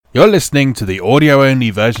You're listening to the audio-only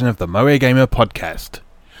version of the Moe Gamer podcast.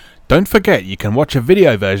 Don't forget you can watch a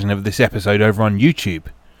video version of this episode over on YouTube.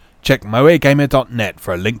 Check moegamer.net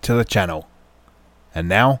for a link to the channel. And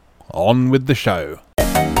now, on with the show.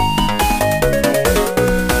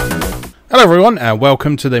 Hello everyone, and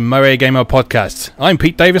welcome to the Moe Gamer podcast. I'm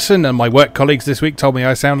Pete Davison, and my work colleagues this week told me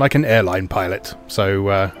I sound like an airline pilot.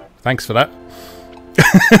 So, thanks for that.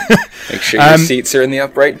 Make sure your seats are in the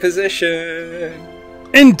upright position.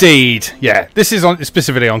 Indeed, yeah. This is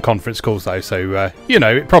specifically on conference calls, though, so,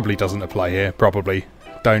 it probably doesn't apply here, probably.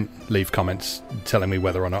 Don't leave comments telling me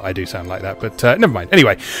whether or not I do sound like that, but never mind.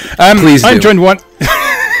 Anyway, please do. I'm joined one...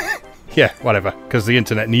 Yeah, whatever, because the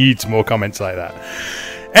internet needs more comments like that.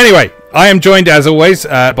 Anyway, I am joined, as always,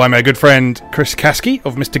 by my good friend Chris Caskey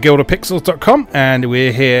of MrGilderPixels.com, and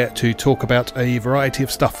we're here to talk about a variety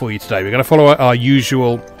of stuff for you today. We're going to follow our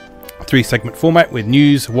usual 3-segment format with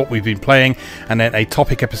news, what we've been playing, and then a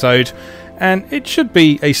topic episode. And it should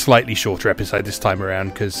be a slightly shorter episode this time around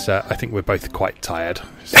because I think we're both quite tired.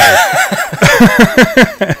 So,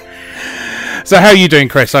 so how are you doing,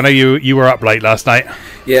 Chris? I know you were up late last night.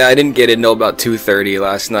 Yeah, I didn't get in until about 2:30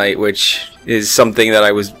 last night, which is something that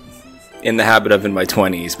I was in the habit of in my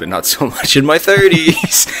 20s, but not so much in my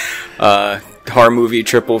 30s. Horror movie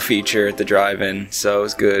triple feature at the drive-in, so it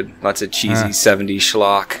was good. Lots of cheesy 70s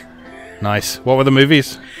schlock. Nice. What were the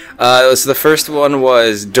movies? So the first one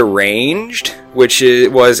was Deranged, which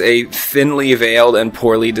was a thinly veiled and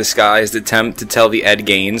poorly disguised attempt to tell the Ed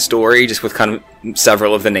Gein story, just with kind of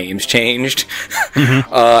several of the names changed.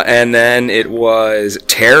 Mm-hmm. And then it was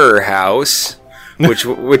Terror House, which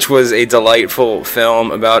was a delightful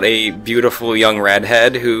film about a beautiful young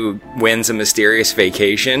redhead who wins a mysterious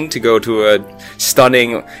vacation to go to a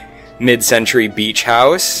stunning mid-century beach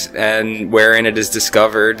house, and wherein it is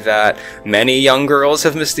discovered that many young girls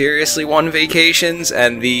have mysteriously won vacations,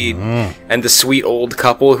 and the sweet old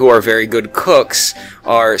couple who are very good cooks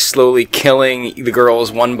are slowly killing the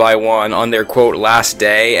girls one by one on their quote last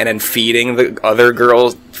day, and then feeding them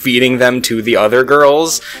to the other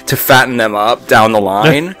girls to fatten them up down the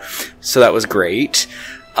line. So that was great.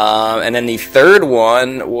 And then the third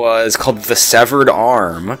one was called The Severed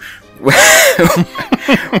Arm,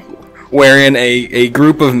 wherein a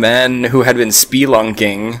group of men who had been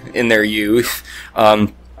spelunking in their youth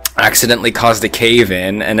accidentally caused a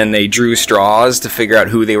cave-in, and then they drew straws to figure out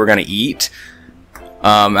who they were going to eat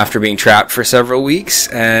after being trapped for several weeks,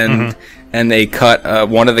 and they cut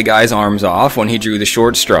one of the guy's arms off when he drew the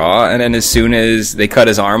short straw, and then as soon as they cut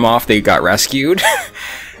his arm off, they got rescued.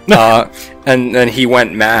 And then he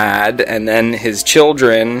went mad, and then his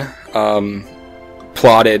children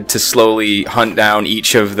plotted to slowly hunt down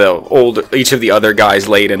each of the other guys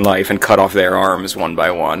late in life and cut off their arms one by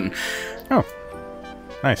one. Oh,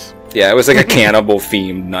 nice. Yeah, it was like a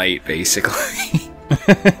cannibal-themed night, basically.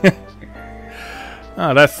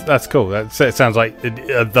 Oh, that's cool. It sounds like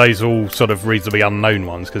those all sort of reasonably unknown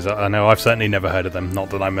ones, because I know I've certainly never heard of them. Not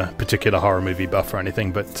that I'm a particular horror movie buff or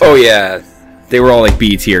anything, but... Oh, yeah. They were all like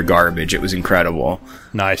B-tier garbage. It was incredible.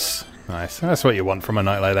 Nice. That's what you want from a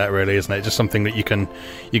night like that, really, isn't it? Just something that you can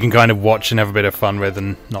kind of watch and have a bit of fun with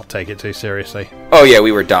and not take it too seriously. Oh yeah,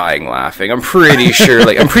 we were dying laughing. I'm pretty sure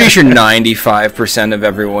 95% of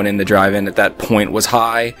everyone in the drive-in at that point was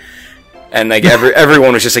high. And like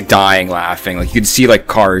everyone was just like dying laughing. Like you could see like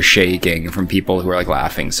cars shaking from people who were like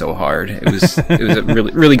laughing so hard. It was a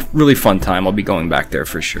really, really, really fun time. I'll be going back there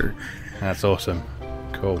for sure. That's awesome.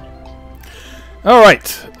 Cool. All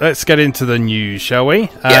right, let's get into the news, shall we?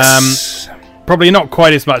 Yes. Probably not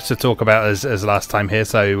quite as much to talk about as last time here,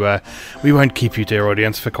 so we won't keep you, dear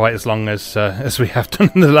audience, for quite as long as we have done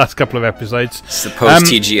in the last couple of episodes. It's the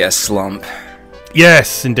post-TGS slump.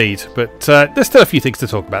 Yes, indeed, but there's still a few things to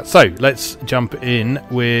talk about. So let's jump in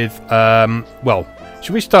with,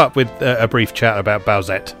 should we start with a brief chat about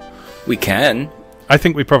Bowsette? We can. I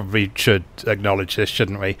think we probably should acknowledge this,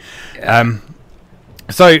 shouldn't we? Yeah.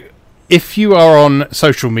 So... if you are on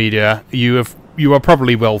social media, you are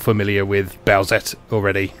probably well familiar with Bowsette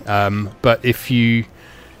already. But if you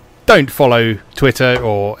don't follow Twitter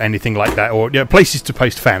or anything like that, or places to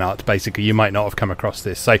post fan art, basically, you might not have come across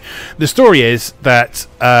this. So the story is that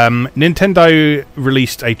Nintendo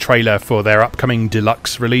released a trailer for their upcoming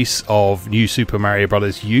deluxe release of New Super Mario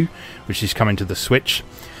Bros. U, which is coming to the Switch.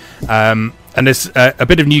 And there's a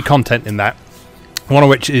bit of new content in that. One of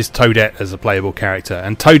which is Toadette as a playable character.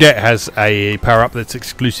 And Toadette has a power-up that's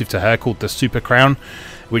exclusive to her called the Super Crown,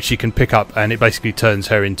 which she can pick up, and it basically turns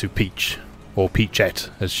her into Peach, or Peachette,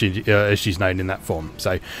 as she's known in that form.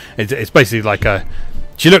 So it's basically like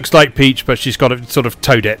she looks like Peach, but she's got a sort of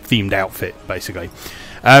Toadette-themed outfit, basically.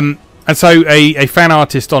 And so a fan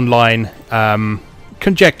artist online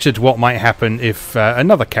conjectured what might happen if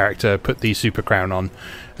another character put the Super Crown on,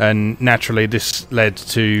 and naturally this led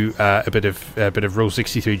to a bit of Rule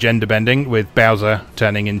 63 gender bending, with Bowser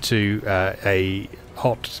turning into a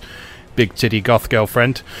hot big titty goth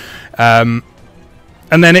girlfriend, and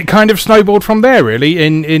then it kind of snowballed from there, really,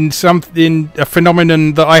 in a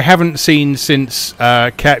phenomenon that I haven't seen since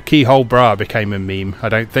Cat Keyhole Bra became a meme, I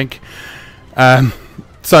don't think.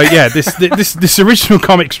 So yeah, this original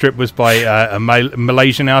comic strip was by a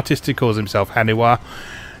Malaysian artist who calls himself Hanua,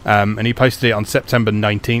 and he posted it on September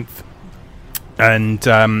 19th. And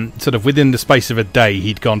sort of within the space of a day,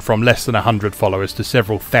 he'd gone from less than 100 followers to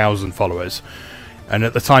several thousand followers. And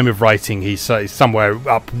at the time of writing, he's somewhere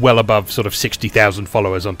up well above sort of 60,000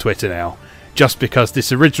 followers on Twitter now, just because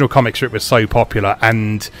this original comic strip was so popular,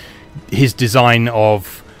 and his design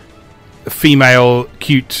of female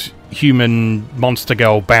cute human monster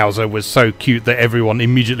girl Bowser was so cute that everyone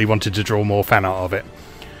immediately wanted to draw more fan art of it.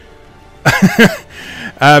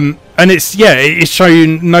 And it's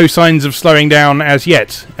shown no signs of slowing down as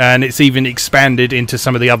yet, and it's even expanded into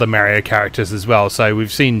some of the other Mario characters as well. So we've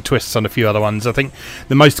seen twists on a few other ones. I think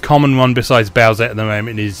the most common one besides Bowser at the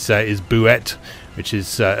moment is Booette, which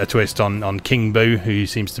is a twist on King Boo, who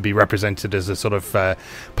seems to be represented as a sort of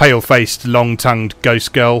pale-faced, long-tongued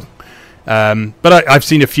ghost girl. But I've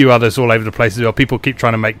seen a few others all over the place as well. People keep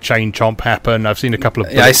trying to make Chain Chomp happen. I've seen a couple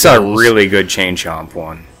of... Yeah, I saw a really good Chain Chomp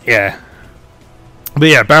one. Yeah. But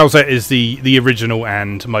yeah, Bowser is the original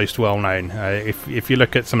and most well-known. If you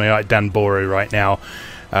look at something like Danboru right now,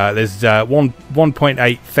 there's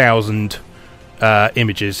 1.8 thousand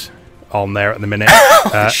images on there at the minute.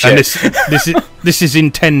 And this is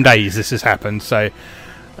in 10 days this has happened. So,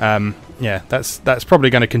 yeah, that's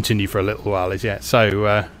probably going to continue for a little while as yet.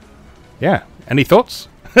 So... yeah. Any thoughts?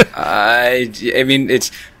 I mean,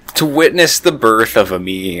 it's to witness the birth of a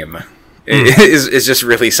meme is just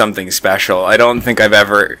really something special. I don't think I've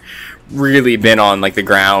ever really been on like the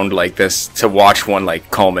ground like this to watch one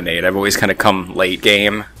like culminate. I've always kind of come late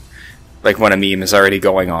game, like when a meme is already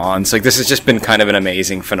going on. So like this has just been kind of an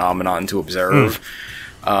amazing phenomenon to observe.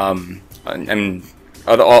 And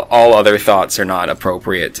all other thoughts are not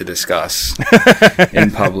appropriate to discuss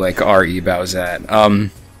in public. R.E.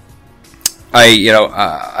 Bowsette.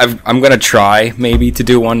 I'm gonna try maybe to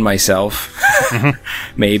do one myself,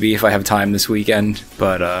 maybe if I have time this weekend.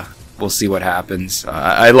 But we'll see what happens.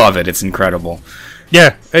 I love it; it's incredible.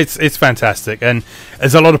 Yeah, it's fantastic, and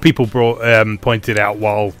as a lot of people pointed out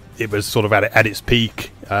while it was sort of at its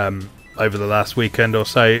peak over the last weekend or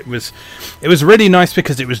so, it was really nice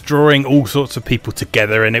because it was drawing all sorts of people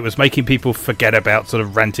together, and it was making people forget about sort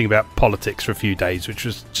of ranting about politics for a few days, which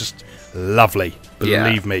was just lovely.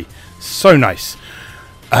 Believe me. So nice.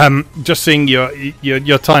 Just seeing your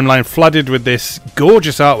timeline flooded with this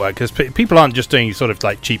gorgeous artwork, because people aren't just doing sort of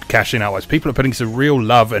like cheap cash in artworks. People are putting some real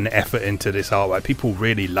love and effort into this artwork. People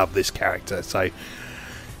really love this character. So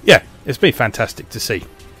yeah, it's been fantastic to see,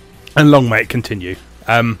 and long may it continue.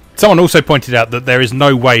 Someone also pointed out that there is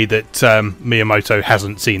no way that Miyamoto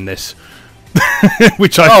hasn't seen this.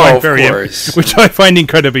 which I find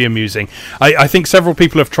incredibly amusing. I think several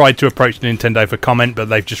people have tried to approach Nintendo for comment, but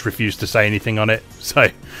they've just refused to say anything on it. So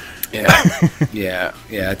yeah,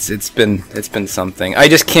 it's been something. I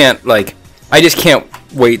just can't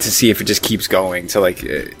wait to see if it just keeps going. So like,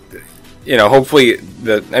 hopefully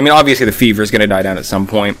obviously the fever is going to die down at some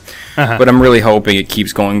point, but I'm really hoping it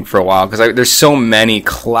keeps going for a while, because there's so many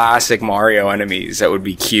classic Mario enemies that would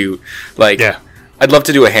be cute. Like. Yeah. I'd love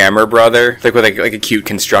to do a Hammer Brother, like with like a cute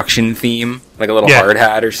construction theme, like a little hard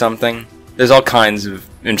hat or something. There's all kinds of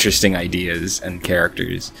interesting ideas and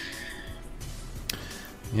characters.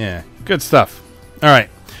 Yeah, good stuff. All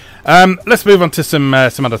right, let's move on to some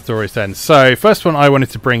other stories then. So, first one I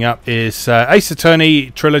wanted to bring up is Ace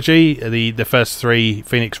Attorney Trilogy, the first 3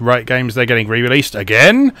 Phoenix Wright games. They're getting re-released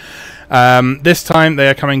again. This time they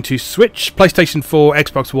are coming to Switch, PlayStation 4,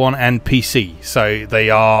 Xbox One, and PC. So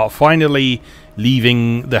they are finally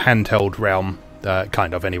leaving the handheld realm,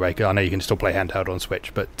 kind of anyway. I know you can still play handheld on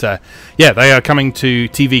Switch, but they are coming to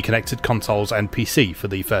TV connected consoles and PC for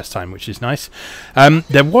the first time, which is nice.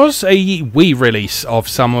 There was a Wii release of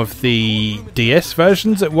some of the DS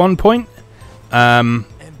versions at one point.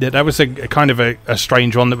 That was a kind of a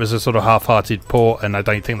strange one that was a sort of half-hearted port, and I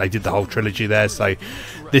don't think they did the whole trilogy there. So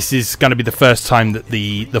this is going to be the first time that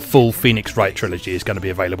the full Phoenix Wright trilogy is going to be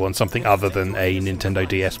available on something other than a Nintendo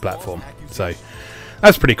DS platform. So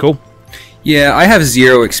that's pretty cool. Yeah, I have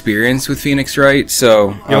zero experience with Phoenix Wright,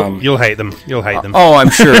 so you'll hate them. You'll hate them. Oh, I'm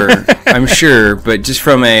sure. I'm sure, but just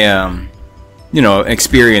from a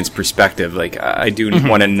experience perspective. Like, I do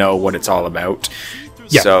want to know what it's all about.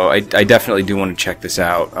 Yeah. So I definitely do want to check this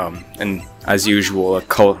out. And as usual, a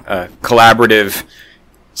collaborative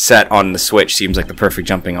set on the Switch seems like the perfect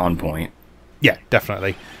jumping on point. Yeah,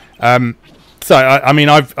 definitely. So I mean,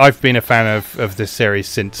 I've been a fan of this series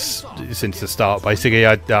since the start. Basically,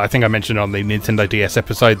 I think I mentioned on the Nintendo DS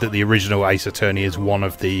episode that the original Ace Attorney is one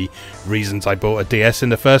of the reasons I bought a DS in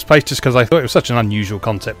the first place, just because I thought it was such an unusual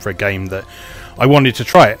concept for a game that I wanted to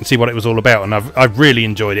try it and see what it was all about, and I've really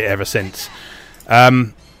enjoyed it ever since.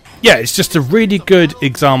 Yeah, it's just a really good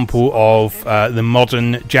example of the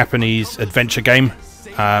modern Japanese adventure game.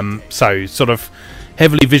 So sort of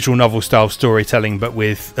heavily visual novel style storytelling, but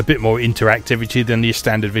with a bit more interactivity than your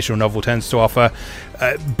standard visual novel tends to offer.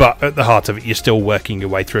 But at the heart of it, you're still working your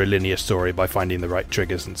way through a linear story by finding the right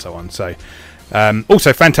triggers and so on. So,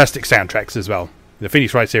 also fantastic soundtracks as well. The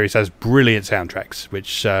Phoenix Wright series has brilliant soundtracks,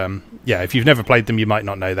 which, if you've never played them, you might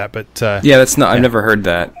not know that. But I've never heard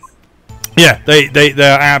that. Yeah,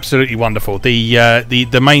 they're absolutely wonderful.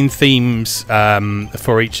 The main themes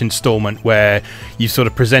for each installment, where you've sort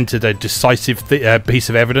of presented a decisive piece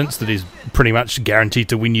of evidence that is pretty much guaranteed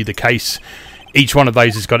to win you the case. Each one of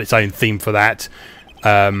those has got its own theme for that,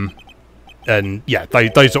 and yeah,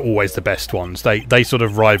 those are always the best ones. They sort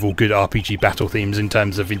of rival good RPG battle themes in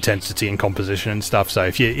terms of intensity and composition and stuff. So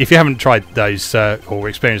if you haven't tried those or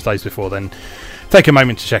experienced those before, then take a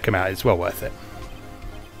moment to check them out. It's well worth it.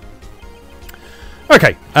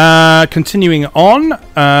 Okay, continuing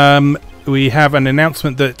on, we have an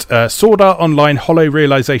announcement that Sword Art Online, Hollow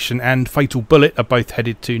Realization and Fatal Bullet are both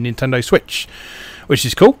headed to Nintendo Switch, which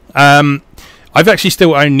is cool. I've actually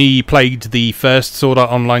still only played the first Sword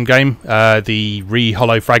Art Online game, the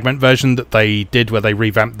Hollow Fragment version that they did, where they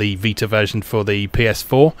revamped the Vita version for the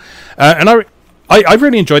PS4, and I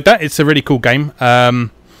really enjoyed that. It's a really cool game.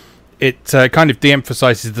 It kind of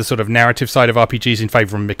de-emphasizes the sort of narrative side of RPGs in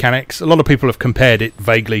favour of mechanics. A lot of people have compared it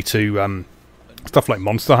vaguely to stuff like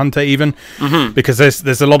Monster Hunter, even, because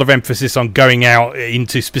there's a lot of emphasis on going out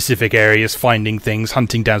into specific areas, finding things,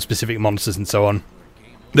 hunting down specific monsters, and so on.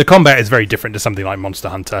 The combat is very different to something like Monster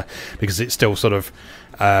Hunter, because it's still sort of...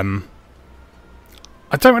 I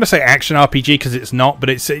don't want to say action RPG, because it's not, but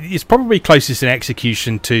it's probably closest in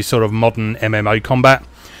execution to sort of modern MMO combat.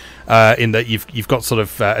 In that you've got sort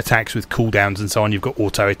of attacks with cooldowns and so on. You've got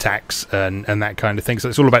auto attacks and that kind of thing. So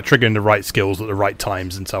it's all about triggering the right skills at the right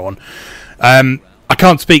times and so on. I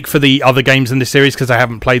can't speak for the other games in this series because I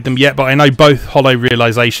haven't played them yet, but I know both Hollow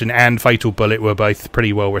Realization and Fatal Bullet were both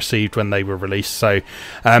pretty well received when they were released. So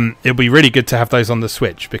it'll be really good to have those on the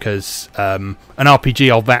Switch, because an RPG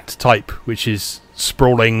of that type, which is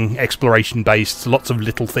sprawling, exploration based, lots of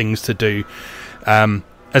little things to do,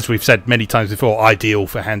 as we've said many times before, ideal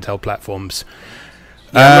for handheld platforms.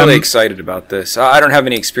 Yeah, I'm really excited about this. I don't have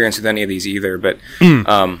any experience with any of these either, but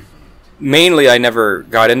mainly I never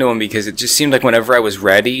got into them because it just seemed like whenever I was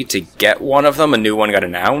ready to get one of them, a new one got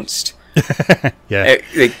announced. Yeah.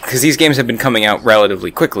 Because these games have been coming out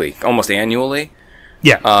relatively quickly, almost annually.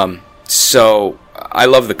 Yeah. So I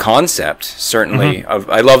love the concept, certainly.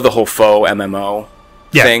 I love the whole faux MMO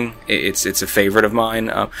thing. It's a favorite of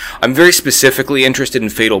mine. I'm very specifically interested in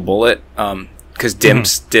Fatal Bullet because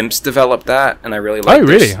Dimps developed that, and I really like. Oh,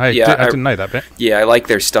 really? I didn't know that bit. Yeah, I like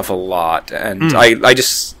their stuff a lot, and I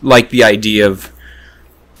just like the idea of.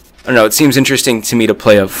 I don't know. It seems interesting to me to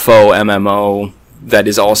play a faux MMO that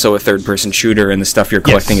is also a third-person shooter, and the stuff you're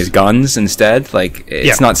collecting is guns instead. Like,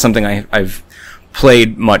 it's not something I've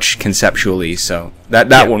played much conceptually, so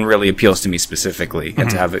that one really appeals to me specifically, and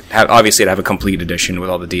to have a complete edition with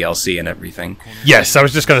all the DLC and everything. Yes, I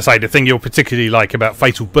was just going to say, the thing you'll particularly like about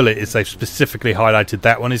Fatal Bullet is they've specifically highlighted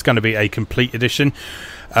that one is going to be a complete edition.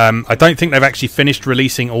 I don't think they've actually finished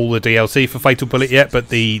releasing all the DLC for Fatal Bullet yet, but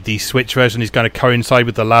the Switch version is going to coincide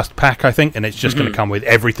with the last pack, I think, and it's just going to come with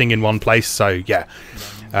everything in one place. So yeah,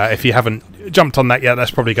 if you haven't jumped on that yet, that's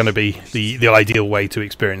probably going to be the ideal way to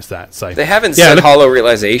experience that. So they haven't said Hollow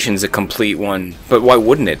Realization's a complete one, but why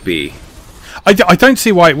wouldn't it be? I don't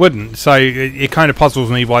see why it wouldn't. So it kind of puzzles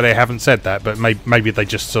me why they haven't said that, but maybe they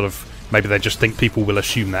just think people will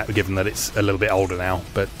assume that, given that it's a little bit older now.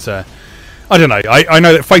 But I don't know. I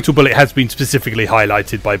know that Fatal Bullet has been specifically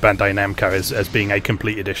highlighted by Bandai Namco as being a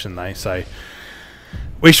complete edition, though. So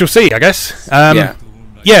we shall see, I guess.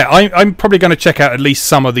 Yeah, I'm probably going to check out at least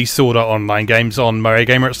some of these Sword Art Online games on Mario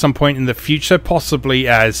Gamer at some point in the future, possibly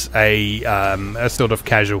as a sort of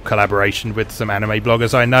casual collaboration with some anime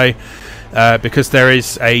bloggers I know, because there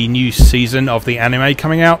is a new season of the anime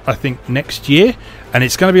coming out, I think, next year, and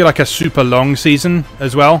it's going to be like a super long season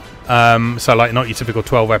as well. So, like, not your typical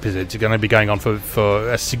 12 episodes. You're going to be going on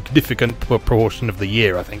for a significant proportion of the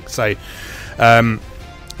year, I think. So,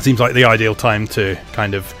 seems like the ideal time to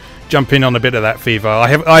kind of jump in on a bit of that fever. I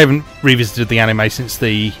haven't revisited the anime since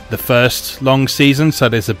the first long season, so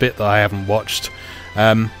there's a bit that I haven't watched.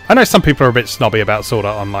 I know some people are a bit snobby about Sword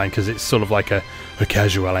Art Online because it's sort of like a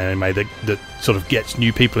casual anime that sort of gets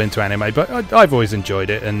new people into anime, but I've always enjoyed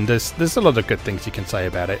it, and there's a lot of good things you can say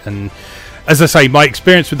about it. And as I say, my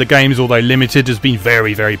experience with the games, although limited, has been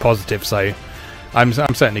very, very positive. So I'm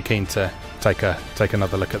certainly keen to take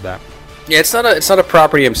another look at that. Yeah, it's not a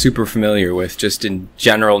property I'm super familiar with. Just in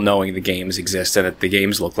general, knowing the games exist and that the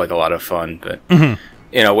games look like a lot of fun. But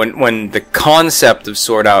you know, when the concept of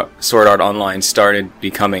Sword Art Online started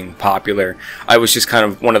becoming popular, I was just kind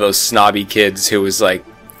of one of those snobby kids who was like,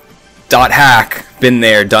 .hack, been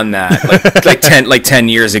there, done that, like 10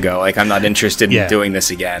 years ago. Like, I'm not interested in doing this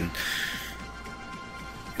again.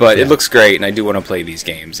 But it looks great, and I do want to play these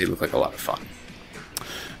games. They look like a lot of fun.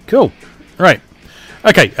 Cool. Right.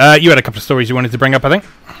 Okay, you had a couple of stories you wanted to bring up, I think?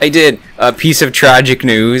 I did. A piece of tragic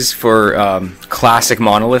news for classic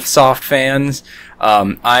Monolith Soft fans.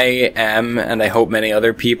 I am, and I hope many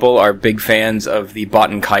other people, are big fans of the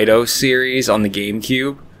Baten Kaitos series on the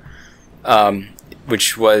GameCube,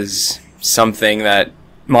 which was something that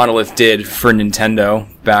Monolith did for Nintendo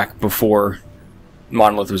back before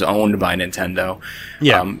Monolith was owned by Nintendo.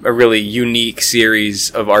 Yeah. A really unique series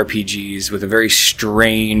of RPGs with a very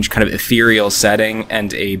strange kind of ethereal setting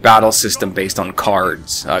and a battle system based on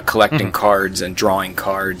cards, collecting cards and drawing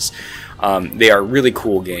cards. They are really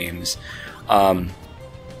cool games.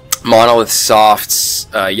 Monolith Soft's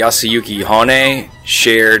Yasuyuki Hone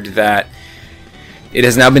shared that it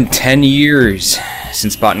has now been 10 years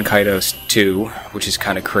since Baten Kaitos 2, which is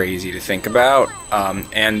kind of crazy to think about,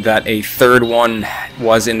 and that a third one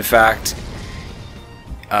was in fact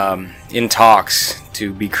in talks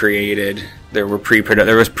to be created. There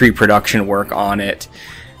was pre-production work on it,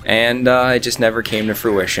 and it just never came to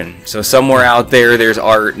fruition. So somewhere out there's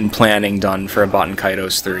art and planning done for a Baten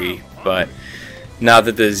Kaitos 3, but now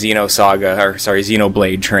that the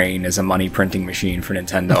Xenoblade train is a money printing machine for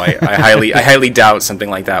Nintendo, I highly doubt something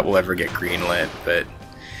like that will ever get greenlit. But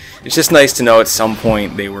it's just nice to know at some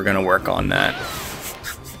point they were going to work on that.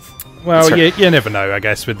 Well, you never know, I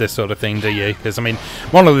guess, with this sort of thing, do you? Because I mean,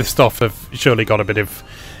 one of this stuff have surely got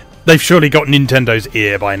they've surely got Nintendo's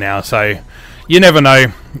ear by now. So you never know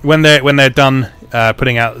when they're done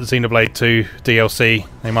putting out Xenoblade 2 DLC,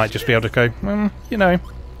 they might just be able to go, well, you know.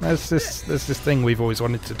 There's this thing we've always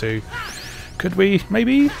wanted to do. Could we,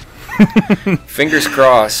 maybe? Fingers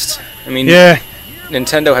crossed. I mean,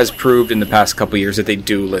 Nintendo has proved in the past couple years that they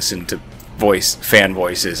do listen to fan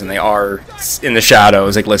voices, and they are in the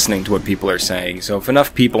shadows, like, listening to what people are saying. So if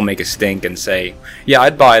enough people make a stink and say, yeah,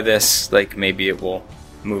 I'd buy this, like, maybe it will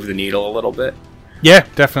move the needle a little bit. Yeah,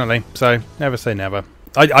 definitely. So never say never.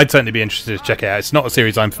 I'd certainly be interested to check it out. It's not a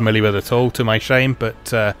series I'm familiar with at all, to my shame,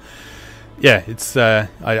 but yeah, it's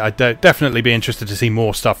I'd definitely be interested to see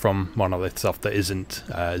more stuff from Monolith stuff that isn't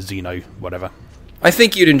Xeno whatever. I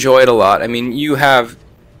think you'd enjoy it a lot. I mean, you have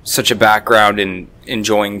such a background in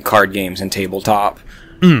enjoying card games and tabletop.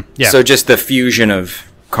 Yeah. So just the fusion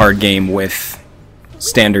of card game with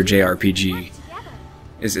standard JRPG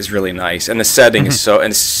is really nice, and the setting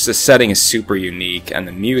is super unique, and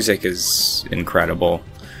the music is incredible.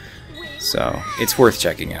 So it's worth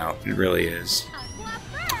checking out. It really is.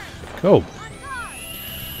 Cool.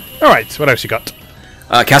 Alright, what else you got?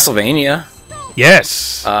 Castlevania. Yes!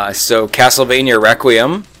 So Castlevania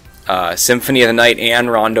Requiem, Symphony of the Night,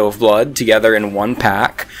 and Rondo of Blood together in one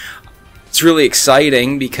pack. It's really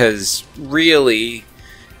exciting because, really,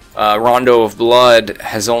 Rondo of Blood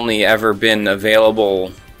has only ever been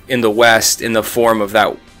available in the West in the form of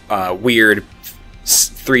that weird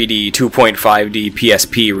 3D 2.5D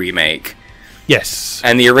PSP remake. Yes.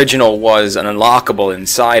 And the original was an unlockable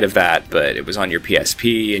inside of that, but it was on your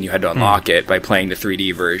PSP, and you had to unlock it by playing the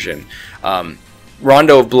 3D version.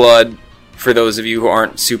 Rondo of Blood, for those of you who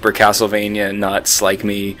aren't super Castlevania nuts like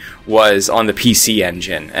me, was on the PC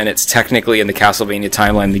Engine, and it's technically in the Castlevania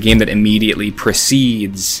timeline the game that immediately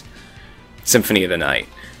precedes Symphony of the Night.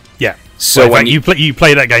 Yeah. So when you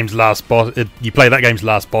play that game's last boss,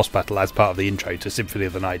 battle as part of the intro to Symphony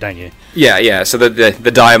of the Night, don't you? Yeah. So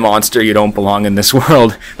the die monster, you don't belong in this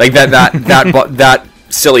world, like that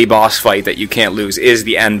silly boss fight that you can't lose is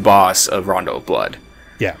the end boss of Rondo of Blood.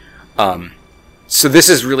 Yeah. So this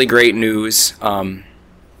is really great news,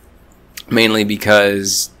 mainly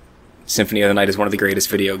because Symphony of the Night is one of the greatest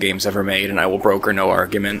video games ever made, and I will broker no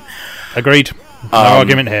argument. Agreed. No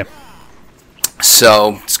argument here.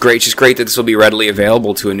 So it's great, just great that this will be readily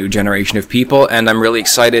available to a new generation of people, and I'm really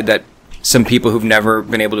excited that some people who've never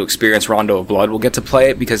been able to experience Rondo of Blood will get to play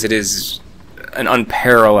it, because it is an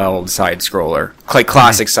unparalleled side-scroller, like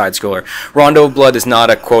classic side-scroller. Rondo of Blood is not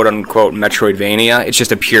a quote-unquote Metroidvania, it's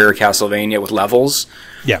just a pure Castlevania with levels.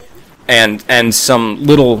 Yeah. And some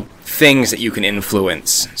little things that you can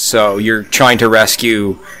influence. So you're trying to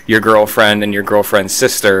rescue your girlfriend and your girlfriend's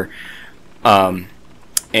sister,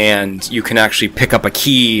 and you can actually pick up a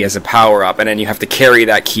key as a power-up, and then you have to carry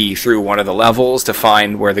that key through one of the levels to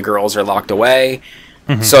find where the girls are locked away.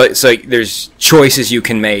 Mm-hmm. So there's choices you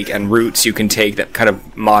can make and routes you can take that kind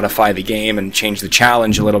of modify the game and change the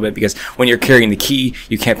challenge a little bit, because when you're carrying the key,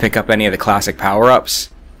 you can't pick up any of the classic power-ups.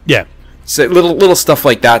 Yeah. So little stuff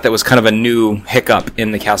like that was kind of a new hiccup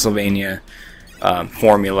in the Castlevania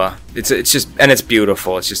formula. It's just, and it's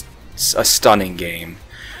beautiful. It's just a stunning game.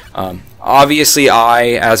 Obviously,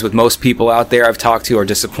 as with most people out there I've talked to, are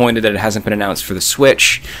disappointed that it hasn't been announced for the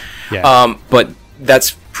Switch. Yeah. But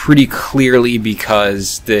that's pretty clearly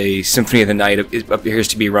because the Symphony of the Night appears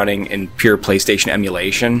to be running in pure PlayStation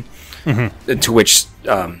emulation, to which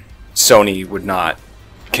Sony would not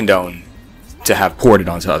condone to have ported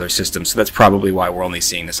onto other systems. So that's probably why we're only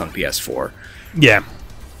seeing this on PS4. Yeah.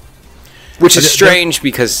 Which is strange,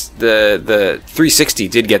 because the 360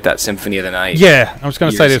 did get that Symphony of the Night. Yeah, I was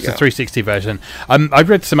going to say there's ago. a 360 version. I've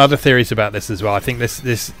read some other theories about this as well. I think this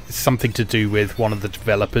is something to do with one of the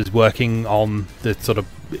developers working on the sort of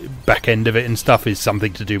back end of it and stuff, is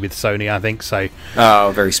something to do with Sony, I think. So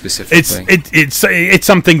very specific. It's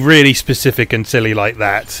something really specific and silly like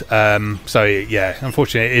that. So yeah,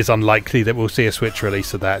 unfortunately, it is unlikely that we'll see a Switch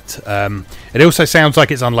release of that. It also sounds like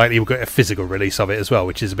it's unlikely we'll get a physical release of it as well,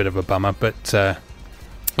 which is a bit of a bummer. But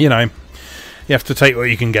you have to take what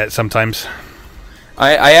you can get sometimes.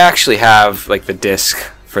 I actually have like the disc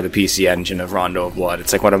for the PC Engine of Rondo of Blood.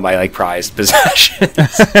 It's like one of my prized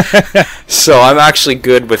possessions. So I'm actually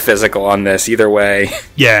good with physical on this either way.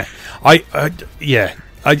 Yeah, I've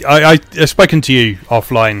spoken to you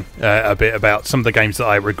offline a bit about some of the games that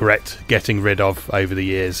I regret getting rid of over the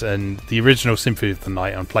years, and the original Symphony of the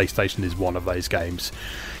Night on PlayStation is one of those games.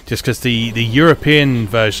 Just because the European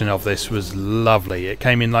version of this was lovely. It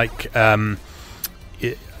came in like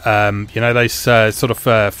those sort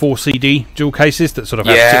of 4 CD dual cases that sort of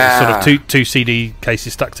have two CD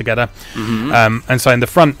cases stuck together. And so in the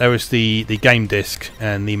front there was the game disc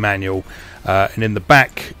and the manual, and in the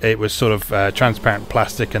back it was sort of transparent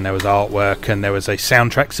plastic, and there was artwork, and there was a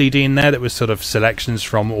soundtrack CD in there that was sort of selections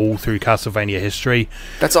from all through Castlevania history.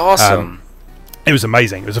 That's awesome. It was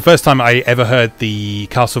amazing. It was the first time I ever heard the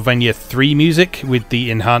Castlevania 3 music with the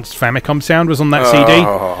enhanced Famicom sound was on that CD.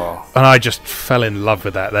 And I just fell in love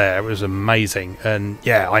with that there. It was amazing. And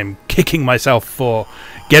yeah, I'm kicking myself for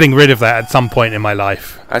getting rid of that at some point in my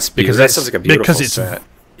life. That's because that sounds like a beautiful set.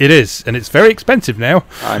 It is, and it's very expensive now.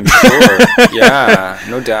 I'm sure. Yeah,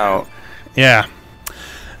 no doubt. Yeah.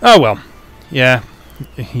 Oh well. Yeah.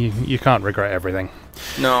 You can't regret everything.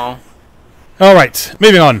 No. All right,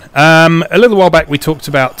 moving on. A little while back, we talked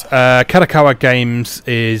about Kadokawa Games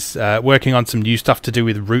is working on some new stuff to do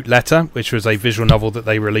with Root Letter, which was a visual novel that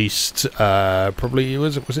they released. Probably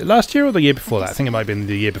was it last year or the year before that? I think it might have been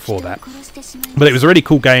the year before that. But it was a really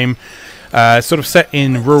cool game, sort of set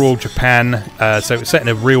in rural Japan. So it was set in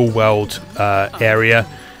a real world area.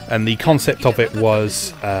 And the concept of it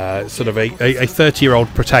was sort of a 30-year-old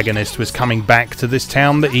protagonist was coming back to this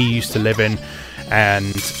town that he used to live in,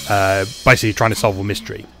 and basically trying to solve a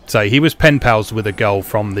mystery. So he was pen pals with a girl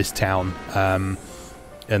from this town,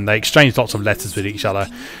 and they exchanged lots of letters with each other.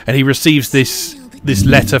 And he receives this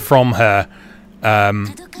letter from her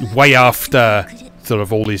way after sort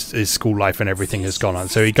of all his school life and everything has gone on.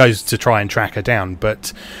 So he goes to try and track her down,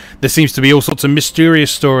 but there seems to be all sorts of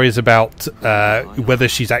mysterious stories about whether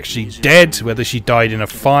she's actually dead, whether she died in a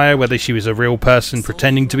fire, whether she was a real person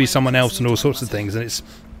pretending to be someone else, and all sorts of things. And it's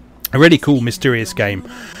a really cool, mysterious game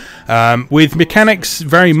with mechanics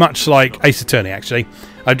very much like Ace Attorney. Actually,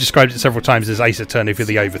 I've described it several times as Ace Attorney for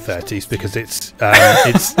the over 30s because it's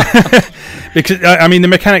because I mean the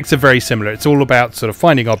mechanics are very similar. It's all about sort of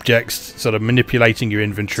finding objects, sort of manipulating your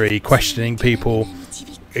inventory, questioning people.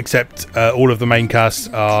 Except all of the main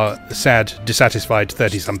cast are sad, dissatisfied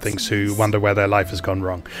 30-somethings who wonder where their life has gone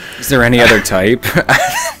wrong. Is there any other type?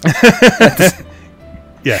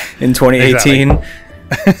 Yeah, in 2018. Exactly.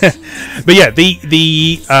 But yeah,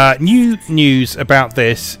 the new news about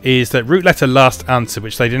this is that Root Letter Last Answer,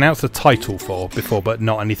 which they'd announced the title for before but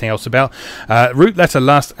not anything else about, Root Letter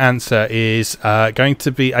Last Answer is going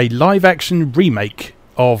to be a live-action remake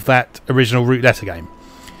of that original Root Letter game.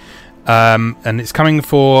 and it's coming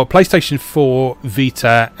for PlayStation 4,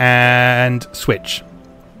 Vita, and Switch.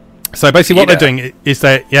 So basically, what they're doing is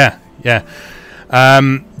so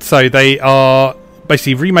they are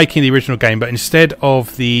basically remaking the original game, but instead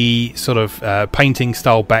of the sort of painting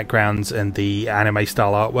style backgrounds and the anime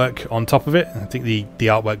style artwork on top of it, I think the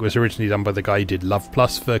artwork was originally done by the guy who did Love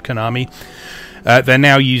Plus for Konami. They're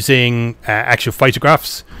now using actual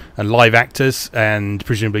photographs and live actors and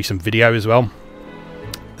presumably some video as well.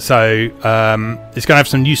 So it's going to have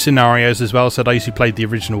some new scenarios as well, so those who played the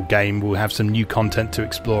original game will have some new content to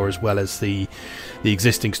explore as well as the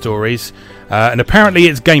existing stories. And apparently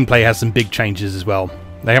its gameplay has some big changes as well.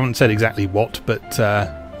 They haven't said exactly what, but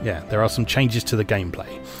there are some changes to the gameplay.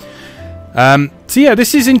 So yeah,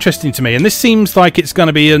 this is interesting to me, and this seems like it's going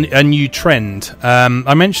to be a new trend.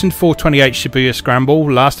 I mentioned 428 Shibuya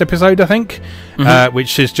Scramble last episode, I think,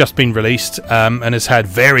 which has just been released and has had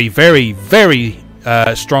very, very, very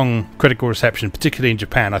strong critical reception, particularly in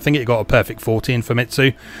Japan. I think it got a perfect 40 in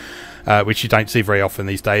Famitsu, which you don't see very often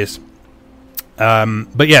these days.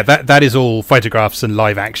 But yeah, that is all photographs and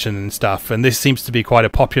live action and stuff, and this seems to be quite a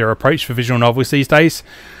popular approach for visual novels these days.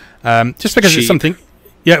 Just because it's something...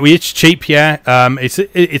 Yeah, it's cheap, yeah.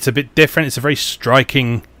 It's a bit different. It's a very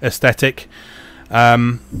striking aesthetic.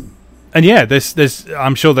 And yeah, there's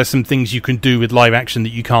I'm sure there's some things you can do with live action that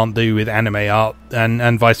you can't do with anime art,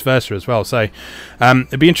 and vice versa as well. So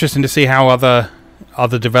it'd be interesting to see how other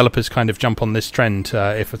developers kind of jump on this trend,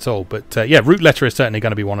 if at all. But yeah, Root Letter is certainly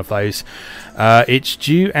going to be one of those. It's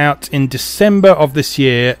due out in December of this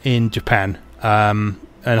year in Japan,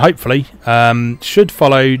 and hopefully should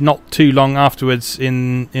follow not too long afterwards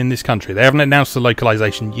in this country. They haven't announced the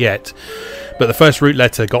localization yet, but the first Root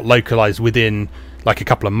Letter got localized within like a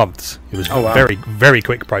couple of months. It was a very, very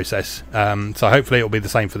quick process. So hopefully it'll be the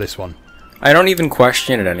same for this one. I don't even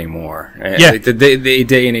question it anymore. Yeah. The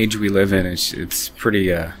day and age we live in, it's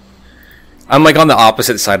pretty... I'm like on the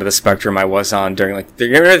opposite side of the spectrum I was on during like the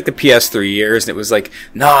PS3 years, and it was like,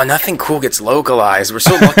 no, nothing cool gets localized. We're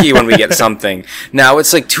so lucky when we get something. Now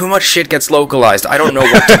it's like too much shit gets localized. I don't know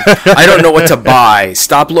what to buy.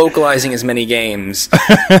 Stop localizing as many games,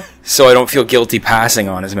 so I don't feel guilty passing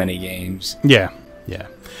on as many games. Yeah.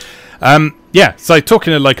 So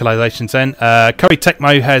talking of localizations then, Koei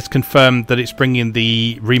Tecmo has confirmed that it's bringing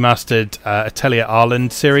the remastered Atelier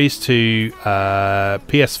Ireland series to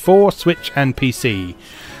PS4, Switch and PC.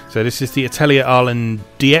 So this is the Atelier Ireland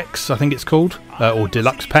DX, I think it's called, or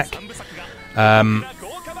Deluxe Pack.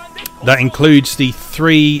 That includes the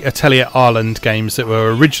 3 Atelier Ireland games that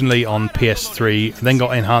were originally on PS3 and then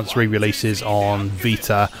got enhanced re-releases on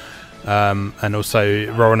Vita. And also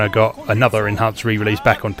Rorona got another enhanced re-release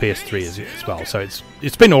back on PS3 as well. So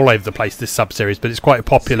it's been all over the place, this sub-series, but it's quite a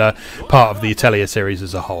popular part of the Atelier series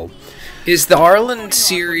as a whole. Is the Ireland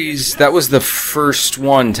series, that was the first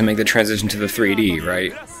one to make the transition to the 3D,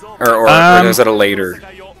 right? Or was that a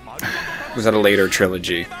later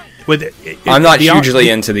trilogy? I'm not hugely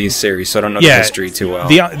into these series, so I don't know the history too well.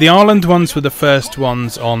 The Ireland ones were the first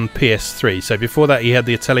ones on PS3. So before that, you had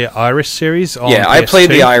the Atelier Iris series on PS2. I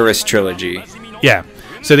played the Iris trilogy. Yeah.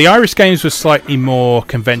 So the Iris games were slightly more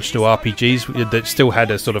conventional RPGs that still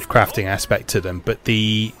had a sort of crafting aspect to them. But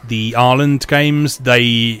the Ireland games,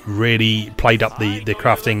 they really played up the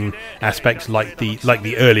crafting aspects like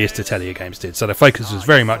the earliest Atelier games did. So the focus was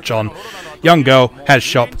very much on young girl, has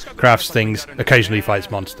shop, crafts things, occasionally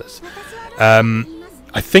fights monsters.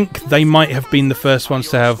 I think they might have been the first ones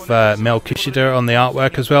to have Mel Kishida on the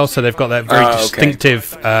artwork as well. So they've got that very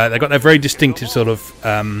distinctive. They've got that very distinctive sort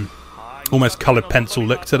of almost coloured pencil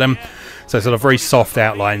look to them. So sort of very soft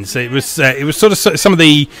outlines. It was sort of some of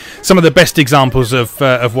the best examples of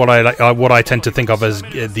what I tend to think of as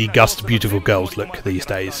the Gust Beautiful Girls look these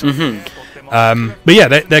days. Mm-hmm. But yeah,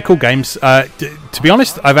 they're cool games. To be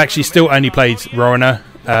honest, I've actually still only played Rorona.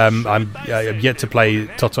 I'm yet to play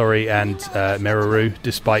Totori and Meruru,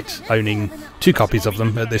 despite owning 2 copies of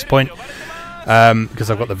them at this point, because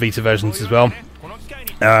I've got the Vita versions as well.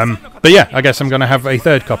 But yeah, I guess I'm going to have a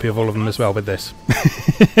 3rd copy of all of them as well with this.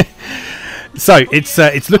 So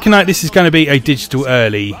it's looking like this is going to be a digital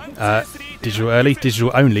only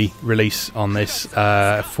release on this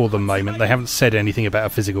for the moment. They haven't said anything about a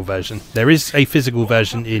physical version. There is a physical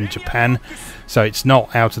version in Japan, so it's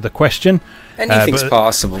not out of the question. Anything's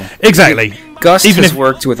possible. Exactly. Gust has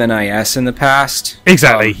worked with NIS in the past.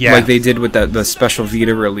 Exactly, yeah. Like they did with the special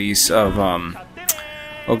Vita release of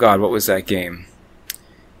oh god, what was that game?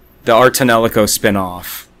 The Artanelico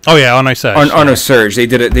spin-off. Oh yeah, Arno Surge. Arno Surge. They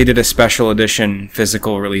did a special edition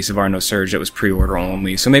physical release of Arno Surge that was pre-order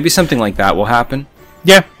only. So maybe something like that will happen.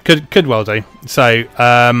 Yeah, could well do. So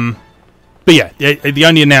But yeah, the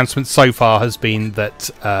only announcement so far has been that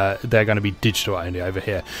they're going to be digital only over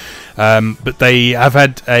here. But they have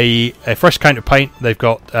had a fresh coat of paint. They've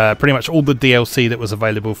got pretty much all the DLC that was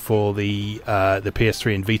available for the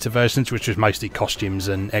PS3 and Vita versions, which was mostly costumes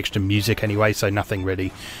and extra music anyway, so nothing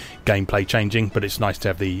really gameplay changing, but it's nice to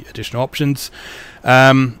have the additional options.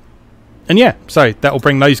 And yeah, so that will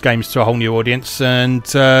bring those games to a whole new audience, and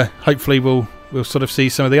hopefully we'll sort of see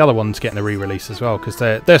some of the other ones getting a re-release as well, because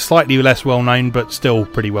they're slightly less well known but still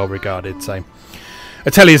pretty well regarded. So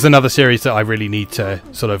Atelier is another series that I really need to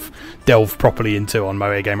sort of delve properly into on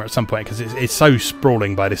Moe Gamer at some point, because it's so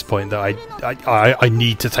sprawling by this point that I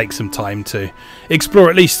need to take some time to explore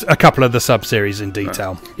at least a couple of the sub-series in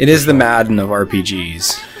detail. It is the Madden of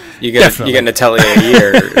RPGs. You get an Atelier a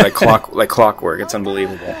year like clockwork. It's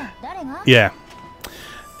unbelievable. Yeah.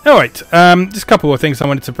 All right, just a couple of things I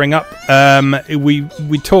wanted to bring up.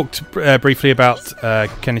 We talked briefly about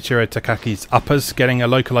Kenichiro Takaki's Uppers getting a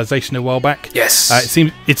localization a while back. Yes.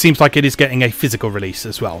 It seems like it is getting a physical release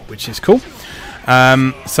as well, which is cool.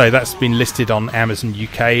 So that's been listed on Amazon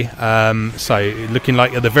UK. So looking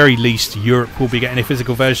like at the very least Europe will be getting a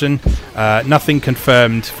physical version. Nothing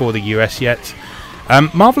confirmed for the US yet.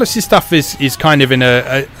 Marvelous' stuff is kind of in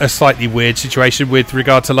a slightly weird situation with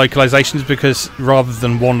regard to localizations, because rather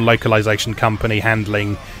than one localization company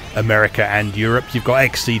handling America and Europe, you've got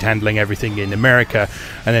Xseed handling everything in America,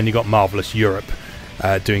 and then you've got Marvelous Europe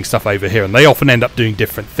doing stuff over here, and they often end up doing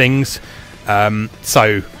different things.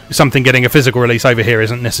 So something getting a physical release over here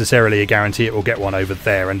isn't necessarily a guarantee it will get one over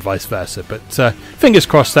there, and vice versa. But fingers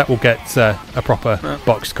crossed that will get a proper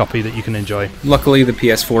boxed copy that you can enjoy. Luckily, the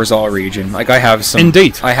PS4 is all region. Like I have some.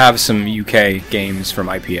 Indeed, I have some UK games for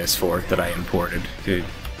my PS4 that I imported. Dude.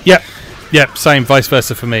 Yep, same, vice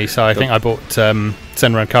versa for me. So I think I bought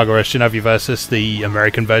Senran Kagura Shinobi Versus, the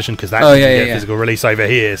American version, because that didn't get a physical release over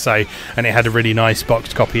here. So, and it had a really nice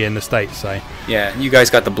boxed copy in the States. So yeah, you guys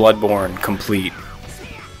got the Bloodborne complete.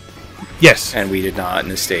 Yes. And we did not in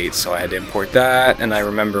the States, so I had to import that. And I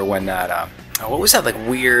remember when that what was that like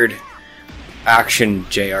weird action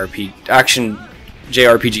JRPG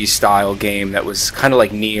style game that was kind of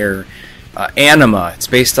like near Anima. It's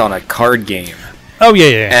based on a card game. Oh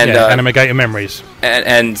yeah, Anime Gator Memories.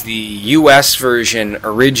 And the US version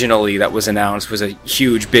originally that was announced was a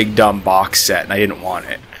huge big dumb box set, and I didn't want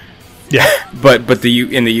it. Yeah, but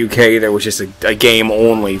in the UK there was just a game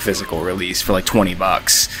only physical release for like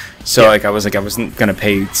 $20. So I wasn't gonna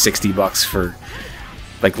pay $60 for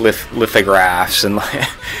like lithographs and like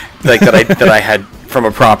that I had from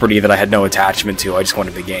a property that I had no attachment to. I just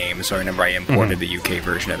wanted the game, so I remember I imported the UK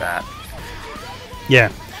version of that.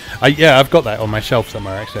 Yeah. I've got that on my shelf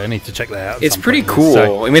somewhere. Actually, I need to check that out. It's pretty cool.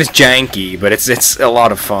 So, I mean, it's janky, but it's a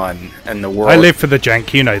lot of fun. And the world. I live for the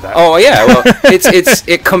jank. You know that. Oh yeah, well,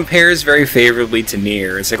 it compares very favorably to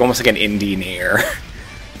Nier. It's like almost like an indie Nier.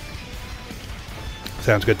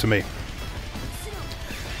 Sounds good to me.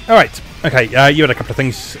 All right. Okay. You had a couple of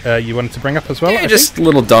things you wanted to bring up as well. Yeah, just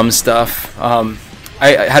little dumb stuff. I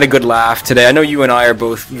had a good laugh today. I know you and I are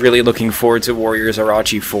both really looking forward to Warriors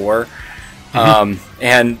Arachi 4.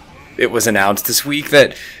 And it was announced this week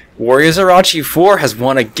that Warriors Arachi 4 has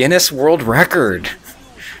won a Guinness World Record.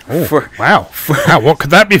 Wow, what could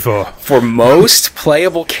that be for? For most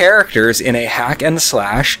playable characters in a hack and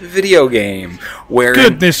slash video game.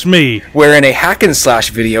 Goodness me. Wherein a hack and slash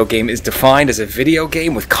video game is defined as a video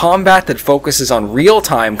game with combat that focuses on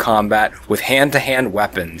real-time combat with hand-to-hand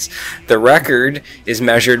weapons. The record is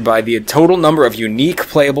measured by the total number of unique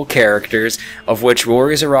playable characters, of which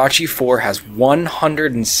Warriors Arachi 4 has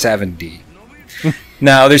 170.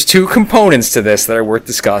 Now, there's two components to this that are worth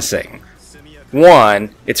discussing.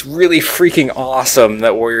 One, it's really freaking awesome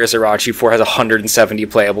that Warriors Arachi 4 has 170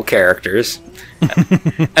 playable characters.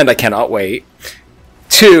 And I cannot wait.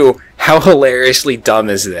 Two, how hilariously dumb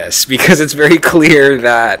is this? Because it's very clear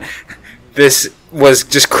that this was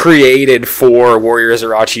just created for Warriors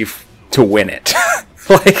Arachi to win it.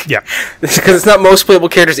 Because it's not most playable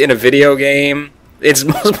characters in a video game. It's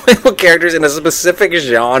most playable characters in a specific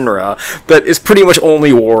genre that is pretty much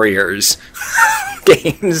only Warriors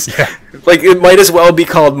games. Yeah. Like, it might as well be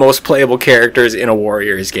called most playable characters in a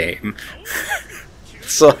Warriors game.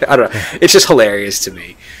 So, I don't know. It's just hilarious to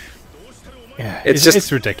me. Yeah,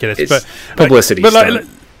 it's ridiculous. It's publicity stunt.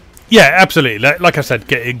 Yeah, absolutely. Like I said,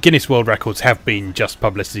 Guinness World Records have been just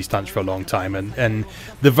publicity stunts for a long time, and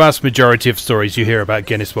the vast majority of stories you hear about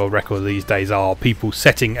Guinness World Records these days are people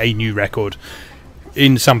setting a new record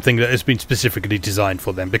in something that has been specifically designed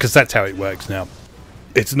for them, because that's how it works now.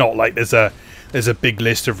 It's not like there's there's a big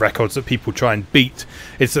list of records that people try and beat.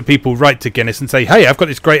 It's that people write to Guinness and say, hey, I've got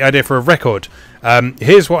this great idea for a record.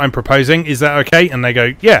 Here's what I'm proposing. Is that okay? And they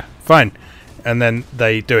go, yeah, fine. And then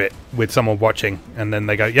they do it with someone watching. And then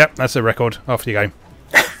they go, yep, that's a record. Off you go.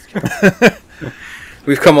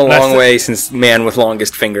 We've come a long way since Man with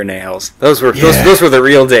Longest Fingernails. Those were the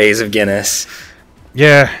real days of Guinness.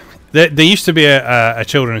 Yeah. There used to be a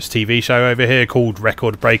children's TV show over here called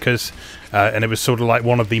Record Breakers, and it was sort of like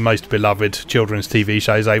one of the most beloved children's TV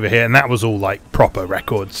shows over here, and that was all like proper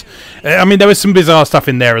records. I mean, there was some bizarre stuff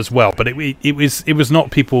in there as well, but it was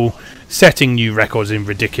not people setting new records in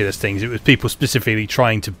ridiculous things. It was people specifically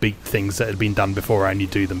trying to beat things that had been done before, only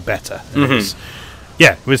do them better. And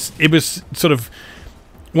it was sort of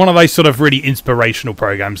one of those sort of really inspirational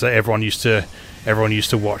programs that everyone used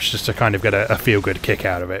to watch just to kind of get a feel-good kick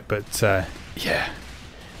out of it. But,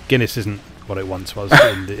 Guinness isn't what it once was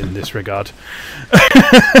in this regard.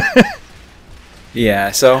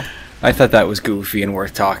 Yeah, so I thought that was goofy and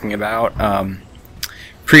worth talking about.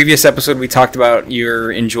 Previous episode, we talked about your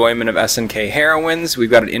enjoyment of SNK Heroines. We've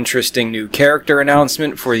got an interesting new character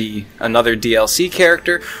announcement for another DLC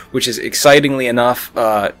character, which is excitingly enough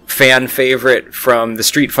fan favorite from the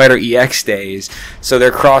Street Fighter EX days. So they're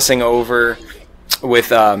crossing over with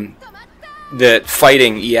the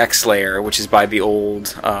fighting EX layer, which is by the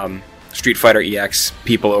old Street Fighter EX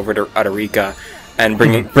people over at Eureka, and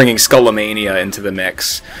bringing Skullomania into the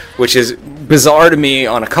mix, which is bizarre to me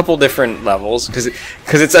on a couple different levels, because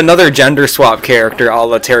it's another gender swap character a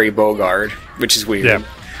la Terry Bogard, which is weird.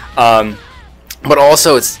 Yeah. But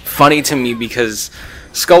also it's funny to me because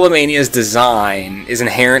Skullomania's design is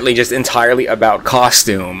inherently just entirely about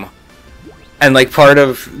costume. And, like, part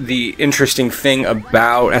of the interesting thing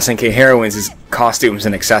about SNK Heroines is costumes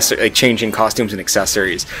and accessories, like, changing costumes and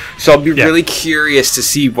accessories. So I'll be really curious to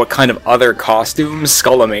see what kind of other costumes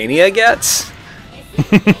Skullomania gets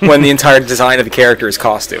when the entire design of the character is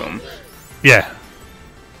costume. Yeah.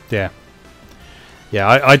 Yeah. Yeah,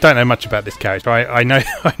 I don't know much about this character. I know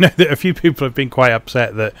that a few people have been quite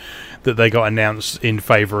upset that they got announced in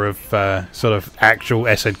favour of sort of actual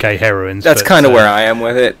SNK heroines. That's kind of where I am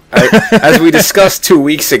with it. As we discussed 2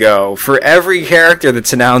 weeks ago, for every character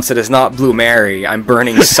that's announced that is not Blue Mary, I'm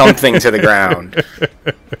burning something to the ground.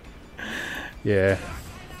 Yeah.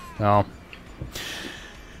 Oh.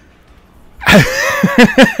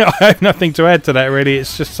 I have nothing to add to that, really.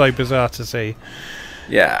 It's just so bizarre to see.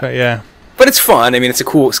 Yeah. But yeah. But it's fun. I mean, it's a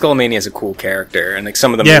cool. Skullomania is a cool character, and like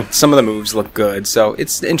some of the moves look good, so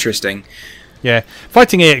it's interesting. Yeah,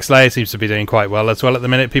 Fighting EX Layer seems to be doing quite well as well at the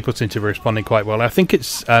minute. People seem to be responding quite well. I think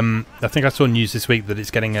it's. I think I saw news this week that it's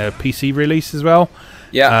getting a PC release as well.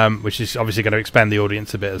 Yeah. Which is obviously going to expand the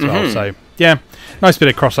audience a bit as well. So yeah, nice bit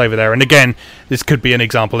of crossover there. And again, this could be an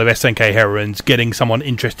example of SNK Heroines getting someone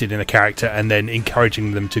interested in a character and then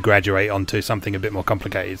encouraging them to graduate onto something a bit more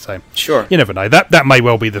complicated. So sure, you never know. That may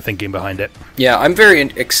well be the thinking behind it. Yeah, I'm very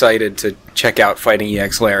excited to check out Fighting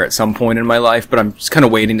EX Layer at some point in my life, but I'm just kind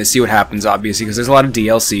of waiting to see what happens, obviously, because there's a lot of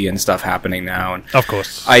DLC and stuff happening now. And of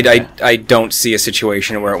course. I don't see a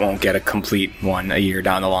situation where it won't get a complete one a year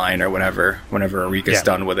down the line or whenever Eureka's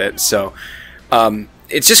done with it. So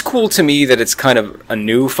it's just cool to me that it's kind of a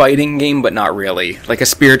new fighting game, but not really. Like a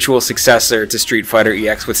spiritual successor to Street Fighter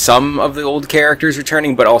EX with some of the old characters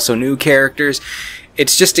returning, but also new characters.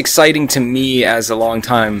 It's just exciting to me as a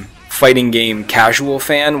long-time fighting game casual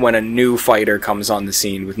fan when a new fighter comes on the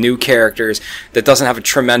scene with new characters that doesn't have a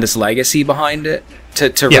tremendous legacy behind it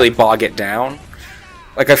to really bog it down.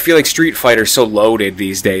 Like, I feel like Street Fighter's so loaded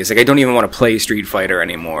these days. Like, I don't even want to play Street Fighter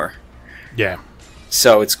anymore. Yeah.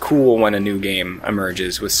 So it's cool when a new game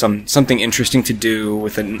emerges with something interesting to do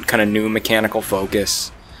with a kind of new mechanical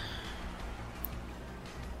focus.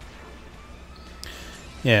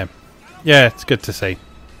 Yeah. Yeah, it's good to see.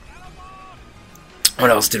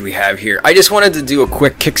 What else did we have here? I just wanted to do a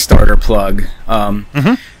quick Kickstarter plug.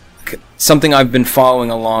 Something I've been following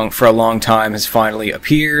along for a long time has finally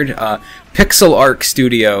appeared. Pixel Arc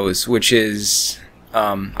Studios, which is...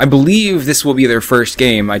 I believe this will be their first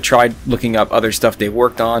game. I tried looking up other stuff they've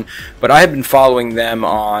worked on, but I have been following them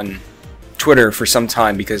on Twitter for some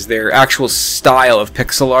time because their actual style of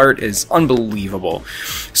pixel art is unbelievable.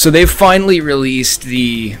 So they've finally released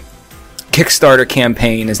the Kickstarter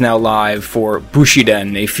campaign is now live for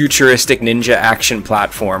Bushiden, a futuristic ninja action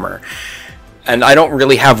platformer. And I don't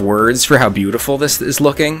really have words for how beautiful this is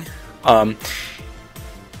looking.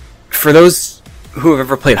 For those who have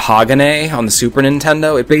ever played Hagane on the Super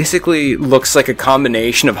Nintendo, it basically looks like a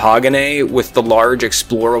combination of Hagane with the large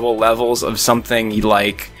explorable levels of something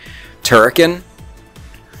like Turrican.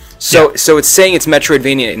 So it's saying it's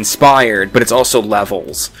Metroidvania inspired, but it's also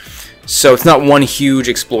levels. So it's not one huge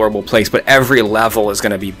explorable place, but every level is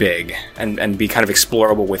going to be big and be kind of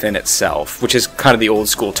explorable within itself, which is kind of the old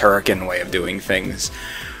school Turrican way of doing things.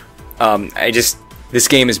 This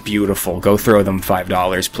game is beautiful. Go throw them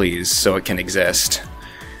 $5, please, so it can exist.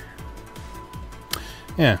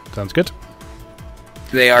 Yeah, sounds good.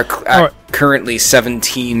 They are currently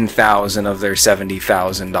 17,000 of their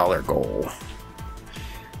 $70,000 goal,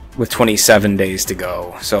 with 27 days to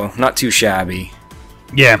go. So not too shabby.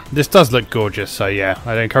 Yeah, this does look gorgeous. So yeah,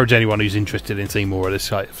 I'd encourage anyone who's interested in seeing more of this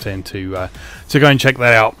site of thing to go and check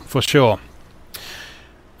that out for sure.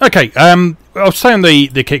 Okay, I'll stay on the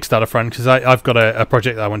Kickstarter front because I've got a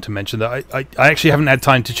project that I want to mention that I actually haven't had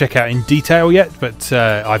time to check out in detail yet, but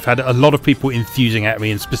I've had a lot of people enthusing at me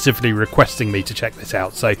and specifically requesting me to check this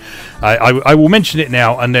out. So I will mention it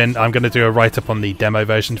now, and then I'm going to do a write-up on the demo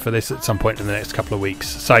version for this at some point in the next couple of weeks.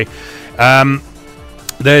 So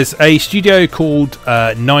there's a studio called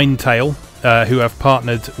Ninetale who have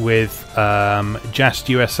partnered with Just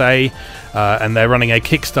USA, and they're running a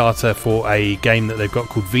Kickstarter for a game that they've got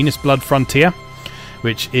called Venus Blood Frontier,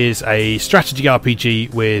 which is a strategy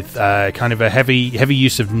RPG with kind of a heavy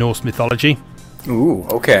use of Norse mythology. Ooh,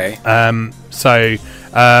 okay. So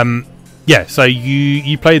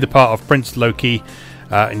you play the part of Prince Loki,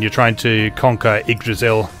 and you're trying to conquer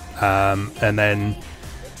Yggdrasil, and then.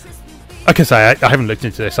 Like I say, I haven't looked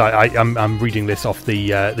into this. I'm reading this off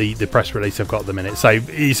the press release I've got at the minute. So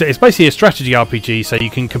it's basically a strategy RPG. So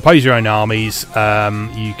you can compose your own armies.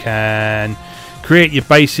 You can create your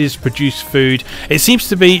bases, produce food. It seems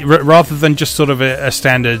to be rather than just sort of a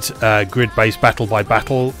standard grid-based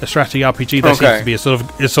battle-by-battle strategy RPG. There seems to be a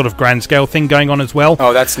sort of grand scale thing going on as well.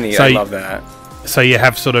 Oh, that's neat. I love that. So you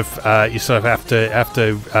have have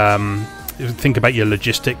to think about your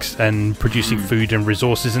logistics and producing food and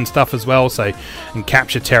resources and stuff as well, and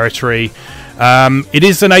capture territory. It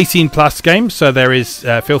is an 18 plus game, so there is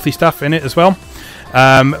filthy stuff in it as well.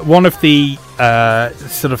 One of the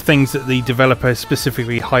sort of things that the developer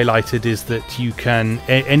specifically highlighted is that you can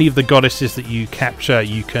any of the goddesses that you capture,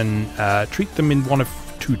 you can treat them in one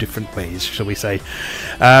of two different ways, shall we say.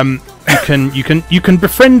 You can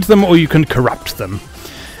befriend them or you can corrupt them.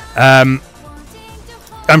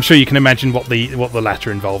 I'm sure you can imagine what the latter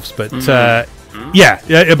involves, but but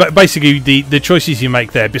basically the choices you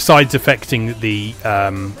make there, besides affecting the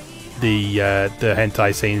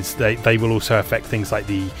hentai scenes, they will also affect things like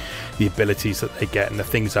the abilities that they get and the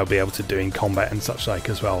things they'll be able to do in combat and such like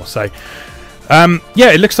as well. So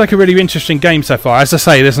it looks like a really interesting game so far. As I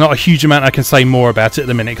say, there's not a huge amount I can say more about it at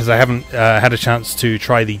the minute because I haven't had a chance to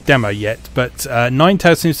try the demo yet, but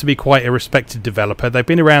Ninetale seems to be quite a respected developer. They've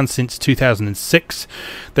been around since 2006.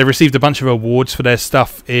 They received a bunch of awards for their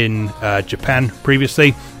stuff in Japan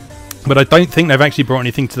previously, but I don't think they've actually brought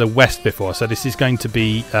anything to the West before, so this is going to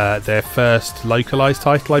be their first localized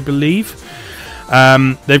title, I believe.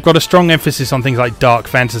 They've got a strong emphasis on things like dark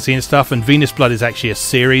fantasy and stuff, and Venus Blood is actually a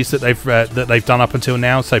series that they've done up until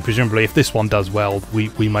now. So presumably, if this one does well,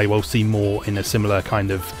 we may well see more in a similar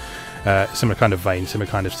kind of vein, similar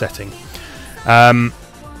kind of setting. So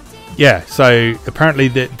apparently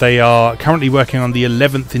they are currently working on the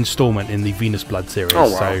 11th installment in the Venus Blood series.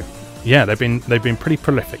 Oh, wow. So yeah, they've been pretty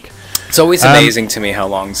prolific. It's always amazing to me how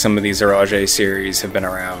long some of these Hooray series have been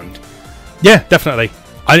around. Yeah, definitely.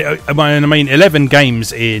 I mean, 11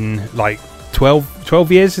 games in like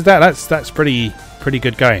 12 years. Is that's pretty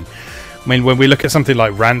good going. I mean, when we look at something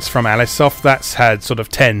like Rants from Alicesoft, that's had sort of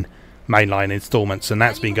 10 mainline installments, and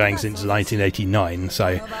that's been going since 1989.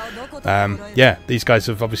 So, these guys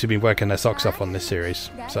have obviously been working their socks off on this series.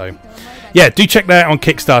 So, yeah, do check that out on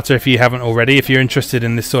Kickstarter if you haven't already, if you're interested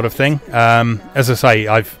in this sort of thing. As I say,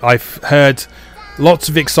 I've heard lots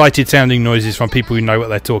of excited sounding noises from people who know what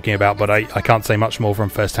they're talking about, but I can't say much more from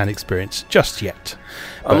first-hand experience just yet.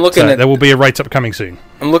 There will be a write-up coming soon.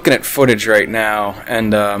 I'm looking at footage right now,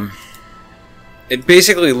 and it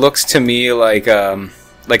basically looks to me like a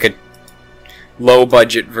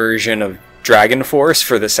low-budget version of Dragon Force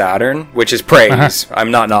for the Saturn, which is praise. I'm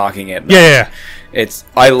not knocking it. Yeah.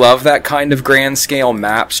 I love that kind of grand-scale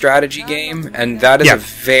map strategy game, and that is a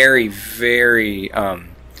very, very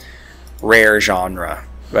rare genre.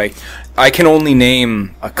 Like, I can only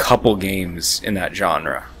name a couple games in that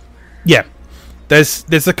genre. Yeah,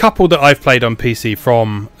 there's a couple that I've played on PC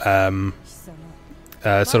from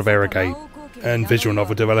sort of Arrogate and visual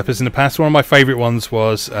novel developers in the past. One of my favourite ones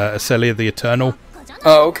was Acelia the Eternal.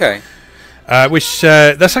 Oh, okay. Which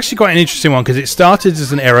that's actually quite an interesting one because it started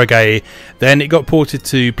as an Arrogate, then it got ported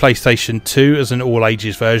to PlayStation 2 as an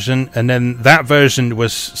all-ages version, and then that version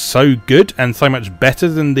was so good and so much better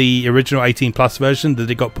than the original 18 plus version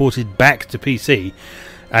that it got ported back to PC.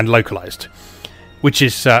 and localized, which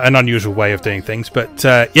is an unusual way of doing things. But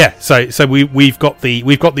so we've got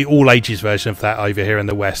the all ages version of that over here in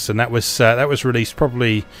the West, and that was released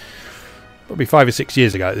probably 5 or 6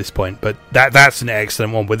 years ago at this point. But that's an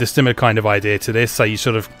excellent one with a similar kind of idea to this. So you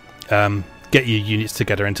sort of get your units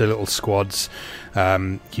together into little squads.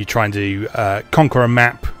 You try and do conquer a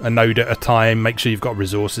map, a node at a time, make sure you've got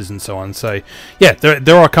resources and so on. So yeah,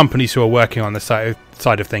 there are companies who are working on the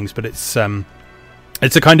side of things, but it's a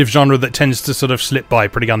kind of genre that tends to sort of slip by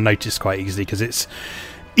pretty unnoticed quite easily because it's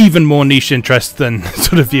even more niche interest than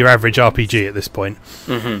sort of your average RPG at this point.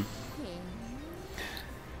 Mm-hmm.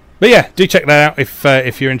 But yeah, do check that out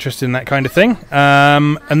if you're interested in that kind of thing.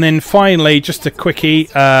 And then finally, just a quickie.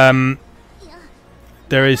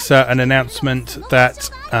 There is an announcement that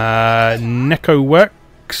Neko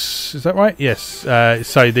Works, is that right? Yes.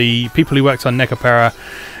 So the people who worked on Necopara,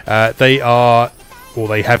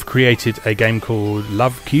 they have created a game called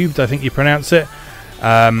Love Cubed, I think you pronounce it.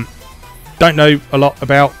 Don't know a lot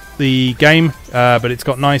about the game, but it's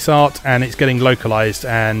got nice art and it's getting localized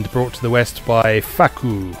and brought to the West by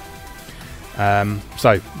Faku.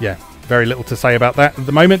 So yeah, very little to say about that at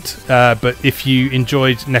the moment, but if you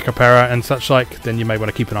enjoyed Necopara and such like, then you may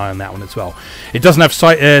want to keep an eye on that one as well. It doesn't have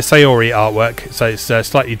Sayori artwork, so it's a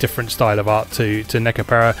slightly different style of art to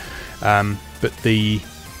Necopara, but the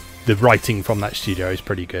writing from that studio is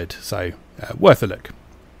pretty good, so worth a look.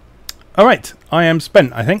 Alright, I am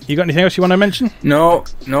spent, I think. You got anything else you want to mention? No,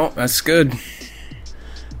 that's good.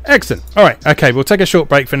 Excellent. Alright, okay, we'll take a short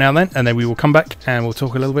break for now then, and then we will come back and we'll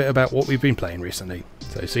talk a little bit about what we've been playing recently.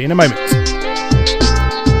 So see you in a moment.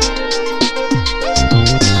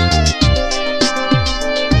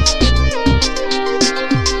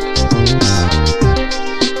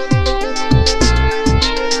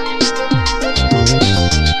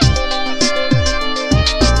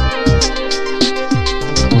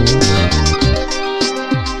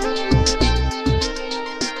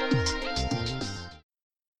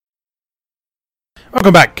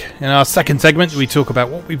 Welcome back. In our second segment, we talk about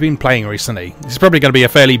what we've been playing recently. This is probably going to be a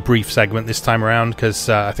fairly brief segment this time around because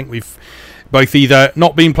I think we've both either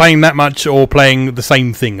not been playing that much or playing the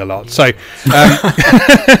same thing a lot. So,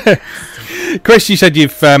 Chris, you said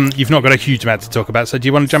you've not got a huge amount to talk about. So, do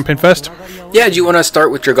you want to jump in first? Yeah. Do you want to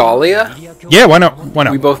start with Dragalia? Yeah. Why not? Why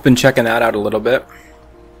not? We've both been checking that out a little bit.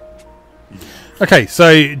 Okay,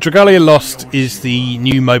 so Dragalia Lost is the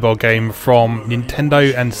new mobile game from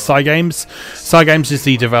Nintendo and Cygames. Cygames is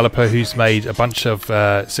the developer who's made a bunch of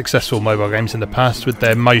successful mobile games in the past, with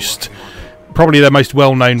probably their most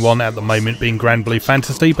well-known one at the moment being Grand Blue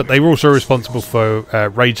Fantasy, but they were also responsible for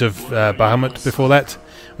Rage of Bahamut before that,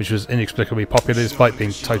 which was inexplicably popular despite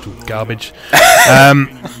being total garbage.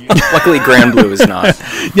 Luckily, Grand Blue is not.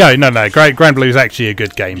 No. Grand Blue is actually a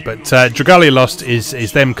good game, but Dragalia Lost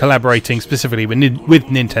is them collaborating specifically with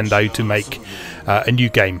Nintendo to make a new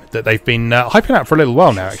game that they've been hyping out for a little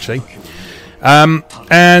while now, actually.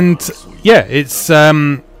 And yeah, it's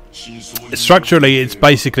structurally it's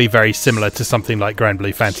basically very similar to something like Grand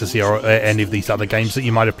Blue Fantasy or any of these other games that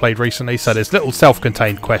you might have played recently. So there's little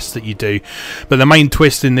self-contained quests that you do, but the main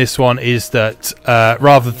twist in this one is that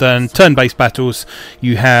rather than turn-based battles,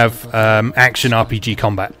 you have action RPG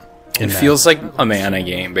combat. It feels like a Mana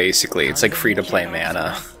game, basically. It's like free-to-play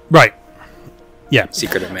Mana. Right. Yeah.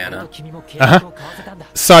 Secret of Mana.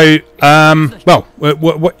 So, I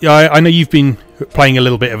know you've been playing a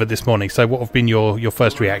little bit of it this morning, so what have been your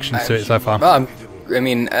first reactions to it so far? I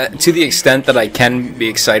mean, to the extent that I can be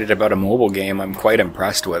excited about a mobile game, I'm quite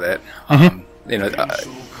impressed with it.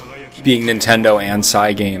 Being Nintendo and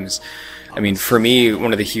Cygames, I mean, for me,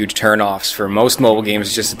 one of the huge turnoffs for most mobile games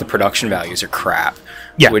is just that the production values are crap,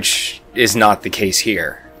 which is not the case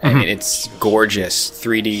here. I mean, it's gorgeous,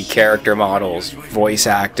 3D character models, voice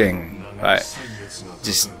acting,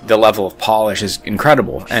 just the level of polish is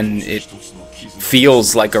incredible, and it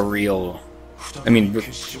feels like a real... I mean,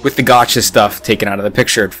 with the gotcha stuff taken out of the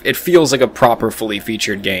picture, it feels like a proper fully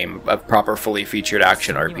featured game, a proper fully featured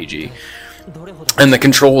action RPG. And the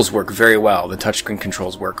controls work very well, the touchscreen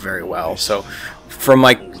controls work very well, so from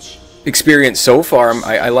my experience so far,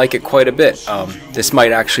 I like it quite a bit. This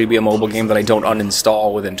might actually be a mobile game that I don't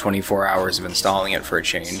uninstall within 24 hours of installing it for a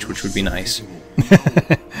change, which would be nice.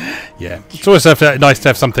 Yeah, it's always nice to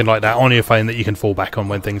have something like that on your phone that you can fall back on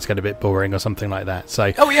when things get a bit boring or something like that.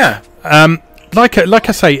 So, oh yeah. Like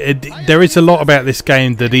I say, there is a lot about this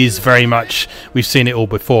game that is very much, we've seen it all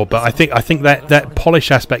before, but I think that polish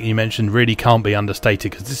aspect you mentioned really can't be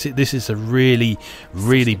understated, because this is a really,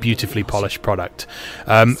 really beautifully polished product,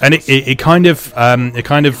 and it kind of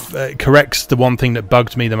corrects the one thing that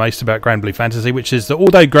bugged me the most about Grand Blue Fantasy, which is that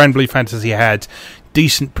although Grand Blue Fantasy had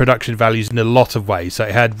decent production values in a lot of ways. So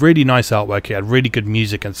it had really nice artwork, it had really good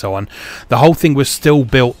music and so on. The whole thing was still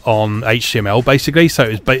built on HTML basically, so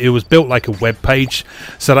it was built like a web page.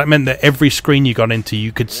 So that meant that every screen you got into,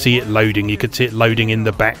 you could see it loading. You could see it loading in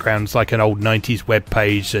the backgrounds like an old 90s web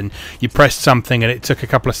page, and you pressed something and it took a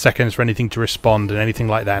couple of seconds for anything to respond and anything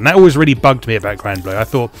like that. And that always really bugged me about Granblue. I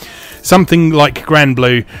thought something like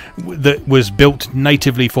Granblue that was built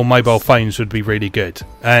natively for mobile phones would be really good,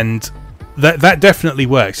 and that definitely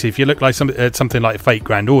works. If you look like something like Fate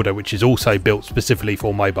Grand Order, which is also built specifically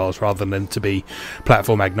for mobiles rather than to be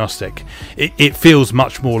platform agnostic, it feels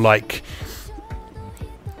much more like,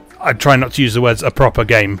 I try not to use the words a proper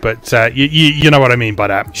game, but you know what I mean by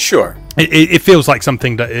that. Sure. It feels like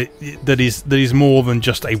something that is more than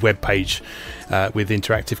just a web page with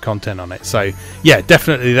interactive content on it. So yeah,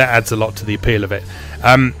 definitely that adds a lot to the appeal of it.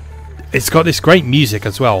 It's got this great music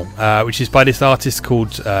as well, which is by this artist called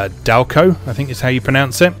Dalko, I think is how you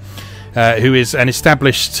pronounce it, who is an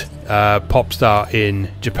established pop star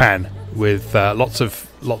in Japan with lots of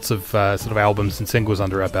sort of albums and singles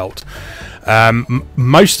under her belt.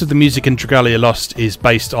 Most of the music in Dragalia Lost is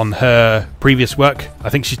based on her previous work. I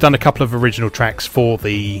think she's done a couple of original tracks for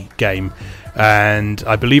the game, and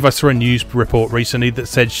I believe I saw a news report recently that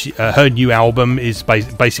said her new album is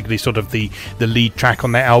basically sort of the lead track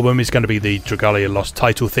on that album is going to be the Dragalia Lost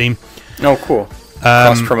title theme. Oh, cool.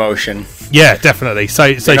 Cross promotion. Yeah, definitely.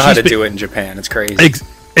 So they know how to do it in Japan. It's crazy.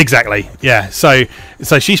 Exactly, yeah. So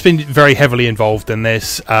she's been very heavily involved in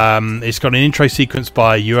this. It's got an intro sequence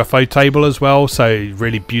by UFO Table as well, so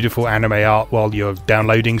really beautiful anime art while you're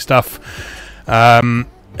downloading stuff.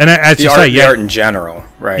 And as you say, the art in general,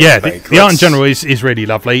 right? Yeah, the art in general is really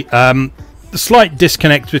lovely. The slight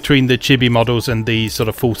disconnect between the chibi models and the sort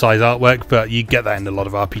of full-size artwork, but you get that in a lot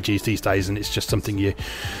of RPGs these days, and it's just something you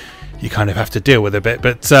kind of have to deal with a bit.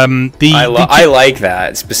 But I like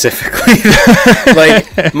that specifically.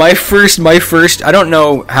 Like my first I don't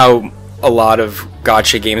know how a lot of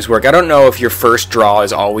gacha games work. I don't know if your first draw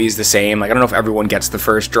is always the same. Like I don't know if everyone gets the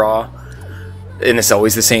first draw and it's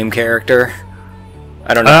always the same character.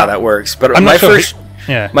 I don't know how that works. But my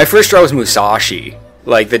first draw was Musashi,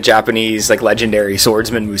 like the Japanese like legendary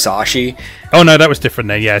swordsman Musashi. Oh no, that was different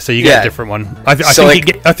then. Yeah, so you get a different one. I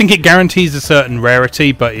think it guarantees a certain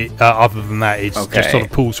rarity, but other than that, it just sort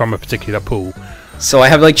of pulls from a particular pool. So I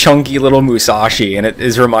have like chunky little Musashi, and it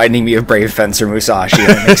is reminding me of Brave Fencer Musashi.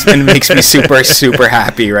 And it makes me super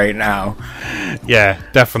happy right now. Yeah,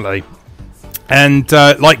 definitely. And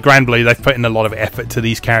like Granblue, they've put in a lot of effort to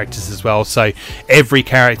these characters as well. So every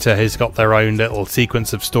character has got their own little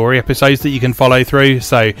sequence of story episodes that you can follow through.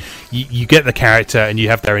 So you get the character and you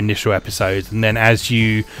have their initial episodes, and then as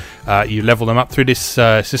you level them up through this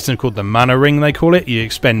system called the mana ring, they call it. You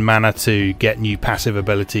expend mana to get new passive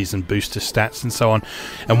abilities and booster stats and so on.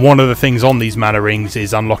 And one of the things on these mana rings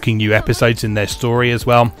is unlocking new episodes in their story as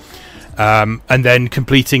well. And then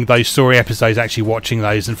completing those story episodes, actually watching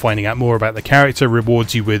those and finding out more about the character,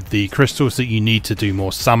 rewards you with the crystals that you need to do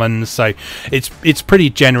more summons. So it's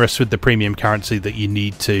pretty generous with the premium currency that you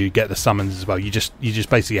need to get the summons as well. You just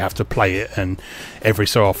basically have to play it, and every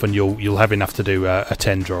so often you'll have enough to do a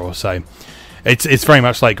 10 draw. So it's very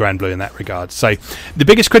much like Granblue in that regard. So the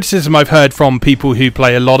biggest criticism I've heard from people who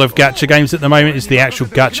play a lot of gacha games at the moment is the actual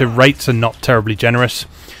gacha rates are not terribly generous.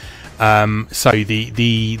 So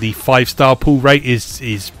the 5-star pull rate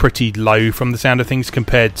is pretty low from the sound of things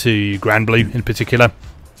compared to Granblue in particular.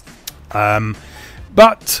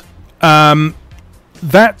 But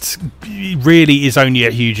that really is only a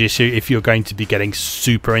huge issue if you're going to be getting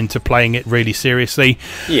super into playing it really seriously.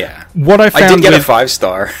 Yeah. What I found did get a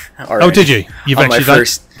 5-star already. Oh, did you?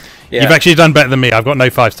 You've actually done better than me. I've got no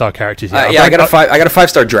 5-star characters yet. I got a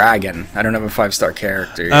 5-star dragon. I don't have a 5-star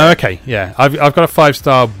character yet. Oh, okay, yeah. I've got a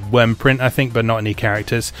 5-star worm print, I think, but not any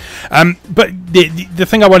characters. But the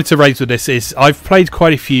thing I wanted to raise with this is I've played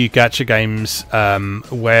quite a few gacha games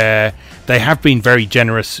where they have been very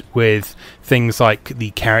generous with things like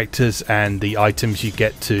the characters and the items you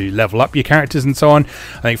get to level up your characters and so on.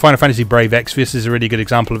 I think Final Fantasy Brave Exvius is a really good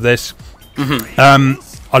example of this. Mm-hmm.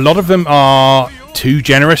 A lot of them are too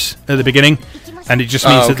generous at the beginning, and it just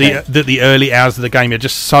means that the early hours of the game are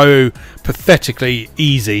just so pathetically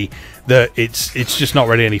easy that it's just not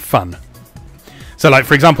really any fun. So, like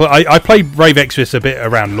for example, I played Brave Exvius a bit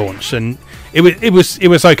around launch, and it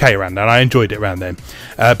was okay around then. I enjoyed it around then,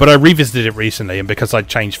 but I revisited it recently, and because I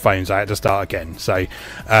changed phones, I had to start again. So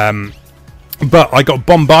But I got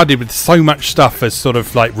bombarded with so much stuff as sort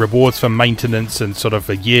of like rewards for maintenance and sort of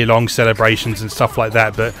a year-long celebrations and stuff like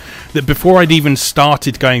that. But that before I'd even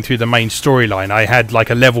started going through the main storyline, I had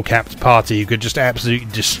like a level-capped party who could just absolutely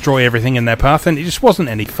destroy everything in their path, and it just wasn't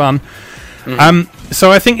any fun.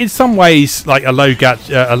 So I think in some ways, like a low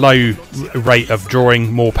rate of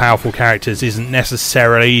drawing more powerful characters isn't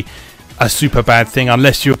necessarily a super bad thing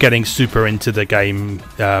unless you're getting super into the game,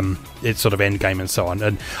 its sort of end game and so on.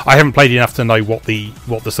 And I haven't played enough to know what the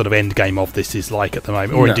sort of end game of this is like at the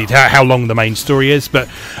moment, or indeed how long the main story is. But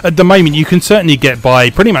at the moment, you can certainly get by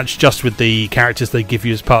pretty much just with the characters they give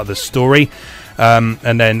you as part of the story,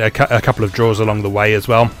 and then a couple of draws along the way as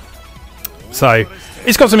well. So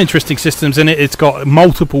it's got some interesting systems in it. It's got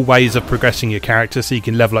multiple ways of progressing your character, so you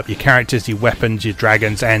can level up your characters, your weapons, your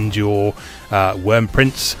dragons, and your worm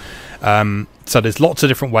prints. So there's lots of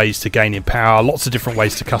different ways to gain in power, lots of different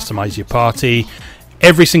ways to customize your party.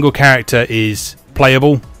 Every single character is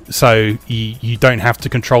playable, so you don't have to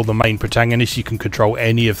control the main protagonist. You can control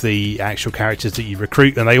any of the actual characters that you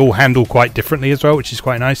recruit, and they all handle quite differently as well, which is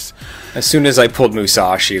quite nice. As soon as I pulled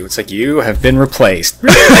Musashi, it's like, you have been replaced.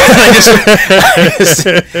 I just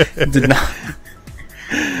did not.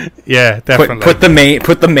 Yeah, definitely.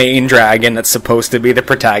 Put the main dragon that's supposed to be the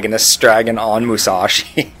protagonist's dragon on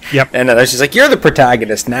Musashi. Yep. And then she's like, you're the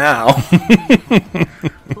protagonist now.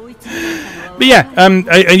 But yeah, and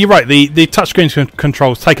you're right, the touchscreen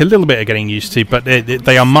controls take a little bit of getting used to, but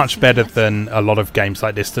they are much better than a lot of games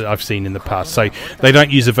like this that I've seen in the past. So they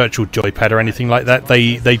don't use a virtual joypad or anything like that.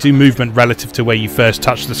 They do movement relative to where you first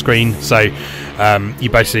touch the screen. So you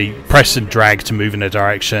basically press and drag to move in a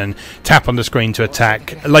direction, tap on the screen to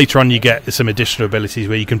attack. Later on you get some additional abilities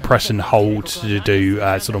where you can press and hold to do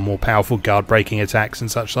sort of more powerful guard-breaking attacks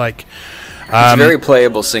and such like. It's very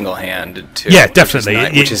playable single-handed too. Yeah,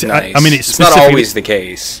 definitely. Which is nice. I mean, it's not always the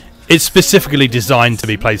case. It's specifically designed to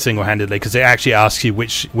be played single-handedly because it actually asks you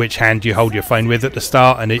which hand you hold your phone with at the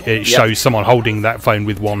start, and it shows someone holding that phone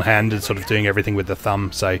with one hand and sort of doing everything with the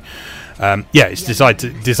thumb. So, it's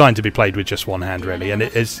designed to be played with just one hand, really, and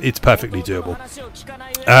it's perfectly doable.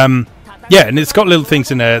 And it's got little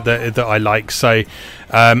things in there that I like. So,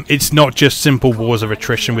 it's not just simple wars of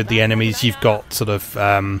attrition with the enemies. You've got sort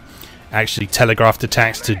of actually telegraphed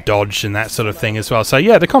attacks to dodge and that sort of thing as well. So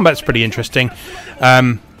yeah, the combat's pretty interesting.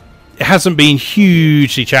 It hasn't been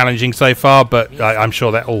hugely challenging so far, but I'm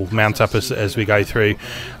sure that will mount up as we go through.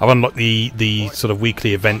 I've unlocked the sort of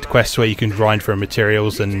weekly event quests where you can grind for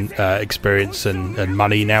materials and experience and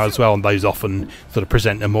money now as well, and those often sort of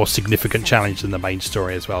present a more significant challenge than the main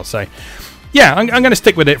story as well. So yeah, I'm going to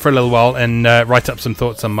stick with it for a little while and write up some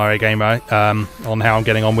thoughts on Mario Gamer on how I'm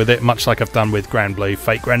getting on with it, much like I've done with Grand Blue,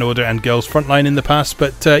 Fate Grand Order, and Girls Frontline in the past.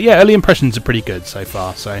 But early impressions are pretty good so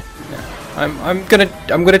far. So yeah. I'm gonna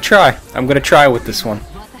try. I'm gonna try with this one.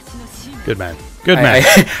 Good man. Good man.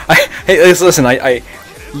 Hey, listen. I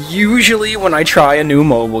usually when I try a new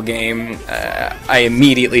mobile game, I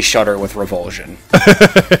immediately shudder with revulsion.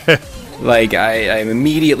 Like, I'm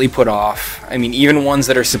immediately put off. I mean, even ones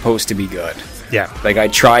that are supposed to be good. Yeah. Like, I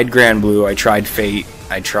tried Grand Blue, I tried Fate,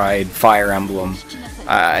 I tried Fire Emblem.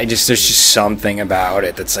 There's just something about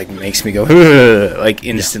it that's, like, makes me go, like,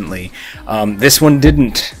 instantly. Yeah. This one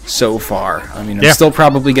didn't so far. I mean, I'm still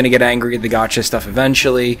probably going to get angry at the gacha stuff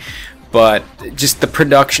eventually, but just the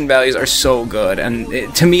production values are so good.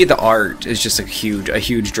 And to me, the art is just a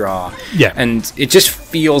huge draw. Yeah. And it just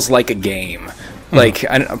feels like a game. Like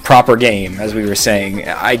a proper game, as we were saying.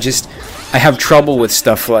 I have trouble with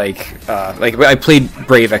stuff like I played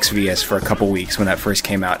Brave Exvius for a couple weeks when that first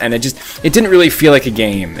came out, and it didn't really feel like a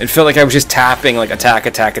game. It felt like I was just tapping, like attack,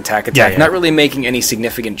 not really making any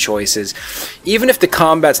significant choices. Even if the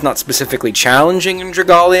combat's not specifically challenging in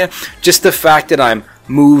Dragalia, just the fact that I'm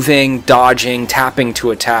moving, dodging, tapping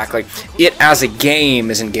to attack, like it as a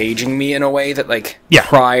game is engaging me in a way that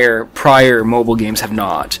prior mobile games have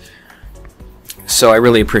not. So I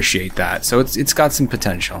really appreciate that. So it's got some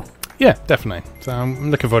potential. Yeah, definitely. So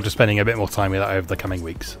I'm looking forward to spending a bit more time with that over the coming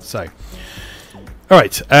weeks. So, all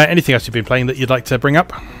right. Anything else you've been playing that you'd like to bring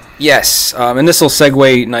up? Yes, and this will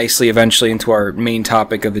segue nicely eventually into our main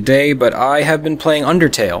topic of the day, but I have been playing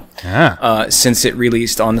Undertale since it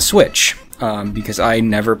released on the Switch, because I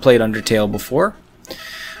never played Undertale before.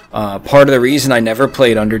 Part of the reason I never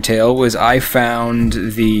played Undertale was I found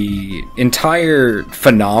the entire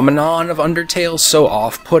phenomenon of Undertale so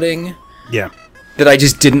off-putting that I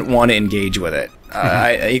just didn't want to engage with it.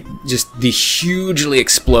 I just the hugely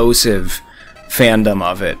explosive fandom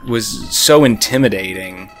of it was so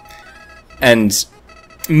intimidating, and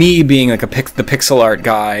me being like the pixel art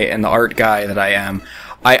guy and the art guy that I am,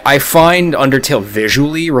 I find Undertale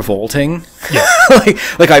visually revolting. Yeah.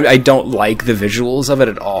 I don't like the visuals of it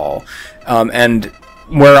at all. And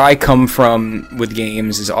where I come from with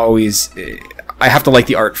games is always, I have to like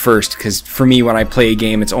the art first, because for me, when I play a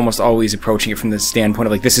game, it's almost always approaching it from the standpoint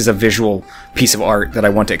of like, this is a visual piece of art that I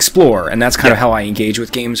want to explore, and that's kind of how I engage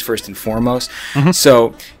with games first and foremost.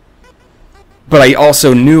 So, but I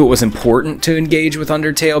also knew it was important to engage with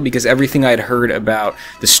Undertale, because everything I'd heard about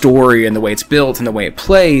the story and the way it's built and the way it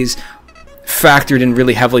plays factored in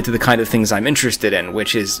really heavily to the kind of things I'm interested in,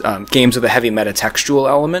 which is games with a heavy metatextual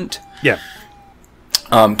element. Yeah.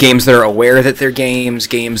 Games that are aware that they're games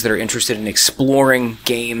that are interested in exploring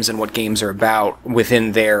games and what games are about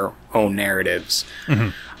within their own narratives.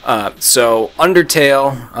 So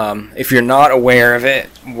Undertale, if you're not aware of it,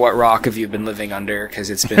 what rock have you been living under? Because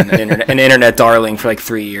it's been an internet darling for like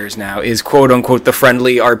 3 years now, is quote-unquote the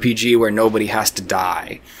friendly RPG where nobody has to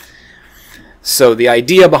die. So the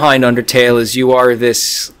idea behind Undertale is you are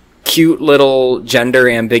this cute little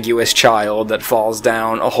gender-ambiguous child that falls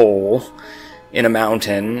down a hole in a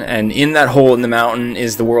mountain, and in that hole in the mountain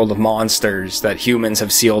is the world of monsters that humans have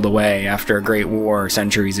sealed away after a great war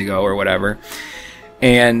centuries ago or whatever.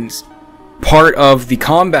 And part of the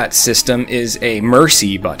combat system is a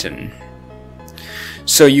mercy button.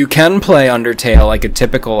 So you can play Undertale like a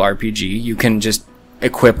typical RPG. You can just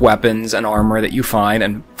equip weapons and armor that you find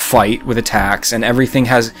and fight with attacks, and everything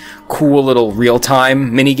has cool little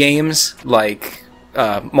real-time mini-games, like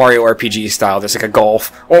Mario RPG style. There's like a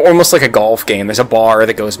golf, or almost like a golf game. There's a bar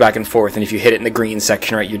that goes back and forth, and if you hit it in the green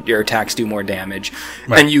section, right, your attacks do more damage.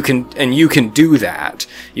 Right. And you can do that.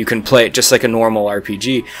 You can play it just like a normal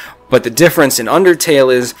RPG. But the difference in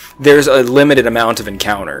Undertale is there's a limited amount of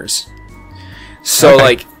encounters. So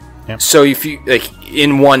so if you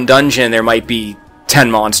in one dungeon, there might be 10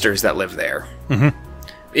 monsters that live there.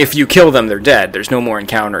 If you kill them, they're dead. There's no more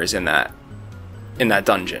encounters in that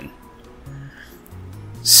dungeon.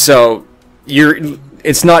 So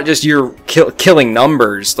it's not just you're killing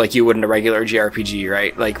numbers like you would in a regular JRPG,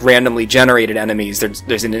 right? Like randomly generated enemies,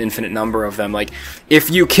 there's an infinite number of them. Like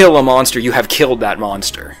if you kill a monster, you have killed that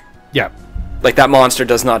monster. Yeah. Like that monster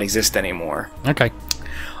does not exist anymore. Okay.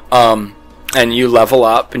 And you level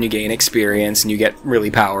up and you gain experience and you get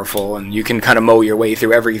really powerful, and you can kind of mow your way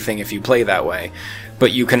through everything if you play that way.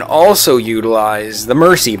 But you can also utilize the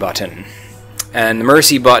mercy button. And the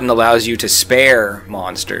mercy button allows you to spare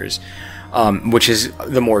monsters, which is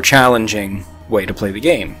the more challenging way to play the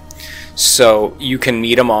game. So you can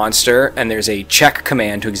meet a monster, and there's a check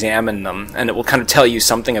command to examine them, and it will kind of tell you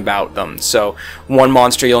something about them. So one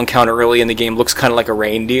monster you'll encounter early in the game looks kind of like a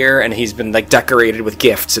reindeer, and he's been like decorated with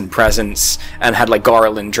gifts and presents, and had like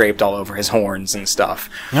garland draped all over his horns and stuff.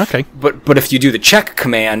 Okay. But if you do the check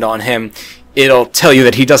command on him, it'll tell you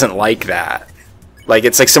that he doesn't like that. Like,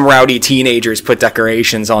 it's like some rowdy teenagers put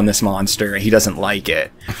decorations on this monster, and he doesn't like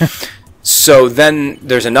it. So then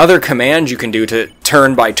there's another command you can do to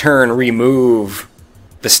turn by turn remove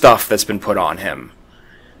the stuff that's been put on him.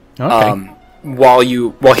 Okay. While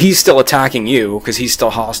he's still attacking you, because he's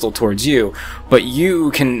still hostile towards you, but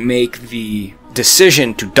you can make the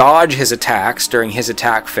decision to dodge his attacks during his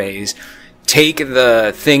attack phase, take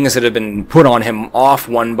the things that have been put on him off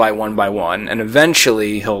one by one, and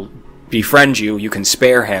eventually he'll befriend you, you can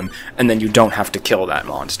spare him, and then you don't have to kill that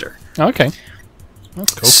monster. Okay.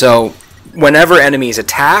 That's cool. So, whenever enemies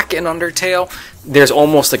attack in Undertale, there's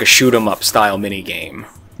almost like a shoot-'em-up style minigame.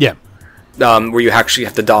 Yeah. Where you actually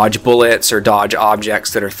have to dodge bullets or dodge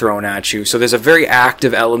objects that are thrown at you. So there's a very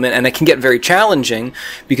active element, and it can get very challenging,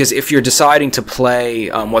 because if you're deciding to play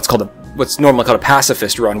what's normally called a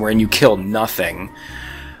pacifist run, wherein you kill nothing,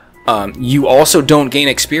 you also don't gain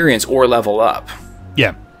experience or level up.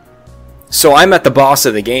 Yeah. So I'm at the boss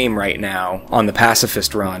of the game right now on the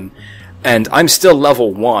pacifist run, and I'm still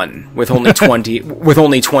level 1 with only 20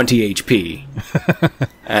 HP.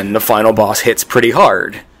 And the final boss hits pretty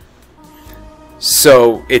hard.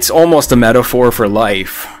 So it's almost a metaphor for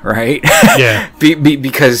life, right? Yeah.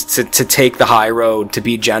 Because to take the high road, to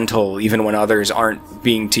be gentle even when others aren't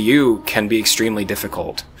being to you, can be extremely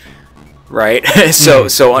difficult. Right? So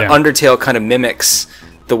yeah. Undertale kind of mimics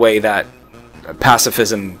the way that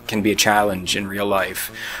pacifism can be a challenge in real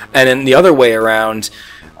life. And then the other way around,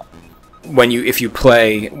 if you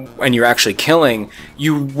play and you're actually killing,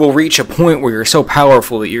 you will reach a point where you're so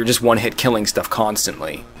powerful that you're just one-hit killing stuff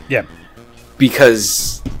constantly. Yeah.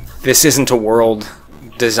 Because this isn't a world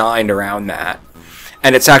designed around that.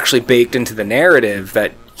 And it's actually baked into the narrative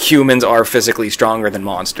that humans are physically stronger than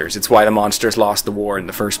monsters. It's why the monsters lost the war in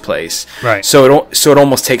the first place. Right. So it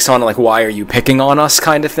almost takes on like, why are you picking on us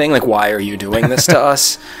kind of thing? Like, why are you doing this to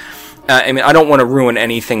us? I mean, I don't want to ruin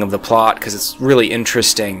anything of the plot because it's really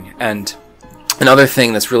interesting. And another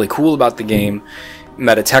thing that's really cool about the game,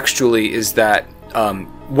 metatextually, is that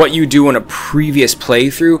what you do in a previous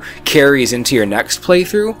playthrough carries into your next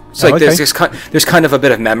playthrough. So like there's kind of a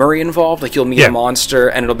bit of memory involved. Like you'll meet a monster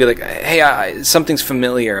and it'll be like, hey, something's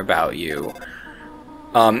familiar about you.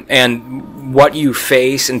 And what you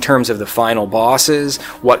face in terms of the final bosses,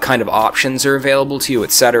 what kind of options are available to you,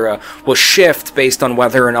 etc., will shift based on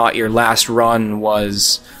whether or not your last run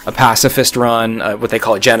was a pacifist run, what they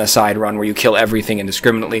call a genocide run, where you kill everything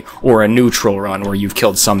indiscriminately, or a neutral run, where you've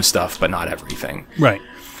killed some stuff but not everything. Right.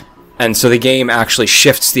 And so the game actually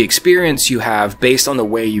shifts the experience you have based on the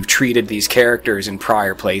way you've treated these characters in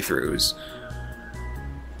prior playthroughs.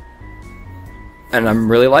 And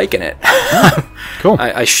I'm really liking it. Cool.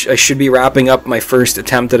 I should be wrapping up my first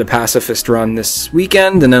attempt at a pacifist run this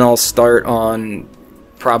weekend, and then I'll start on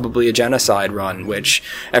probably a genocide run, which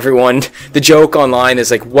the joke online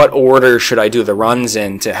is like, what order should I do the runs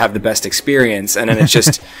in to have the best experience? And then it's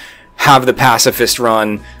just have the pacifist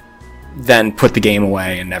run, then put the game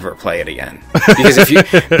away and never play it again.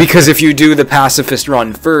 Because if you do the pacifist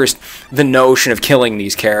run first, the notion of killing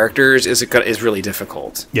these characters is really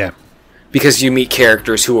difficult. Yeah. Because you meet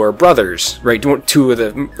characters who are brothers, right? Two of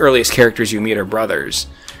the earliest characters you meet are brothers.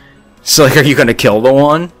 So, like, are you going to kill the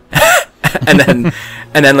one? and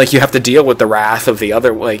then, like, you have to deal with the wrath of the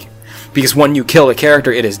other, like, because when you kill a character,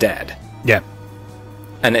 it is dead. Yeah.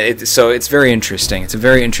 And so it's very interesting. It's a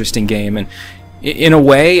very interesting game, and in a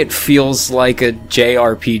way, it feels like a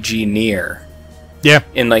JRPG Nier. Yeah.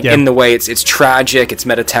 In the way it's tragic, it's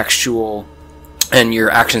metatextual, and your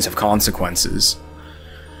actions have consequences.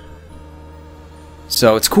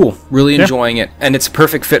 So it's cool. Really enjoying it. And it's a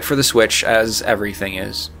perfect fit for the Switch, as everything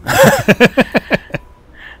is.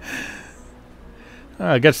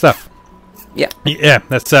 Good stuff. Yeah. Yeah,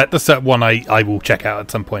 that's that one I will check out at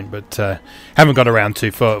some point, but haven't got around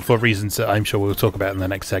to for reasons that I'm sure we'll talk about in the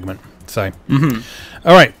next segment. So,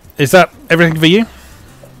 All right. Is that everything for you?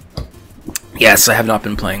 Yes, I have not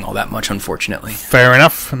been playing all that much, unfortunately. Fair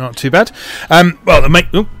enough. Not too bad. Well,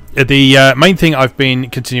 the main thing I've been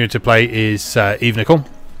continuing to play is Eve Nicole,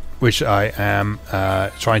 which I am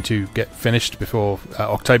trying to get finished before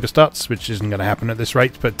October starts, which isn't going to happen at this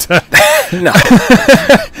rate. But no,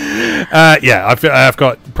 yeah, I've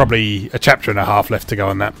got probably a chapter and a half left to go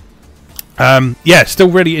on that. Yeah, still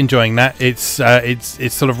really enjoying that. It's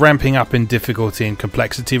sort of ramping up in difficulty and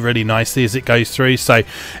complexity really nicely as it goes through. So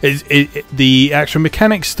the actual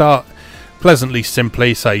mechanics start pleasantly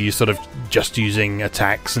simply, so you're sort of just using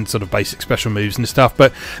attacks and sort of basic special moves and stuff,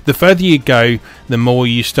 but the further you go, the more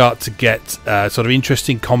you start to get sort of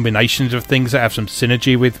interesting combinations of things that have some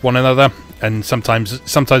synergy with one another, and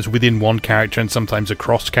sometimes within one character and sometimes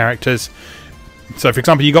across characters. So for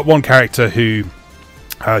example, you got one character who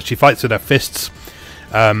she fights with her fists,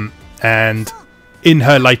 and in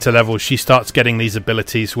her later levels she starts getting these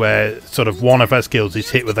abilities where sort of one of her skills is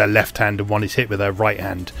hit with her left hand and one is hit with her right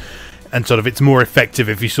hand. And sort of it's more effective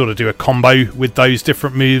if you sort of do a combo with those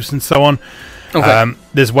different moves and so on. Okay.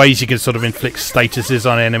 There's ways you can sort of inflict statuses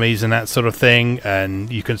on enemies and that sort of thing,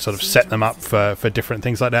 and you can sort of set them up for different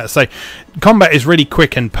things like that. So combat is really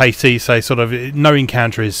quick and pacey, so sort of no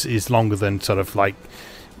encounter is longer than sort of like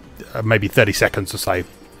maybe 30 seconds or so.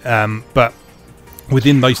 But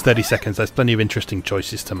within those 30 seconds, there's plenty of interesting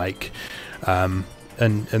choices to make.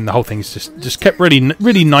 And the whole thing's just kept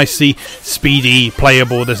really nicely speedy,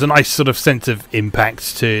 playable. There's a nice sort of sense of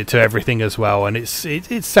impact to everything as well, and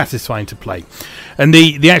it's satisfying to play. And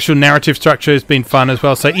the actual narrative structure has been fun as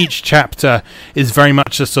well. So each chapter is very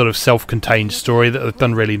much a sort of self-contained story that they've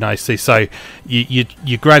done really nicely. So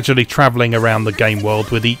you're gradually travelling around the game world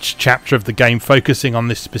with each chapter of the game focusing on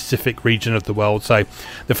this specific region of the world. So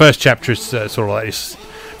the first chapter is sort of like this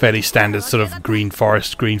fairly standard sort of green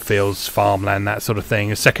forest, green fields, farmland, that sort of thing.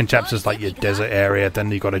 The second chapter is like your desert area. Then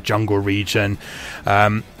you've got a jungle region,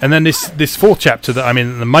 and then this fourth chapter that I'm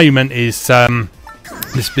in at the moment is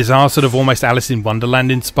this bizarre sort of almost Alice in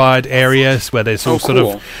Wonderland inspired areas where there's all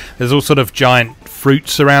sort of giant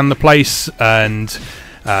fruits around the place and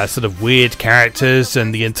sort of weird characters,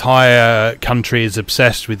 and the entire country is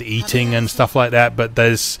obsessed with eating and stuff like that. But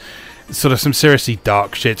there's sort of some seriously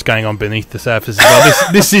dark shit's going on beneath the surface as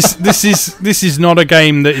well. This is not a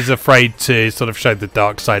game that is afraid to sort of show the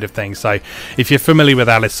dark side of things. So if you're familiar with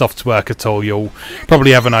Alice Soft's work at all, you'll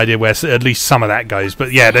probably have an idea where at least some of that goes.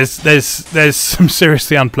 But yeah, there's some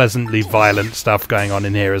seriously unpleasantly violent stuff going on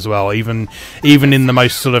in here as well, even in the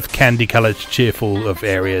most sort of candy-coloured, cheerful of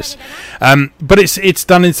areas. But it's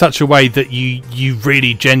done in such a way that you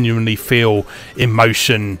really genuinely feel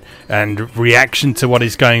emotion and reaction to what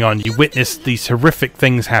is going on. You witness these horrific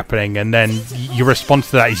things happening, and then your response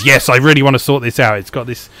to that is, yes, I really want to sort this out. It's got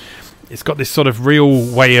this sort of real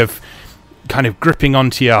way of kind of gripping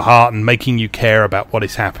onto your heart and making you care about what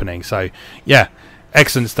is happening. So yeah,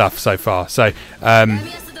 excellent stuff so far. So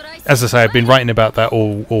as I say, I've been writing about that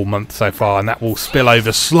all month so far, and that will spill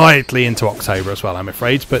over slightly into October as well, I'm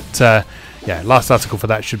afraid. But yeah, last article for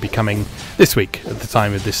that should be coming this week at the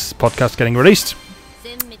time of this podcast getting released.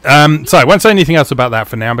 So I won't say anything else about that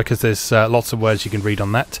for now, because there's lots of words you can read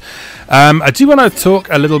on that. I do want to talk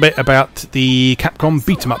a little bit about the Capcom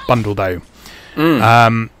Beat 'em Up bundle, though.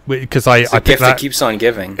 Because I picked gift that that keeps on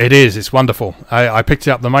giving. It is. It's wonderful. I picked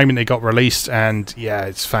it up the moment it got released, and yeah,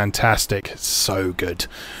 it's fantastic. It's so good.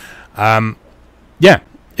 Yeah,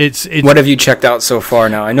 it's. What have you checked out so far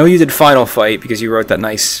now? I know you did Final Fight because you wrote that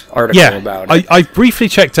nice article about it. I briefly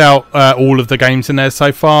checked out all of the games in there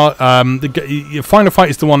so far. The Final Fight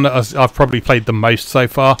is the one that I've probably played the most so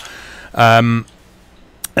far.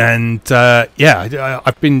 Yeah,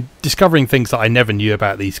 I've been discovering things that I never knew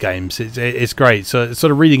about these games. It's great. So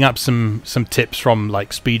sort of reading up some tips from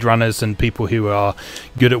like speedrunners and people who are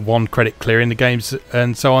good at one credit clearing the games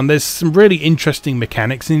and so on. There's some really interesting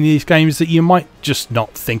mechanics in these games that you might just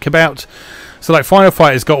not think about. So like Final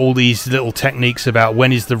Fight has got all these little techniques about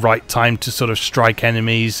when is the right time to sort of strike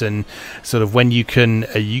enemies, and sort of when you can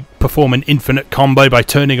you perform an infinite combo by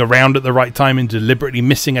turning around at the right time and deliberately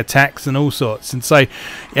missing attacks and all sorts. And so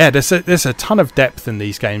yeah, there's a ton of depth in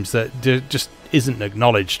these games that just isn't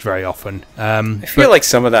acknowledged very often. I feel like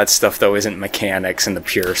some of that stuff though isn't mechanics in the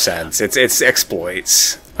pure sense. It's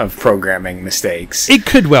exploits of programming mistakes. It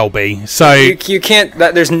could well be. So you can't.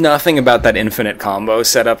 There's nothing about that infinite combo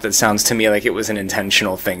setup that sounds to me like it was an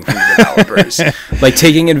intentional thing from the developers. Like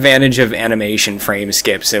taking advantage of animation frame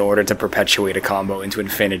skips in order to perpetuate a combo into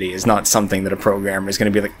infinity is not something that a programmer is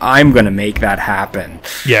going to be like, I'm going to make that happen.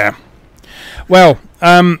 Yeah. Well,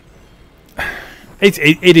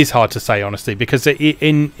 It is hard to say, honestly, because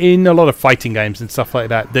in a lot of fighting games and stuff like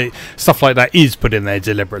that, stuff like that is put in there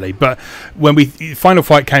deliberately. But when Final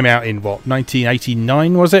Fight came out in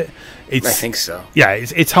 1989, was it? I think so. Yeah,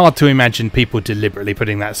 it's hard to imagine people deliberately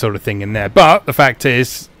putting that sort of thing in there. But the fact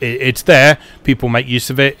is, it's there. People make use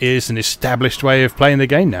of it. It is an established way of playing the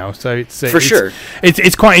game now. So sure.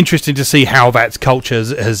 It's quite interesting to see how that culture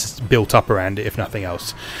has built up around it, if nothing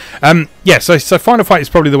else. Yeah, so Final Fight is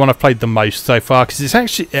probably the one I've played the most so far, because it's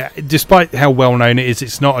actually, despite how well known it is,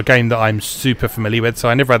 it's not a game that I'm super familiar with. So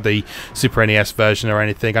I never had the Super NES version or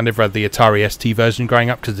anything. I never had the Atari ST version growing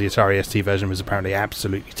up, because the Atari ST version was apparently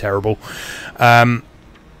absolutely terrible.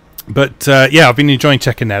 But yeah, I've been enjoying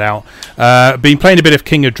checking that out. Been playing a bit of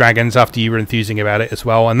King of Dragons after you were enthusing about it as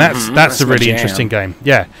well, and that's a really interesting game.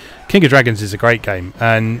 Yeah, King of Dragons is a great game,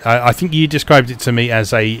 and I think you described it to me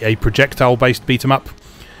as a projectile-based beat 'em up.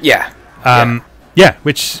 Yeah. Yeah,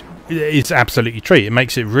 which is absolutely true. It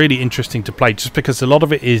makes it really interesting to play, just because a lot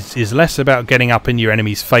of it is less about getting up in your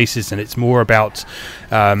enemies' faces, and it's more about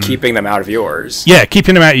keeping them out of yours. Yeah,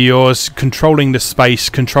 keeping them out of yours, controlling the space,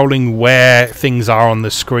 controlling where things are on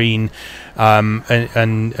the screen,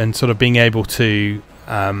 and sort of being able to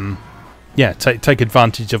take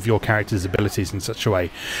advantage of your character's abilities in such a way.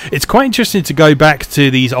 It's quite interesting to go back to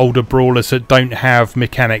these older brawlers that don't have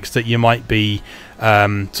mechanics that you might be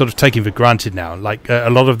sort of taking for granted now. Like a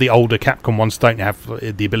lot of the older Capcom ones don't have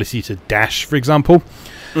the ability to dash, for example.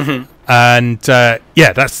 Mm-hmm. And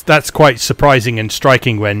yeah, that's quite surprising and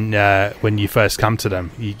striking when you first come to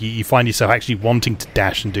them. You find yourself actually wanting to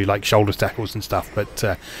dash and do like shoulder tackles and stuff, but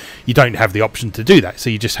you don't have the option to do that.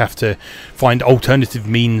 So you just have to find alternative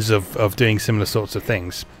means of doing similar sorts of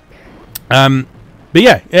things. But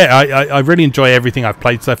yeah, I really enjoy everything I've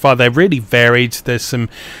played so far. They're really varied. There's some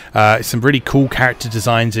really cool character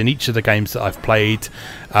designs in each of the games that I've played.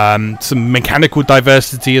 Some mechanical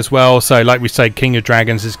diversity as well. So like we say, King of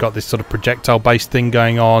Dragons has got this sort of projectile-based thing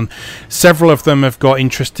going on. Several of them have got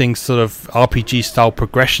interesting sort of RPG-style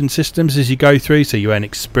progression systems as you go through. So you earn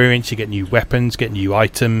experience, you get new weapons, get new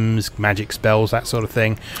items, magic spells, that sort of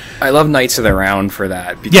thing. I love Knights of the Round for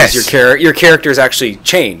that, because your characters actually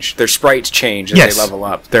change. Their sprites change as they level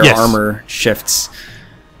up. Their armor shifts,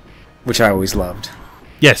 which I always loved.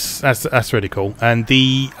 Yes, that's really cool. And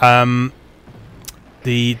the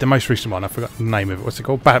most recent one, I forgot the name of it. What's it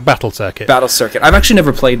called? Battle Circuit. Battle Circuit. I've actually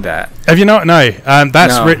never played that. Have you not? No.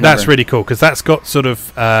 That's really cool, because that's got sort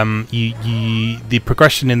of the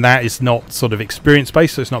progression in that is not sort of experience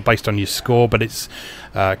based, so it's not based on your score, but it's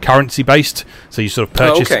currency based. So you sort of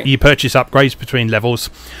purchase upgrades between levels.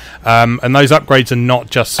 And those upgrades are not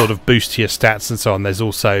just sort of boost to your stats and so on. There's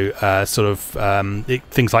also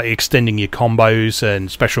things like extending your combos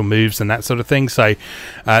and special moves and that sort of thing. So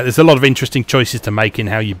there's a lot of interesting choices to make in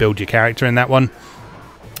how you build your character in that one.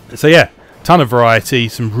 So yeah, ton of variety,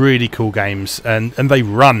 some really cool games, and they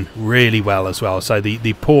run really well as well. So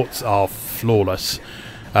the ports are flawless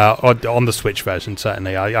on the Switch version,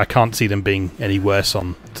 certainly. I can't see them being any worse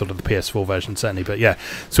on sort of the PS4 version, certainly. But yeah,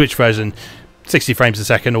 Switch version, 60 frames a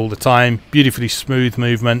second all the time, beautifully smooth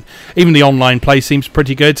movement. Even the online play seems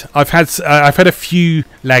pretty good. I've had a few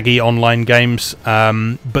laggy online games,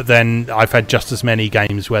 but then I've had just as many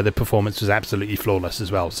games where the performance was absolutely flawless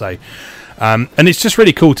as well. So, and it's just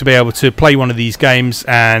really cool to be able to play one of these games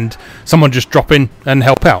and someone just drop in and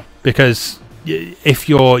help out, because if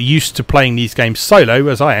you're used to playing these games solo,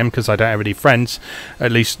 as I am, because I don't have any friends,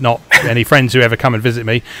 at least not any friends who ever come and visit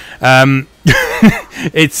me,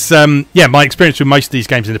 it's my experience with most of these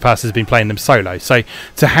games in the past has been playing them solo. So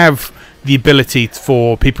to have the ability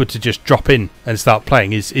for people to just drop in and start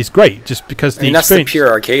playing is great, just because that's the pure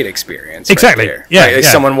arcade experience. Exactly. Right there. Like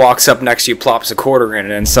someone walks up next to you, plops a quarter in,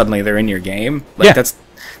 and then suddenly they're in your game. That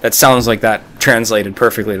sounds like that translated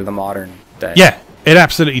perfectly to the modern day. Yeah. It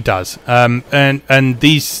absolutely does, and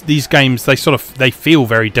these games, they feel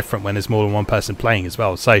very different when there's more than one person playing as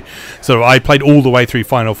well. So I played all the way through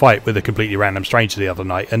Final Fight with a completely random stranger the other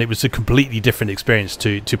night, and it was a completely different experience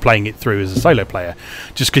to playing it through as a solo player,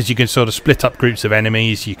 just because you can sort of split up groups of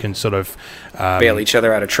enemies, you can sort of bail each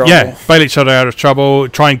other out of trouble. Yeah, bail each other out of trouble.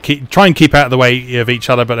 Try and keep out of the way of each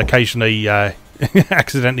other, but occasionally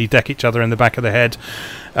accidentally deck each other in the back of the head.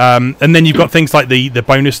 And then you've got things like the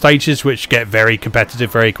bonus stages, which get very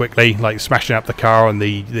competitive very quickly, like smashing up the car and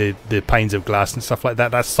the panes of glass and stuff like that.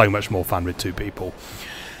 That's so much more fun with two people.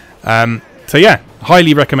 So yeah,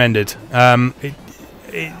 highly recommended.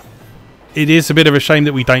 It is a bit of a shame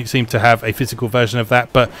that we don't seem to have a physical version of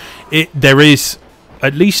that, but there is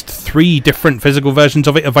at least 3 different physical versions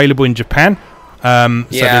of it available in Japan. So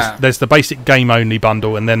there's the basic game only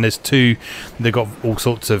bundle, and then there's 2. They've got all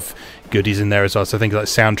sorts of goodies in there as well, so things like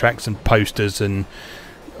soundtracks and posters and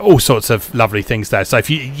all sorts of lovely things there. So if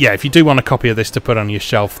you do want a copy of this to put on your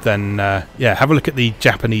shelf, then have a look at the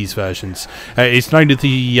Japanese versions. It's known as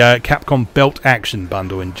the Capcom Belt Action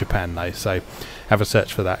bundle in Japan though, so have a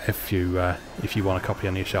search for that if you want a copy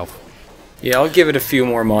on your shelf. Yeah, I'll give it a few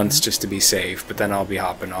more months just to be safe, but then I'll be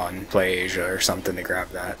hopping on Play Asia or something to grab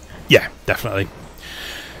that. Yeah, definitely.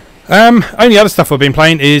 Only other stuff I've been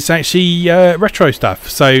playing is actually retro stuff.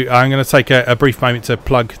 So I'm going to take a brief moment to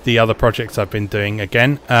plug the other projects I've been doing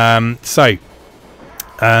again.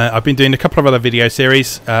 I've been doing a couple of other video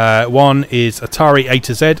series. One is Atari A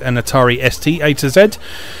to Z and Atari ST A to Z,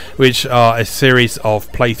 which are a series of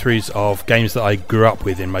playthroughs of games that I grew up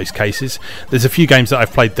with in most cases. There's a few games that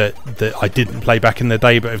I've played that I didn't play back in the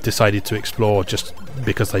day, but have decided to explore just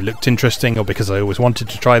because they looked interesting or because I always wanted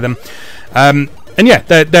to try them. And yeah,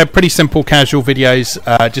 they're pretty simple, casual videos,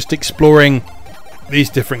 just exploring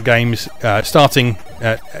these different games, starting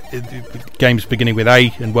games beginning with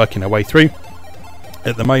A and working our way through.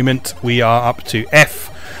 At the moment, we are up to F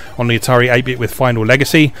on the Atari 8-bit with Final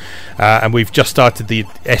Legacy, and we've just started the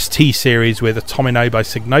ST series with Atomino by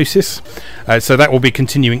Psygnosis. So that will be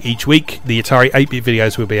continuing each week. The Atari 8-bit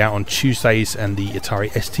videos will be out on Tuesdays, and the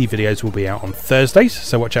Atari ST videos will be out on Thursdays,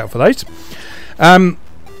 so watch out for those.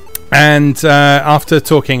 And after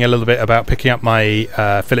talking a little bit about picking up my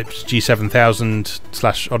Philips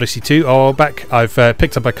G7000/Odyssey 2 a while back, I've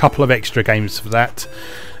picked up a couple of extra games for that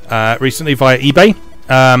recently via eBay.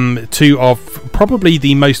 2 of probably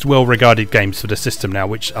the most well-regarded games for the system now,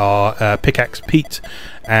 which are Pickaxe Pete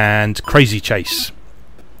and Crazy Chase.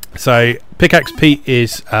 So Pickaxe Pete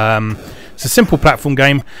is it's a simple platform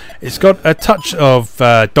game. It's got a touch of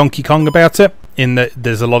Donkey Kong about it, in that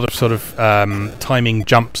there's a lot of sort of timing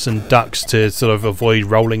jumps and ducks to sort of avoid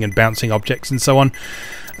rolling and bouncing objects and so on.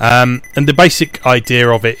 And the basic idea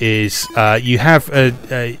of it is you have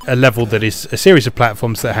a level that is a series of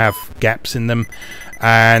platforms that have gaps in them,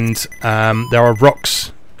 and there are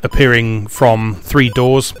rocks appearing from 3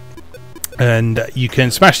 doors, and you can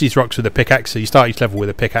smash these rocks with a pickaxe. So you start each level with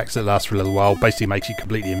a pickaxe that lasts for a little while, basically makes you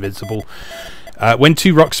completely invincible. When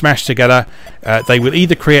 2 rocks smash together, they will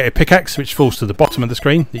either create a pickaxe, which falls to the bottom of the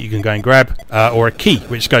screen that you can go and grab, or a key,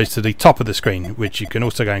 which goes to the top of the screen, which you can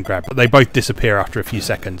also go and grab. But they both disappear after a few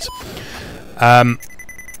seconds.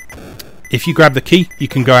 If you grab the key, you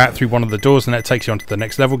can go out through one of the doors, and that takes you on to the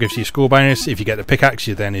next level, gives you a score bonus. If you get the pickaxe,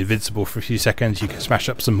 you're then invincible for a few seconds. You can smash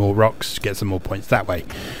up some more rocks, get some more points that way.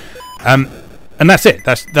 And that's it.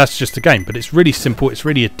 That's just the game. But it's really simple. It's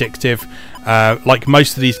really addictive. Like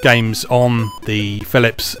most of these games on the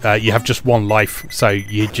Philips, you have just one life. So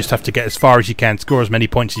you just have to get as far as you can, score as many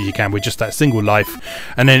points as you can with just that single life.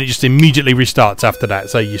 And then it just immediately restarts after that.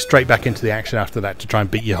 So you're straight back into the action after that to try and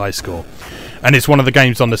beat your high score. And it's one of the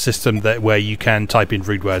games on the system where you can type in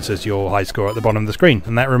rude words as your high score at the bottom of the screen.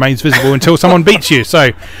 And that remains visible until someone beats you. So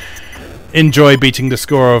enjoy beating the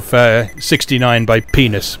score of 69 by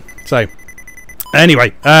penis. So... Anyway,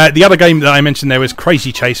 the other game that I mentioned there was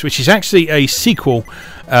Crazy Chase, which is actually a sequel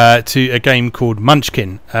to a game called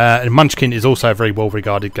Munchkin. And Munchkin is also a very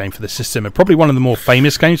well-regarded game for the system, and probably one of the more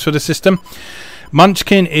famous games for the system.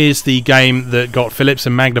 Munchkin is the game that got Philips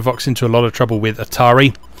and Magnavox into a lot of trouble with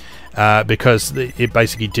Atari, because it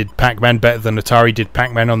basically did Pac-Man better than Atari did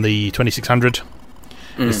Pac-Man on the 2600.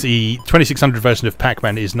 The 2600 version of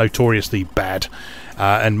Pac-Man is notoriously bad,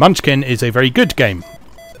 and Munchkin is a very good game.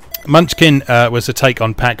 Munchkin was a take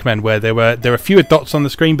on Pac-Man where there were fewer dots on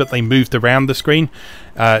the screen, but they moved around the screen,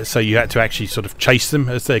 so you had to actually sort of chase them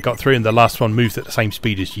as they got through, and the last one moved at the same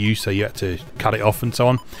speed as you, so you had to cut it off and so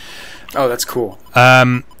on. Oh, that's cool.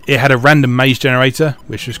 It had a random maze generator,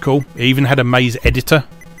 which was cool. It even had a maze editor,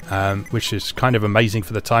 which is kind of amazing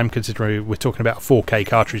for the time, considering we're talking about a 4K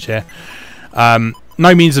cartridge here.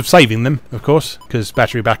 No means of saving them, of course, because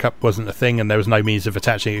battery backup wasn't a thing, and there was no means of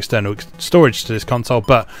attaching external storage to this console,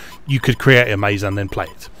 but you could create a maze and then play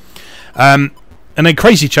it. And then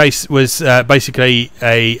Crazy Chase was basically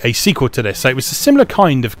a sequel to this, so it was a similar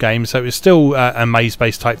kind of game, so it was still a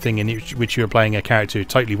maze-based type thing in which you were playing a character who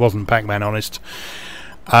totally wasn't Pac-Man, honest.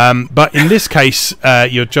 But in this case,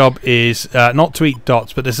 your job is not to eat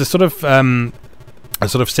dots, but there's a sort of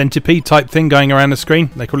centipede type thing going around the screen.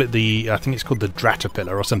 They call it I think it's called the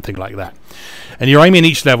Dratapillar or something like that. And your aim in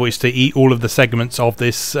each level is to eat all of the segments of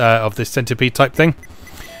this centipede type thing.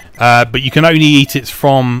 But you can only eat it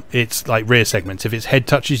from its like rear segments. If its head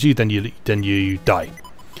touches you, then you die.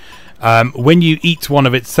 When you eat one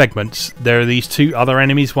of its segments, there are these two other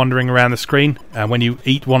enemies wandering around the screen, and when you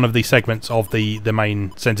eat one of the segments of the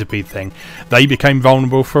main centipede thing, they become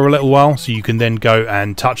vulnerable for a little while, so you can then go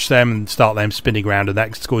and touch them and start them spinning around, and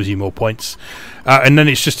that scores you more points. And then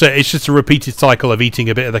it's just a repeated cycle of eating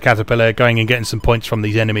a bit of the caterpillar, going and getting some points from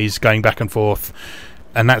these enemies, going back and forth,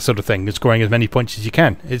 and that sort of thing, and scoring as many points as you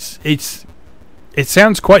can. It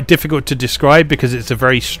sounds quite difficult to describe because it's a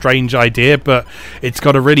very strange idea, but it's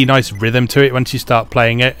got a really nice rhythm to it once you start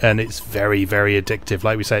playing it, and it's very, very addictive.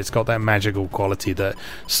 Like we say, it's got that magical quality that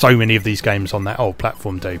so many of these games on that old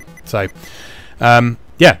platform do. So,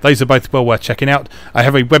 yeah, those are both well worth checking out. I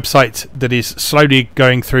have a website that is slowly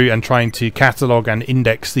going through and trying to catalogue and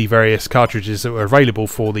index the various cartridges that were available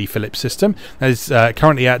for the Philips system. That is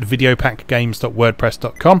currently at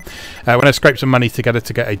videopackgames.wordpress.com. When I scrape some money together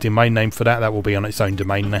to get a domain name for that will be on its own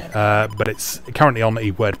domain, but it's currently on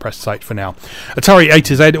a WordPress site for now. Atari A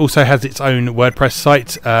to Z also has its own WordPress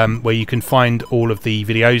site where you can find all of the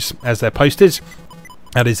videos as they're posted.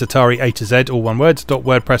 That is Atari A to Z, all one word,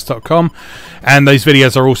 .wordpress.com. And those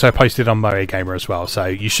videos are also posted on Moe Gamer as well, so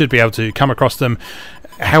you should be able to come across them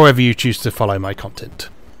however you choose to follow my content.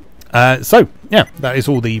 So, yeah, that is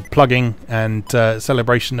all the plugging and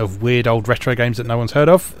celebration of weird old retro games that no one's heard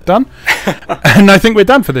of done. And I think we're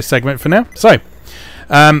done for this segment for now. So,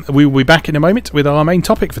 we will be back in a moment with our main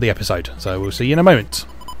topic for the episode. So we'll see you in a moment.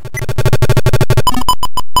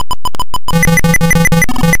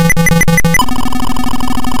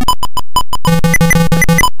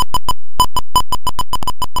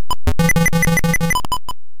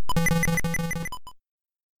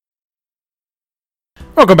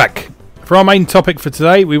 Welcome back. For our main topic for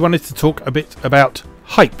today, we wanted to talk a bit about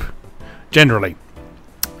hype, generally.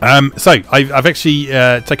 So I've actually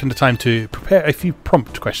taken the time to prepare a few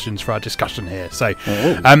prompt questions for our discussion here. So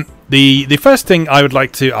the first thing I would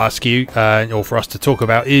like to ask you, or for us to talk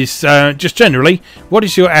about, is just generally, what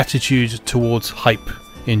is your attitude towards hype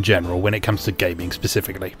in general when it comes to gaming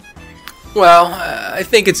specifically? Well, I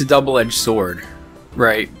think it's a double-edged sword,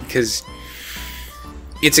 right? Because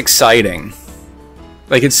it's exciting.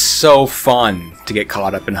 Like, it's so fun to get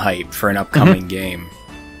caught up in hype for an upcoming game.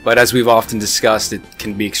 But as we've often discussed, it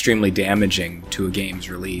can be extremely damaging to a game's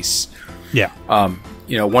release. Yeah.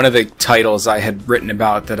 One of the titles I had written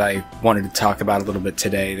about that I wanted to talk about a little bit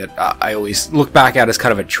today that I always look back at as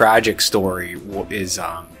kind of a tragic story is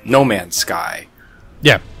No Man's Sky.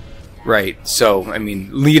 Yeah. Right. So, I mean,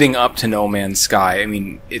 leading up to No Man's Sky, I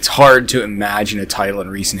mean, it's hard to imagine a title in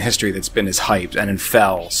recent history that's been as hyped and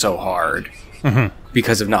fell so hard.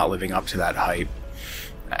 Because of not living up to that hype.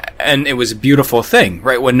 And it was a beautiful thing,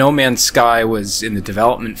 right? When No Man's Sky was in the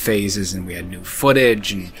development phases and we had new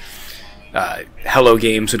footage and Hello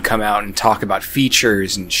Games would come out and talk about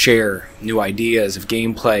features and share new ideas of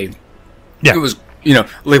gameplay. Yeah. It was,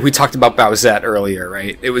 like we talked about Bowsette earlier,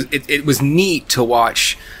 right? It was neat to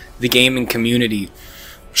watch the gaming community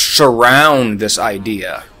surround this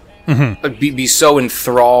idea. Mm-hmm. Be so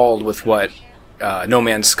enthralled with what No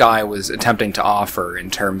Man's Sky was attempting to offer in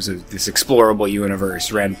terms of this explorable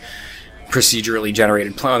universe, ran procedurally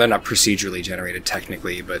generated. Well, they're not procedurally generated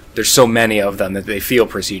technically, but there's so many of them that they feel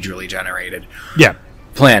procedurally generated. Yeah,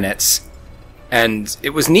 planets, and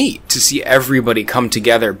it was neat to see everybody come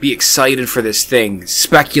together, be excited for this thing,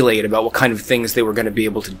 speculate about what kind of things they were going to be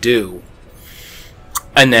able to do,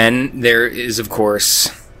 and then there is, of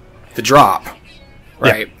course, the drop.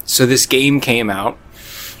 Right? Yeah. So this game came out,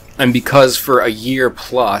 and because for a year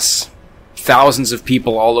plus, thousands of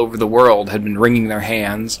people all over the world had been wringing their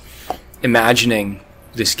hands, imagining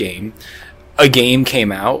this game, a game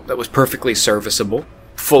came out that was perfectly serviceable,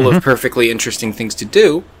 full of perfectly interesting things to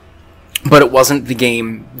do, but it wasn't the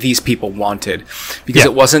game these people wanted, because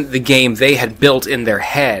it wasn't the game they had built in their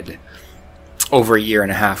head over a year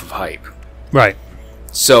and a half of hype. Right.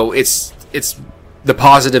 So it's the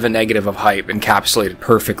positive and negative of hype encapsulated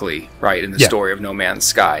perfectly, right, in the story of No Man's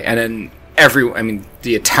Sky. And then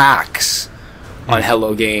the attacks on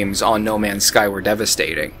Hello Games on No Man's Sky were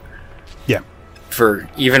devastating. Yeah. For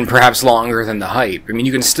even perhaps longer than the hype. I mean,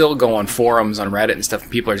 you can still go on forums on Reddit and stuff,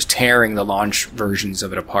 and people are just tearing the launch versions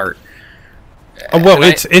of it apart. Well,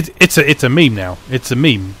 it's a meme now. It's a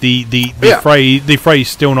meme. The phrase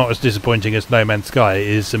 "still not as disappointing as No Man's Sky"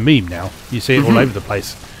 is a meme now. You see it all over the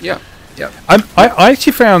place. Yeah. Yeah. I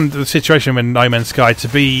actually found the situation with No Man's Sky to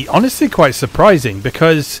be honestly quite surprising,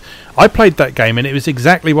 because I played that game and it was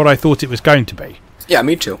exactly what I thought it was going to be. Yeah,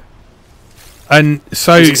 me too. And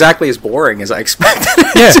so it's exactly as boring as I expected.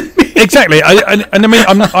 Yeah, exactly. And I mean,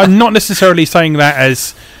 I'm not necessarily saying that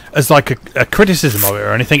as like a criticism of it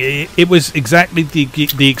or anything. It was exactly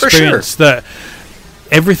the experience that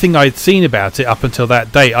everything I'd seen about it up until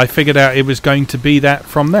that date, I figured out it was going to be that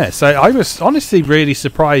from there. So I was honestly really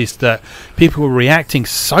surprised that people were reacting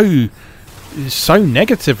so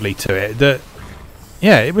negatively to it. That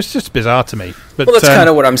it was just bizarre to me. But well, that's kind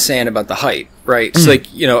of what I'm saying about the hype, right? It's like,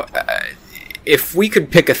 if we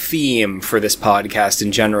could pick a theme for this podcast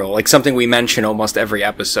in general, like something we mention almost every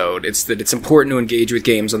episode, it's that it's important to engage with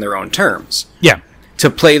games on their own terms. Yeah.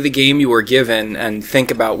 To play the game you were given and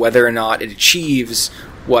think about whether or not it achieves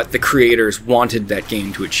what the creators wanted that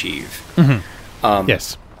game to achieve. Mm-hmm.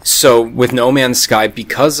 Yes. So with No Man's Sky,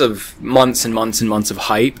 because of months and months and months of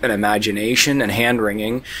hype and imagination and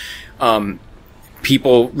hand-wringing,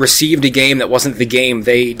 people received a game that wasn't the game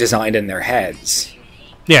they designed in their heads.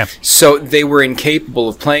 Yeah. So they were incapable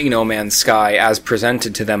of playing No Man's Sky as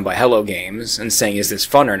presented to them by Hello Games and saying, is this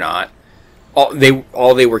fun or not? All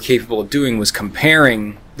they were capable of doing was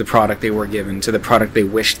comparing the product they were given to the product they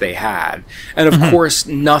wished they had. And of course,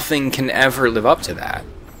 nothing can ever live up to that.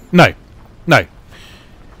 No.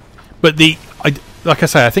 But like I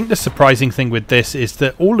say, I think the surprising thing with this is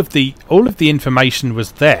that all of the information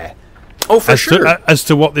was there. Oh, for sure. As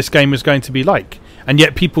to what this game was going to be like. And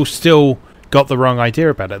yet people still got the wrong idea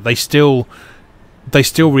about it. They still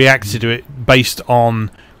reacted to it based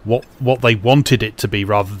on what they wanted it to be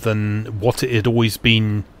rather than what it had always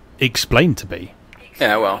been explained to be.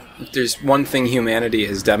 Yeah, well, there's one thing humanity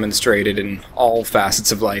has demonstrated in all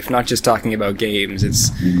facets of life, not just talking about games, it's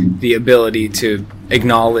the ability to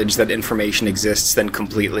acknowledge that information exists, then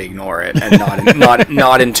completely ignore it, and not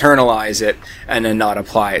internalize it, and then not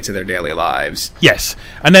apply it to their daily lives. Yes,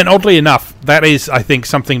 and then oddly enough, that is, I think,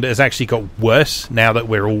 something that has actually got worse now that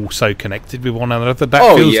we're all so connected with one another.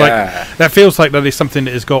 That feels like that is something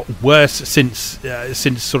that has got worse since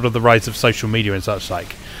sort of the rise of social media and such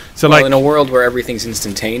like. So, well, in a world where everything's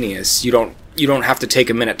instantaneous, you don't have to take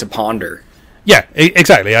a minute to ponder. Yeah,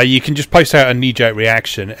 exactly. You can just post out a knee-jerk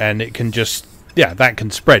reaction, and it can just that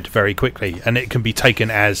can spread very quickly, and it can be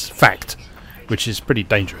taken as fact, which is pretty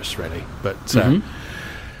dangerous, really. But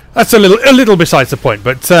that's a little besides the point.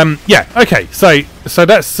 But okay. So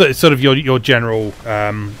that's sort of your general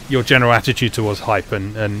attitude towards hype,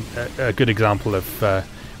 and a good example of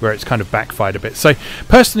where it's kind of backfired a bit. So,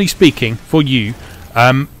 personally speaking, for you.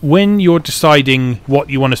 When you're deciding what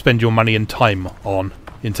you want to spend your money and time on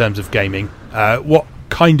in terms of gaming, what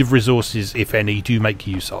kind of resources, if any, do you make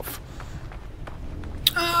use of?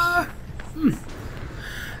 I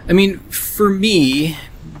mean, for me,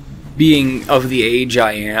 being of the age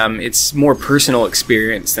I am, it's more personal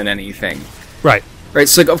experience than anything. Right.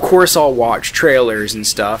 So, like, of course, I'll watch trailers and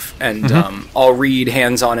stuff, and I'll read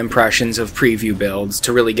hands-on impressions of preview builds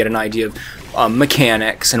to really get an idea of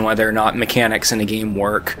mechanics and whether or not mechanics in a game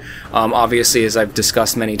work. Obviously, as I've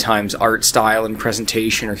discussed many times, art style and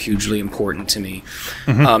presentation are hugely important to me.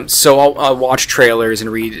 So I'll watch trailers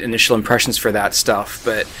and read initial impressions for that stuff,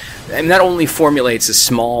 but that only formulates a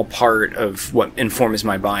small part of what informs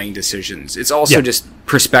my buying decisions. It's also just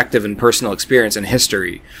perspective and personal experience and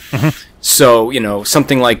history. So,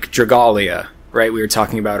 something like Dragalia, right, we were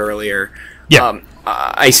talking about earlier.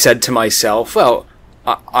 I said to myself, well,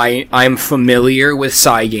 I'm familiar with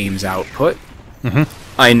Cygames output.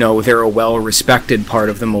 I know they're a well-respected part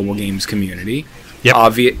of the mobile games community.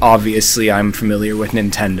 Obviously, I'm familiar with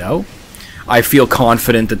Nintendo. I feel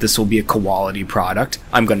confident that this will be a quality product.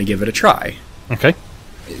 I'm going to give it a try. Okay.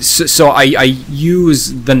 So I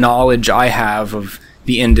use the knowledge I have of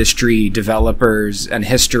the industry, developers, and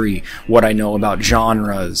history, what I know about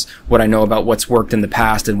genres, what I know about what's worked in the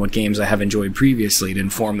past, and what games I have enjoyed previously to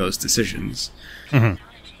inform those decisions.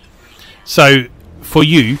 So, for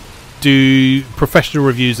you, do professional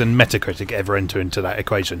reviews and Metacritic ever enter into that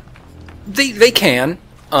equation? They can,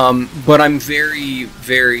 but I'm very,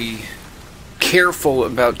 very careful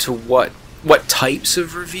about to what types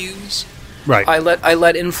of reviews I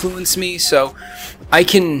let influence me. So I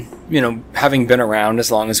can, having been around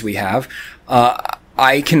as long as we have,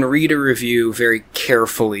 I can read a review very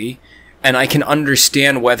carefully, and I can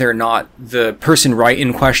understand whether or not the person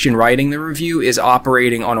in question writing the review is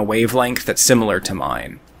operating on a wavelength that's similar to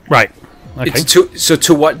mine. Right. Okay. So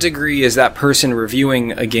to what degree is that person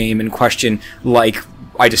reviewing a game in question like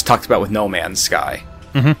I just talked about with No Man's Sky?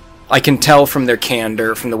 I can tell from their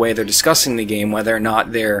candor, from the way they're discussing the game, whether or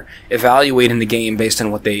not they're evaluating the game based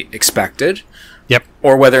on what they expected.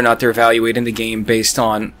 Or whether or not they're evaluating the game based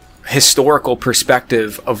on historical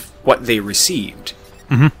perspective of what they received.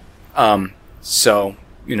 So,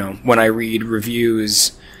 when I read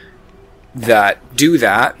reviews that do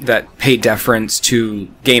that pay deference to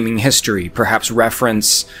gaming history, perhaps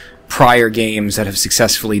reference prior games that have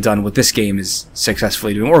successfully done what this game is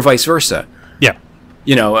successfully doing, or vice versa.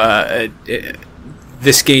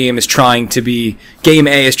 This game is Game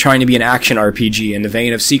A is trying to be an action RPG in the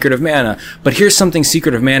vein of Secret of Mana, but here's something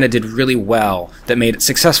Secret of Mana did really well that made it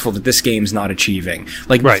successful that this game's not achieving.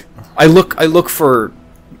 I look for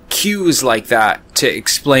cues like that to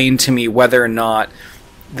explain to me whether or not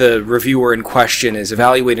the reviewer in question is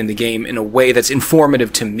evaluating the game in a way that's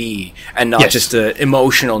informative to me and not just an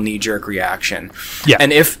emotional knee-jerk reaction.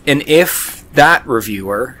 And if that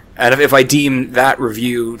reviewer, and if I deem that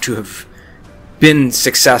review to have been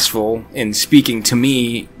successful in speaking to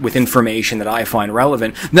me with information that I find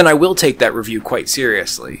relevant, then I will take that review quite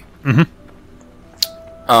seriously. And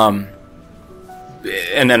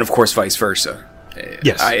then, of course, vice versa.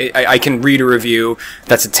 I can read a review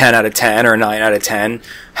that's a 10 out of 10 or a 9 out of 10,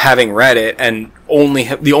 having read it, and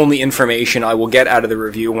the only information I will get out of the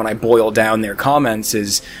review when I boil down their comments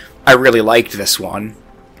is, I really liked this one.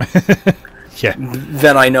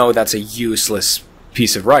 Then I know that's a useless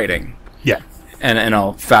piece of writing. And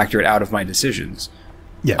I'll factor it out of my decisions.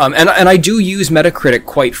 And I do use Metacritic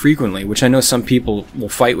quite frequently, which I know some people will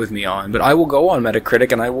fight with me on, but I will go on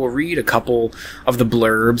Metacritic and I will read a couple of the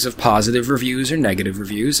blurbs of positive reviews or negative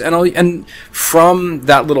reviews, and from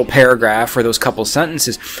that little paragraph or those couple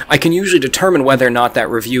sentences, I can usually determine whether or not that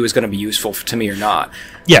review is going to be useful to me or not.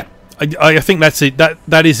 I think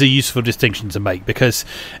that is a useful distinction to make, because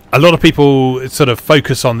a lot of people sort of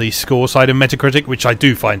focus on the score side of Metacritic, which I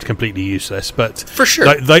do find completely useless. But for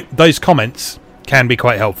sure, those comments can be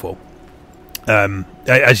quite helpful.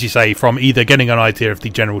 As you say, from either getting an idea of the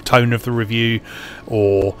general tone of the review,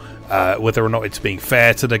 or whether or not it's being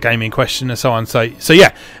fair to the game in question, and so on. So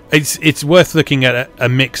yeah, it's worth looking at a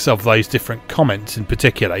mix of those different comments in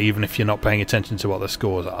particular, even if you're not paying attention to what the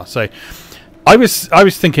scores are. So. I was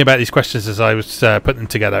thinking about these questions as I was putting them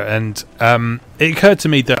together, and it occurred to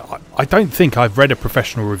me that I don't think I've read a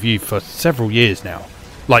professional review for several years now,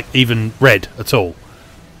 like even read at all,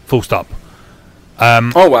 full stop.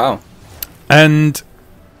 Oh wow! And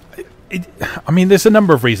there's a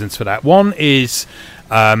number of reasons for that. One is,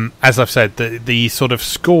 as I've said, the sort of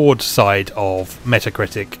scored side of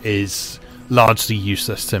Metacritic is largely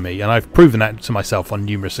useless to me, and I've proven that to myself on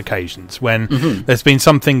numerous occasions when there's been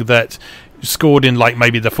something that scored in like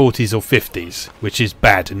maybe the 40s or 50s, which is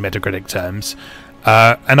bad in Metacritic terms,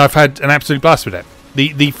 and I've had an absolute blast with it.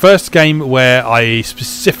 The first game where I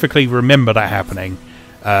specifically remember that happening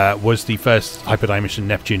was the first Hyperdimension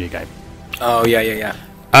Neptunia game. Oh yeah.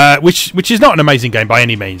 Which is not an amazing game by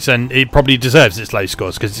any means, and it probably deserves its low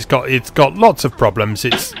scores because it's got lots of problems.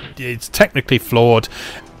 It's technically flawed.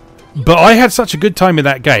 But I had such a good time in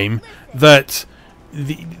that game that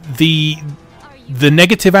the the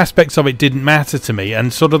negative aspects of it didn't matter to me,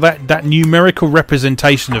 and sort of that numerical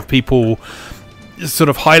representation of people sort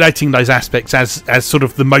of highlighting those aspects as sort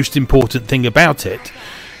of the most important thing about it,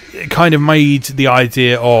 it kind of made the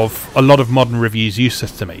idea of a lot of modern reviews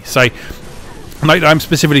useless to me. So I'm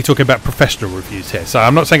specifically talking about professional reviews here, so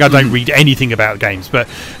I'm not saying I don't read anything about games, but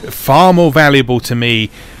far more valuable to me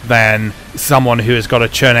than someone who has got to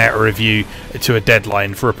churn out a review to a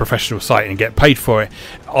deadline for a professional site and get paid for it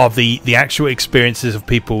are the actual experiences of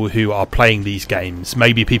people who are playing these games,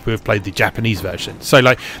 maybe people who have played the Japanese version. So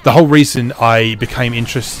like the whole reason I became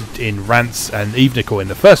interested in Rants and Evenickel in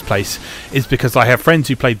the first place is because I have friends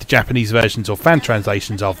who played the Japanese versions or fan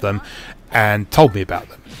translations of them and told me about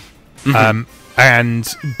them. And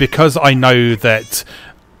because I know that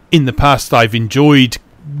in the past I've enjoyed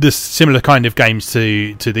this similar kind of games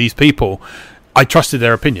to these people, I trusted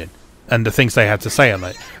their opinion and the things they had to say on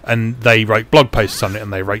it. And they wrote blog posts on it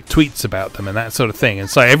and they wrote tweets about them and that sort of thing. And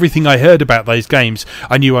so everything I heard about those games,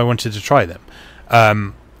 I knew I wanted to try them.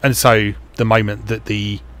 And so the moment that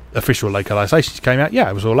the official localizations came out,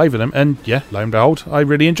 I was all over them. And lo and behold, I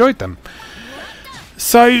really enjoyed them.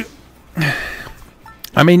 So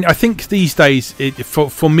I mean, I think these days,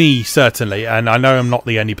 for me certainly, and I know I'm not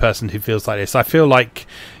the only person who feels like this, I feel like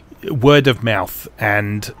word of mouth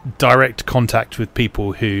and direct contact with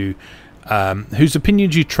people who whose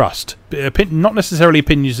opinions you trust, not necessarily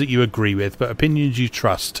opinions that you agree with, but opinions you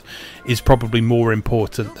trust, is probably more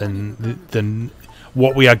important than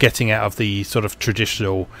what we are getting out of the sort of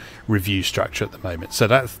traditional review structure at the moment. So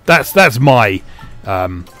that's my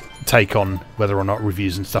take on whether or not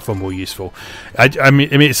reviews and stuff are more useful. I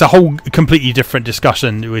mean it's a whole completely different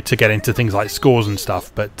discussion to get into things like scores and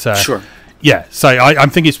stuff, but sure. So I'm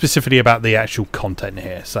thinking specifically about the actual content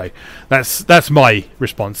here. So that's my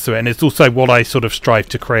response to it, and it's also what I sort of strive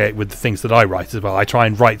to create with the things that I write as well. I try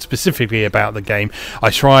and write specifically about the game.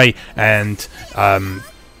 I try and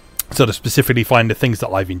sort of specifically find the things that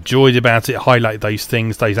I've enjoyed about it, highlight those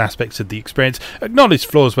things, those aspects of the experience, acknowledge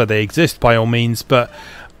flaws where they exist by all means, but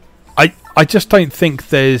I just don't think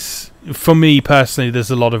for me personally, there's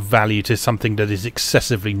a lot of value to something that is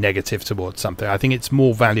excessively negative towards something. I think it's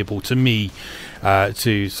more valuable to me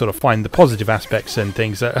to sort of find the positive aspects and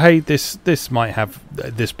things that, hey, this might have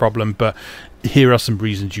this problem, but here are some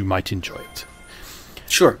reasons you might enjoy it.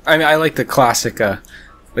 Sure. I mean, I like the classic, they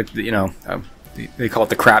call it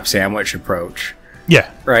the crap sandwich approach.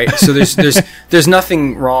 Yeah. Right. So there's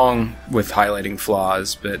nothing wrong with highlighting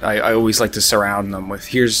flaws, but I always like to surround them with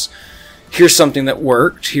here's something that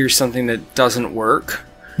worked, here's something that doesn't work.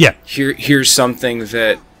 Yeah. Here's something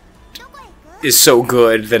that is so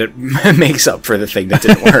good that it makes up for the thing that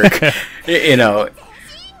didn't work.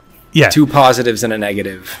 Yeah. Two positives and a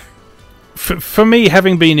negative. For me,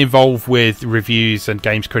 having been involved with reviews and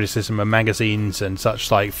games criticism and magazines and such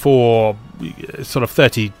like for sort of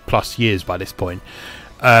 30 plus years by this point,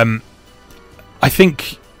 I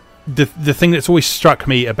think the thing that's always struck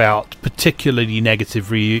me about particularly negative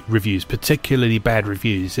reviews, particularly bad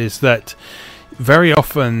reviews, is that very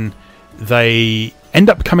often they end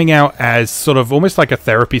up coming out as sort of almost like a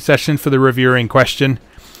therapy session for the reviewer in question.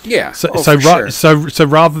 Yeah. So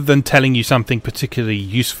rather than telling you something particularly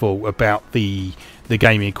useful about the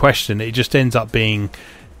game in question, it just ends up being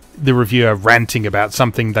the reviewer ranting about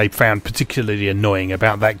something they found particularly annoying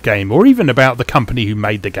about that game, or even about the company who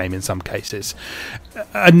made the game in some cases.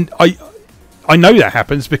 And I know that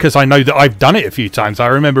happens because I know that I've done it a few times. I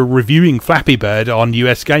remember reviewing Flappy Bird on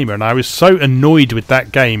US Gamer, and I was so annoyed with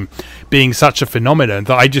that game being such a phenomenon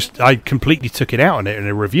that I completely took it out on it in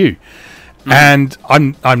a review. And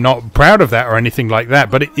I'm not proud of that or anything like that,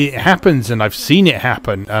 but it happens, and I've seen it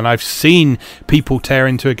happen, and I've seen people tear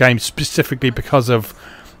into a game specifically because of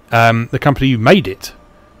the company who made it,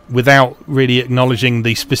 without really acknowledging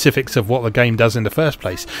the specifics of what the game does in the first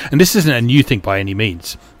place. And this isn't a new thing by any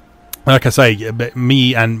means. Like I say,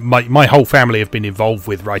 me and my whole family have been involved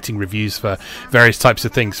with writing reviews for various types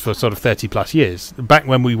of things for sort of 30 plus years. Back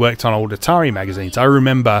when we worked on old Atari magazines, I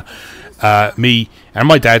remember me and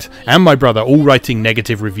my dad and my brother all writing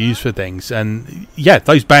negative reviews for things. And yeah,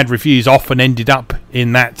 those bad reviews often ended up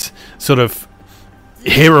in that sort of,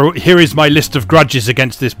 here is my list of grudges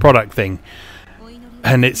against this product thing.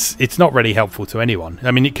 And it's not really helpful to anyone. I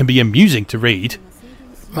mean, it can be amusing to read,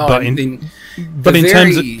 but in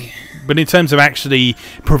terms of actually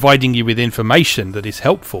providing you with information that is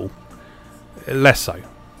helpful, less so.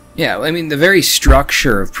 Yeah, I mean, the very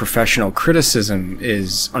structure of professional criticism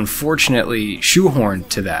is unfortunately shoehorned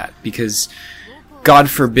to that, because God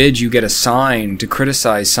forbid you get assigned to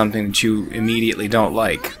criticize something that you immediately don't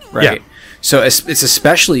like, right? Yeah. So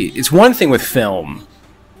it's one thing with film,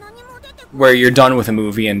 where you're done with a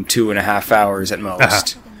movie in 2.5 hours at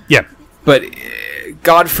most. Yeah. But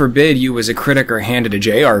God forbid you as a critic are handed a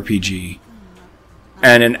JRPG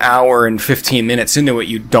and an hour and 15 minutes into it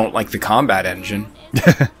you don't like the combat engine.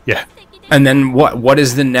 Yeah. And then what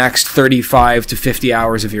is the next 35 to 50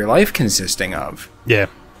 hours of your life consisting of? Yeah.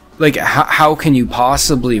 Like, how can you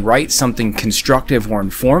possibly write something constructive or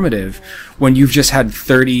informative when you've just had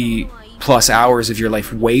 30 plus hours of your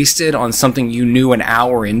life wasted on something you knew an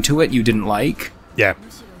hour into it you didn't like? Yeah.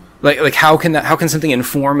 Like how can something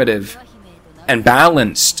informative and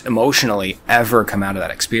balanced emotionally ever come out of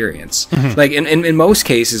that experience? Mm-hmm. Like in most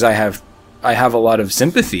cases I have a lot of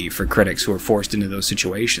sympathy for critics who are forced into those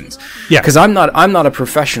situations. Yeah. Because I'm not a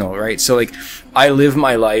professional, right? So like I live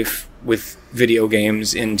my life with video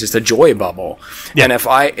games in just a joy bubble. Yeah. And if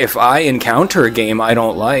I encounter a game I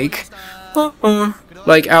don't like,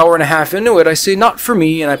 like hour and a half into it, I say not for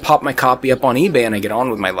me, and I pop my copy up on eBay and I get on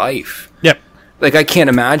with my life. Yep. Like I can't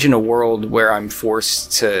imagine a world where I'm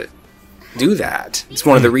forced to do that. It's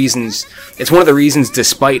one of the reasons. It's one of the reasons,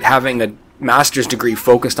 despite having a master's degree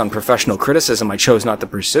focused on professional criticism, I chose not to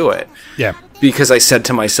pursue it. Yeah. Because I said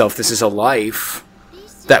to myself, this is a life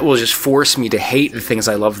that will just force me to hate the things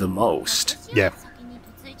I love the most. Yeah.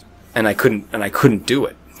 And I couldn't do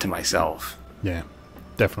it to myself. Yeah.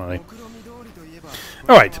 Definitely.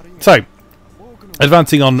 All right. So,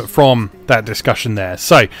 advancing on from that discussion there.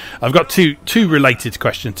 So, I've got two related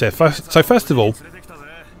questions here. First of all,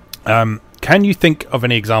 can you think of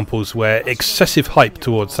any examples where excessive hype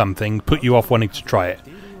towards something put you off wanting to try it?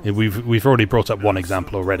 We've already brought up one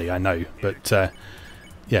example already, I know, but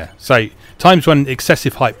yeah. So times when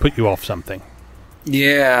excessive hype put you off something.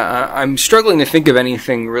 Yeah, I'm struggling to think of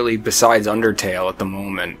anything really besides Undertale at the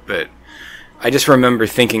moment, but I just remember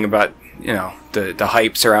thinking about the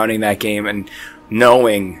hype surrounding that game and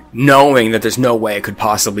knowing that there's no way it could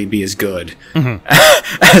possibly be as good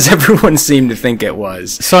as everyone seemed to think it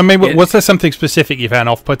was. So, I mean, was there something specific you found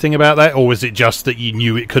off-putting about that, or was it just that you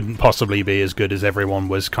knew it couldn't possibly be as good as everyone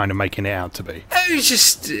was kind of making it out to be? It was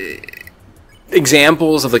just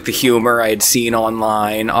examples of like the humor I had seen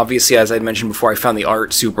online. Obviously, as I mentioned before, I found the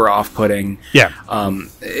art super off-putting. Yeah.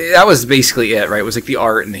 That was basically it, right? It was like the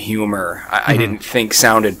art and the humor I didn't think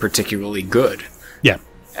sounded particularly good. Yeah.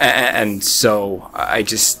 And so I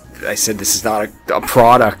said, this is not a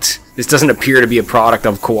product. This doesn't appear to be a product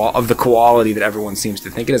of the quality that everyone seems to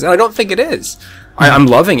think it is. And I don't think it is. I'm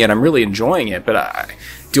loving it. I'm really enjoying it. But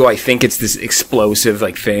do I think it's this explosive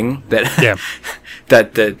like thing that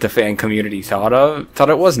that the fan community thought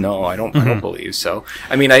it was? No, I don't believe so.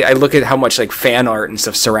 I mean, I look at how much like fan art and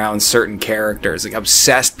stuff surrounds certain characters. Like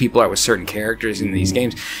obsessed people are with certain characters in these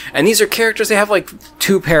games. And these are characters, they have like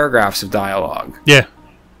 2 paragraphs of dialogue. Yeah.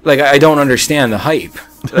 Like, I don't understand the hype.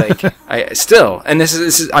 Like, this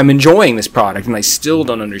is I'm enjoying this product, and I still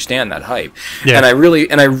don't understand that hype. Yeah.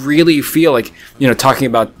 And I really feel like, talking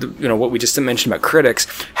about, what we just mentioned about critics,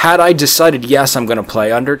 had I decided, yes, I'm going to play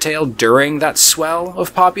Undertale during that swell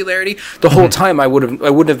of popularity, the whole time I wouldn't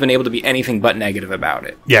have been able to be anything but negative about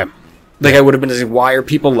it. Yeah. Like, I would have been like, why are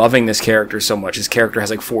people loving this character so much? His character has,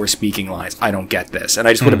 like, 4 speaking lines. I don't get this. And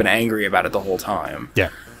I just would have been angry about it the whole time. Yeah.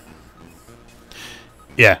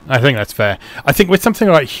 Yeah, I think that's fair. I think with something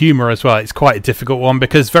like humour as well, it's quite a difficult one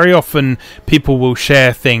because very often people will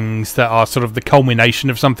share things that are sort of the culmination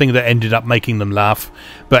of something that ended up making them laugh,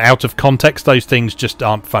 but out of context, those things just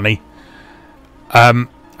aren't funny. And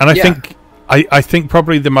I think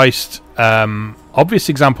probably the most obvious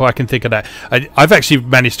example I can think of that, I've actually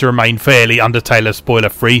managed to remain fairly Undertale spoiler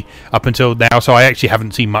free up until now, so I actually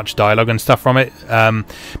haven't seen much dialogue and stuff from it.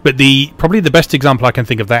 But probably the best example I can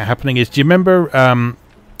think of that happening is, do you remember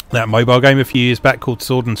that mobile game a few years back called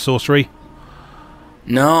Sword and Sorcery?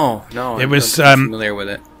 No, it was I'm familiar with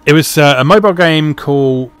it. It was a mobile game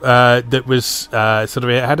called that was sort of,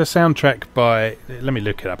 it had a soundtrack by, let me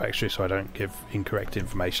look it up actually so I don't give incorrect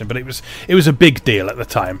information, but it was a big deal at the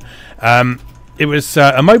time. It was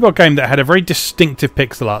a mobile game that had a very distinctive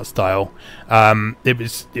pixel art style. It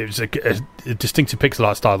was a distinctive pixel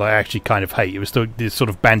art style that I actually kind of hate. It was this sort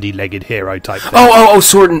of bandy-legged hero type thing.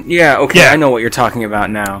 Sword and... Yeah, okay, yeah. I know what you're talking about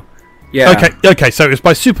now. Yeah. Okay. So it was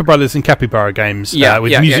by Super Brothers and Capybara Games,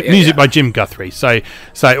 with music by Jim Guthrie. So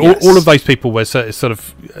all of those people were sort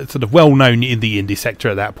of well known in the indie sector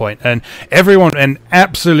at that point, and everyone went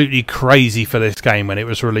absolutely crazy for this game when it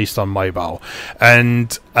was released on mobile.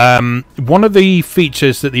 And one of the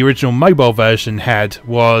features that the original mobile version had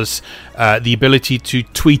was the ability to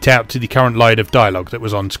tweet out to the current line of dialogue that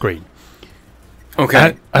was on screen.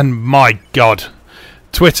 Okay. And my God,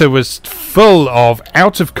 Twitter was full of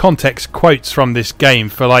out-of-context quotes from this game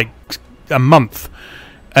for like a month,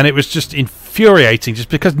 and it was just infuriating, just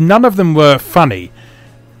because none of them were funny,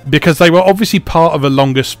 because they were obviously part of a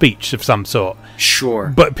longer speech of some sort.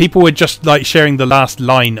 Sure. But people were just like sharing the last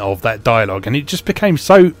line of that dialogue, and it just became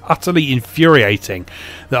so utterly infuriating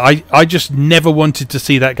that I just never wanted to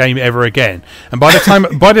see that game ever again. And by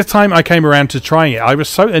the time I came around to trying it, I was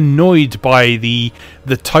so annoyed by the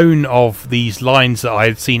tone of these lines that I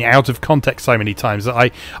had seen out of context so many times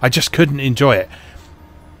that I just couldn't enjoy it.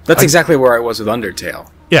 That's exactly where I was with Undertale.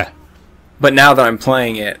 Yeah. But now that I'm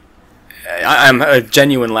playing it, I'm a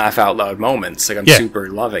genuine laugh out loud moments. Like, I'm super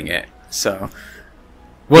loving it. So,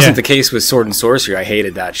 wasn't the case with Sword and Sorcery. I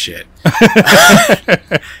hated that shit.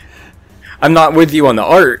 I'm not with you on the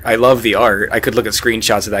art. I love the art. I could look at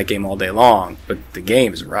screenshots of that game all day long, but the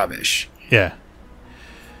game's rubbish. Yeah.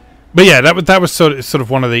 But yeah, that was sort of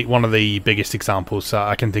one of the biggest examples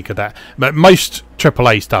I can think of that. But most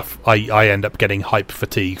AAA stuff I end up getting hype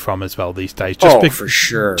fatigue from as well these days. For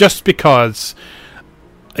sure. Just because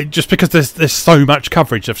there's so much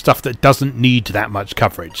coverage of stuff that doesn't need that much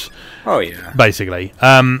coverage. Oh yeah. Basically,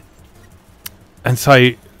 and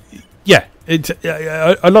so yeah,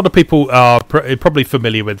 a lot of people are probably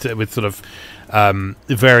familiar with sort of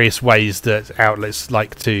various ways that outlets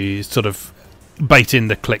like to sort of bait in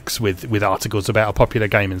the clicks with articles about a popular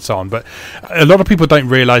game and so on, but a lot of people don't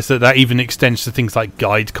realise that even extends to things like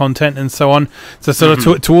guide content and so on. So sort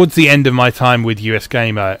of towards the end of my time with US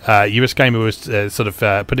Gamer was sort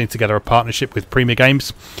of putting together a partnership with Prima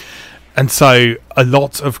Games, and so a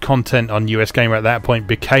lot of content on US Gamer at that point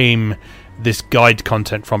became this guide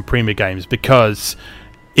content from Prima Games, because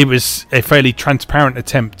it was a fairly transparent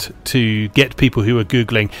attempt to get people who were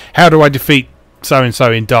Googling, how do I defeat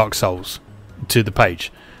so-and-so in Dark Souls, to the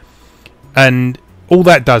page. And all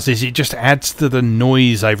that does is it just adds to the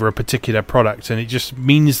noise over a particular product, and it just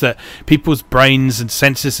means that people's brains and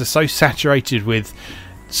senses are so saturated with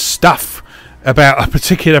stuff about a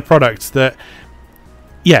particular product that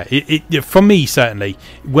it for me, certainly,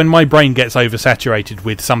 when my brain gets oversaturated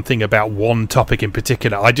with something about one topic in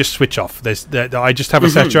particular, I just switch off. I just have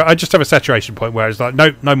a saturation point where it's like,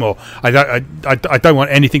 no more. I don't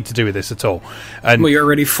want anything to do with this at all. And well, you're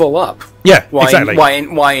already full up. Yeah, exactly.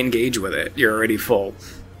 Why engage with it? You're already full.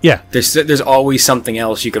 Yeah. There's always something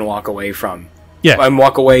else you can walk away from. Yeah. And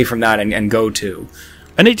walk away from that and go to.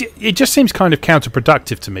 And it just seems kind of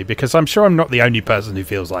counterproductive to me, because I'm sure I'm not the only person who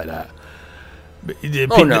feels like that.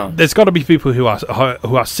 No. There's got to be people who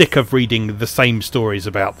are sick of reading the same stories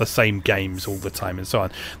about the same games all the time and so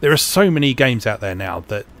on. There are so many games out there now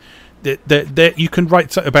that you can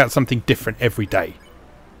write about something different every day.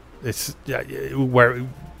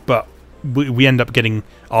 But we end up getting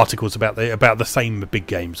articles about the same big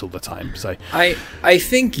games all the time. So I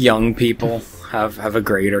think young people have a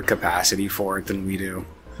greater capacity for it than we do.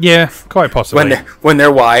 Yeah, quite possibly. When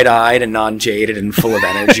they're wide-eyed and non-jaded and full of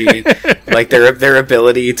energy, like their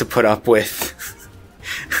ability to put up with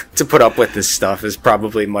this stuff is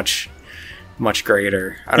probably much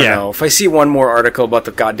greater. I don't know. If I see one more article about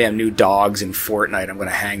the goddamn new dogs in Fortnite, I'm going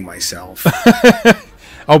to hang myself.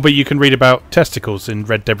 Oh, but you can read about testicles in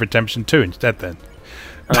Red Dead Redemption 2 instead then.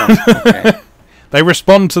 Oh, okay. They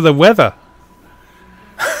respond to the weather.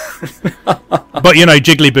 But,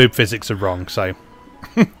 jiggly boob physics are wrong, so...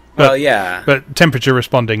 Well, yeah. But temperature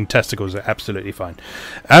responding testicles are absolutely fine.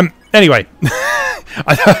 Anyway,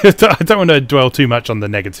 I don't want to dwell too much on the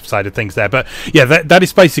negative side of things there, but yeah, that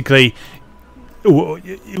is basically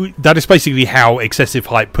how excessive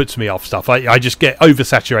hype puts me off stuff. I just get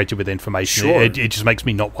oversaturated with information. Sure. It just makes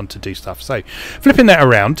me not want to do stuff. So, flipping that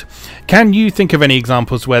around, can you think of any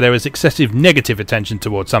examples where there was excessive negative attention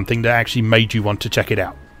towards something that actually made you want to check it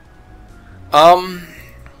out?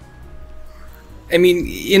 I mean,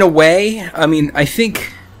 in a way, I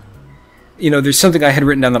think, there's something I had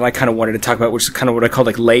written down that I kind of wanted to talk about, which is kind of what I call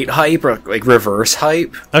like late hype or like reverse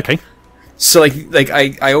hype. Okay. So like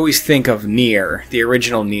I always think of Nier, the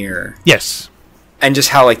original Nier. Yes. And just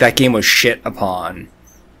how like that game was shit upon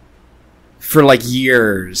for like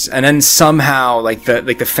years, and then somehow like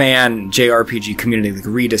the fan JRPG community like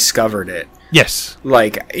rediscovered it. Yes.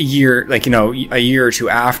 Like a year or two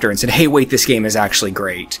after, and said, "Hey, wait, this game is actually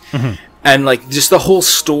great." Mm-hmm. And like just the whole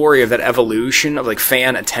story of that evolution of like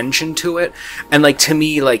fan attention to it, and like to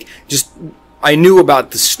me, like just I knew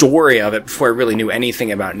about the story of it before I really knew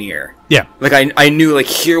anything about Nier. Yeah. Like I knew like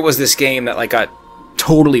here was this game that like got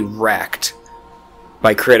totally wrecked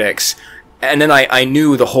by critics, and then I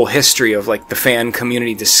knew the whole history of like the fan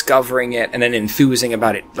community discovering it and then enthusing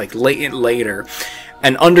about it like later,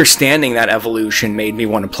 and understanding that evolution made me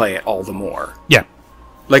want to play it all the more. Yeah.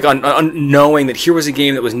 Like on knowing that here was a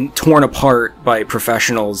game that was torn apart by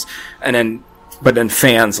professionals and then but then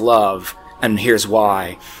fans love, and here's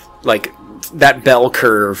why. Like, that bell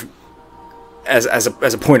curve as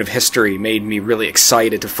a point of history made me really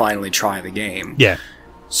excited to finally try the game. Yeah.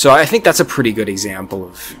 So I think that's a pretty good example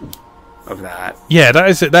of that. Yeah,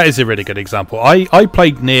 that is a really good example. I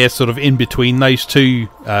played near sort of in between those two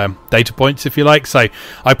data points, if you like. So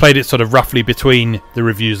I played it sort of roughly between the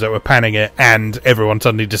reviews that were panning it and everyone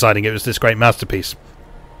suddenly deciding it was this great masterpiece.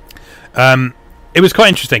 It was quite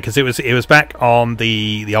interesting because it was back on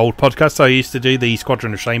the old podcast I used to do, the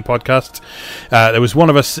Squadron of Shame podcast. There was one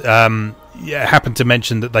of us happened to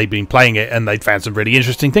mention that they'd been playing it and they'd found some really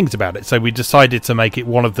interesting things about it. So we decided to make it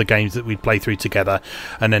one of the games that we'd play through together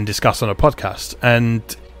and then discuss on a podcast. And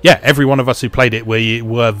yeah, every one of us who played it, we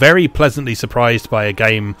were very pleasantly surprised by a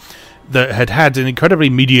game that had an incredibly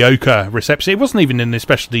mediocre reception. It wasn't even an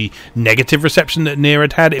especially negative reception that Nier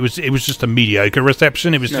had. It was just a mediocre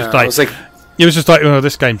reception. It was just it was just like, oh,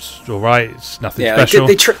 this game's all right. It's nothing special.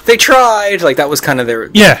 Like they tried. Like, that was kind of their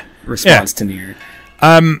response to Nier.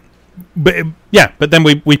 But then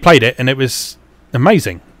we played it and it was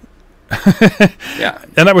amazing. Yeah,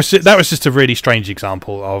 and that was just a really strange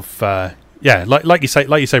example of like you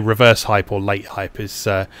say, reverse hype or late hype is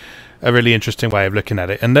a really interesting way of looking at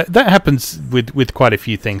it, and that happens with quite a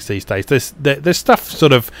few things these days. There's stuff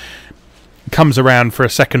sort of comes around for a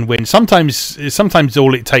second win. Sometimes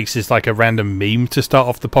all it takes is like a random meme to start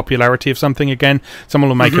off the popularity of something again. Someone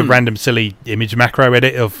will make a random silly image macro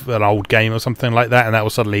edit of an old game or something like that, and that will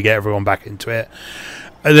suddenly get everyone back into it.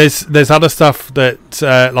 There's other stuff that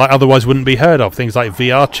like otherwise wouldn't be heard of. Things like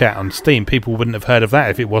VR chat on Steam. People wouldn't have heard of that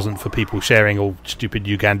if it wasn't for people sharing all stupid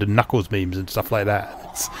Ugandan Knuckles memes and stuff like that.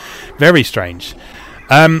 It's very strange.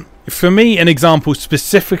 For me, an example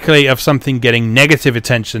specifically of something getting negative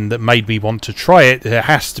attention that made me want to try it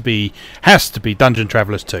has to be Dungeon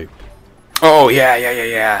Travelers 2. Oh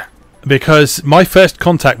yeah. Because my first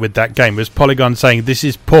contact with that game was Polygon saying, "This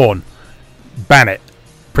is porn, ban it."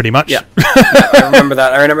 Pretty much. Yeah. I remember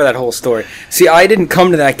that. I remember that whole story. See, I didn't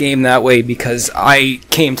come to that game that way because I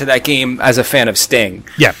came to that game as a fan of Sting.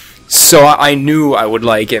 Yeah. So I knew I would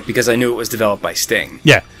like it because I knew it was developed by Sting.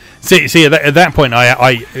 Yeah. See, at that point,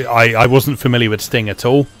 I wasn't familiar with Sting at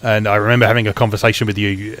all, and I remember having a conversation with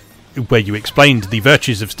you where you explained the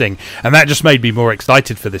virtues of Sting, and that just made me more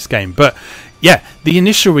excited for this game. But yeah, the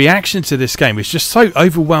initial reaction to this game was just so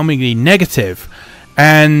overwhelmingly negative,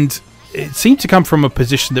 and it seemed to come from a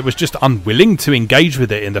position that was just unwilling to engage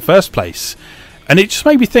with it in the first place. And it just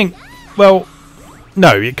made me think, well,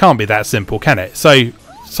 no, it can't be that simple, can it? So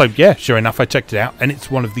yeah, sure enough, I checked it out, and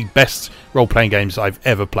it's one of the best role-playing games I've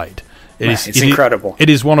ever played. It's incredible. It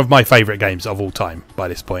is one of my favourite games of all time by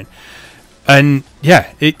this point. And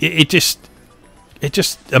yeah, it just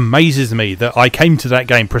amazes me that I came to that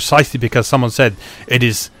game precisely because someone said, it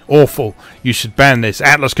is awful, you should ban this,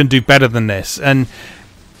 Atlas can do better than this. And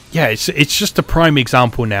yeah, it's just a prime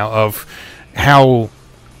example now of how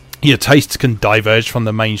your tastes can diverge from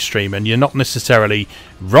the mainstream, and you're not necessarily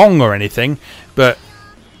wrong or anything, but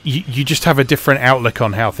you just have a different outlook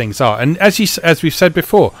on how things are. And as we've said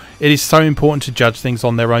before, it is so important to judge things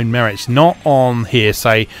on their own merits, not on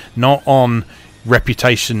hearsay, not on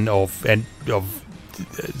reputation of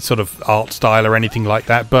sort of art style or anything like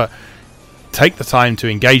that, but take the time to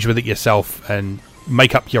engage with it yourself and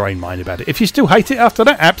make up your own mind about it. If you still hate it after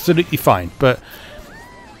that, absolutely fine. But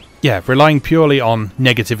yeah, relying purely on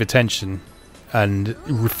negative attention and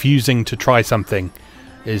refusing to try something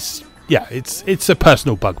is, yeah, it's a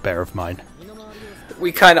personal bugbear of mine.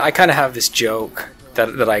 I kind of have this joke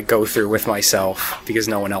that I go through with myself because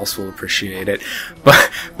no one else will appreciate it.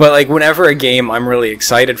 But like, whenever a game I'm really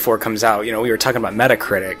excited for comes out, we were talking about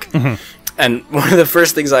Metacritic. Mm-hmm. And one of the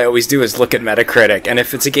first things I always do is look at Metacritic, and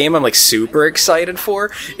if it's a game I'm like super excited for,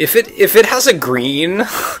 if it has a green,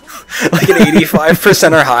 like an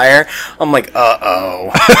 85% or higher, I'm like,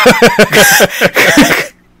 uh-oh.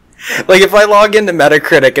 Like, if I log into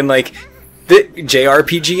Metacritic and like the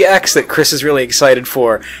JRPG X that Chris is really excited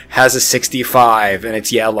for has a 65 and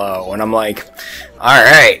it's yellow, and I'm like, all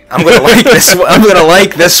right, I'm gonna like this one. I'm gonna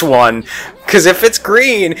like this one. Because if it's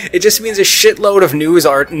green, it just means a shitload of news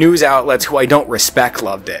outlets who I don't respect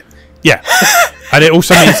loved it. Yeah. And it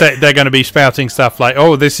also means that they're going to be spouting stuff like,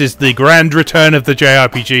 oh, this is the grand return of the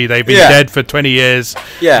JRPG. They've been dead for 20 years.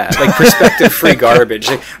 Yeah, like perspective-free garbage.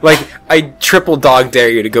 Like, I triple dog dare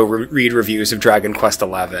you to go read reviews of Dragon Quest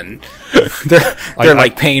XI.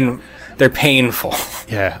 They're painful.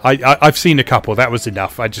 Yeah, I've seen a couple. That was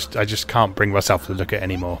enough. I just can't bring myself to look at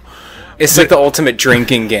anymore. It's like the ultimate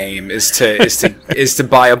drinking game is to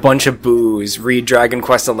buy a bunch of booze, read Dragon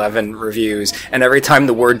Quest XI reviews, and every time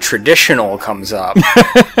the word traditional comes up,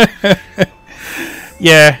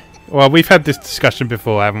 Yeah. Well, we've had this discussion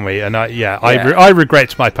before, haven't we? And I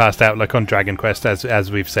regret my past outlook on Dragon Quest,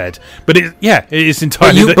 as we've said. But it is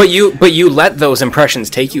entirely. But you let those impressions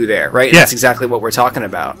take you there, right? Yeah. That's exactly what we're talking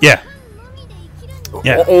about. Yeah.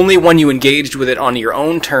 Yeah. Only when you engaged with it on your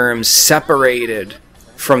own terms, separated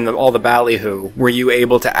from all the ballyhoo, were you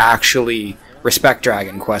able to actually respect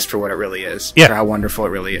Dragon Quest for what it really is. Yeah. For how wonderful it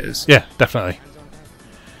really is. Yeah, definitely.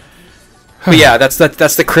 But yeah, that's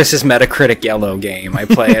the Chris's Metacritic yellow game. I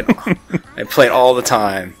play it. I play it all the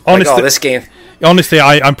time. This game. Honestly,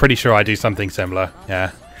 I'm pretty sure I do something similar.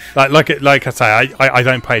 Yeah, like I say, I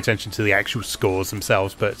don't pay attention to the actual scores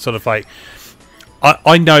themselves, but sort of like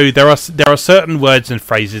I know there are certain words and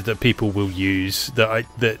phrases that people will use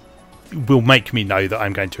that will make me know that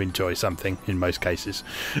I'm going to enjoy something. In most cases,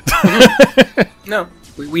 no,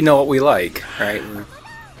 we know what we like, right? We're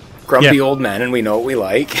grumpy old men, and we know what we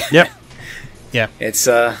like. Yep. Yeah, it's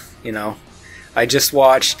I just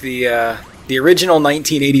watched the original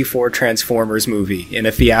 1984 Transformers movie in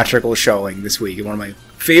a theatrical showing this week. One of my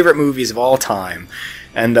favorite movies of all time,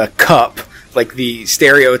 and Cup, like the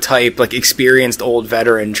stereotype, like experienced old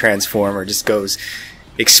veteran Transformer, just goes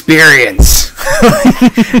experience.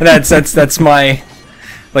 that's my.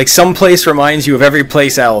 Like, some place reminds you of every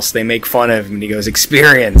place else. They make fun of him, and he goes,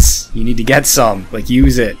 "Experience. You need to get some. Like,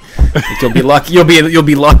 use it. Like, you'll be lucky. You'll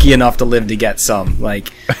be lucky enough to live to get some."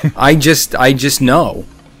 Like, I just know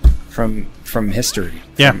from history.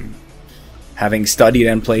 Yeah. From having studied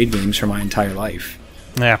and played games for my entire life.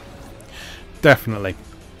 Yeah. Definitely.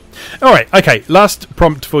 All right. Okay. Last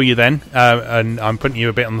prompt for you then, and I'm putting you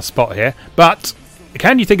a bit on the spot here. But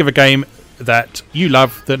can you think of a game that you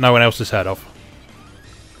love that no one else has heard of?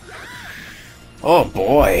 Oh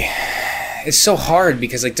boy, it's so hard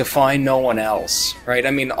because to find no one else, right? I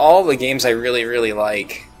mean, all the games I really, really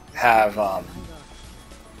like have,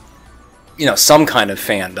 some kind of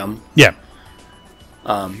fandom. Yeah.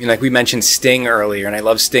 Like we mentioned Sting earlier, and I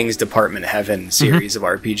love Sting's Department Heaven series of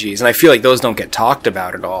RPGs, and I feel like those don't get talked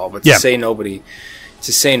about at all. But to say nobody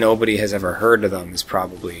has ever heard of them is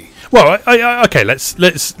probably okay.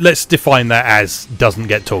 Let's define that as doesn't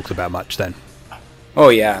get talked about much then. Oh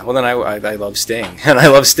yeah, well then I love Sting, and I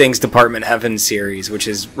love Sting's Department Heaven series, which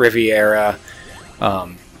is Riviera,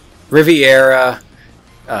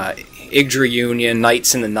 Yggdraunion,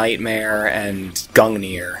 Knights in the Nightmare, and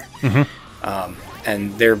Gungnir.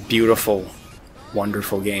 And they're beautiful,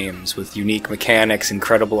 wonderful games with unique mechanics,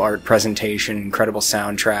 incredible art presentation, incredible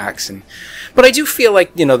soundtracks, but I do feel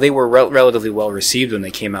like they were relatively well received when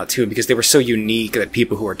they came out too, because they were so unique that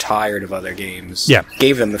people who were tired of other games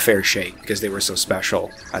gave them the fair shake because they were so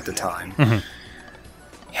special at the time.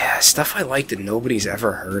 Yeah, stuff I like that nobody's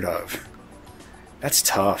ever heard of. That's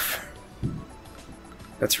tough.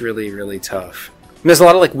 That's really, really tough. There's a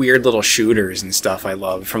lot of weird little shooters and stuff I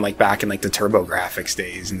love from back in the TurboGrafx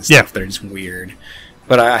days and stuff that are just weird.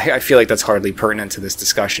 But I feel like that's hardly pertinent to this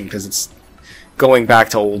discussion because it's going back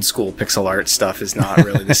to old school pixel art stuff is not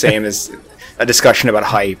really the same as a discussion about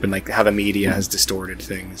hype and how the media has distorted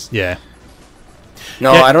things. Yeah.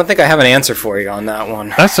 No, I don't think I have an answer for you on that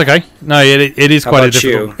one. That's okay. No, it is quite a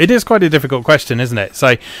difficult. It is quite a difficult question, isn't it?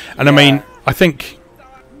 So, and I mean, I think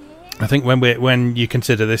when you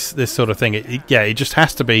consider this sort of thing, it just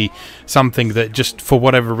has to be something that just for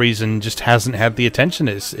whatever reason just hasn't had the attention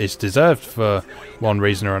it's deserved for one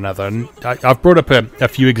reason or another. And I've brought up a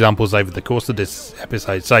few examples over the course of this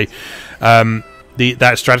episode. So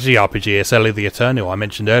that strategy RPG, Aseli the Eternal, I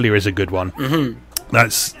mentioned earlier, is a good one.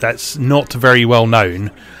 That's not very well known.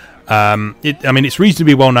 It's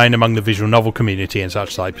reasonably well known among the visual novel community and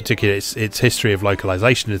such like, particularly its history of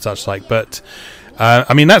localization and such like, but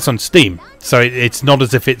that's on Steam, so it's not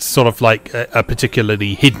as if it's sort of like a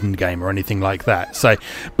particularly hidden game or anything like that. So,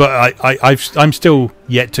 but I'm still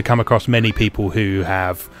yet to come across many people who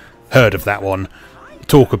have heard of that one,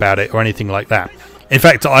 talk about it, or anything like that. In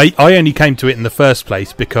fact, I only came to it in the first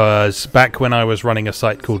place because back when I was running a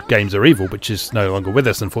site called Games Are Evil, which is no longer with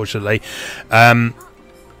us, unfortunately, a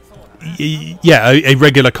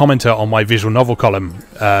regular commenter on my visual novel column,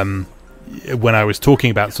 when I was talking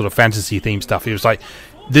about sort of fantasy theme stuff, he was like,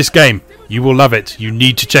 "This game, you will love it. You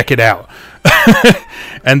need to check it out."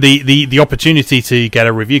 And the opportunity to get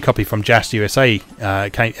a review copy from Just USA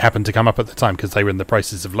happened to come up at the time because they were in the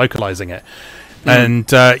process of localizing it. And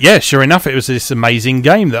sure enough, it was this amazing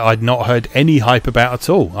game that I'd not heard any hype about at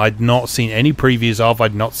all. I'd not seen any previews of.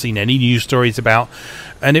 I'd not seen any news stories about.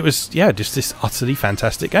 And it was just this utterly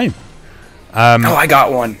fantastic game. I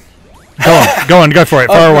got one. Go for it.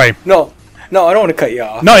 Far away. No, I don't want to cut you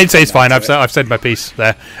off. No, it's fine. I've said my piece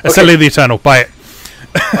there. Aseli the Eternal. Buy it.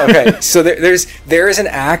 Okay, so there's an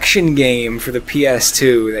action game for the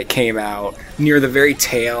PS2 that came out near the very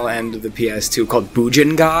tail end of the PS2 called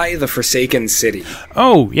Bujingai: The Forsaken City.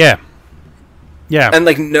 Oh yeah, yeah. And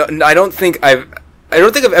like, no, I don't think I've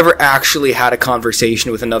ever actually had a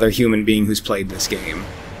conversation with another human being who's played this game.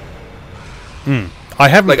 I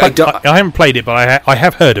haven't. I haven't played it, but I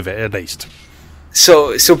have heard of it at least.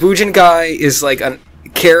 So Bujingai is like a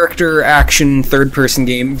character action third-person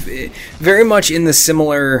game, very much in the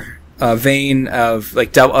similar vein of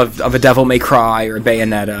like of a Devil May Cry or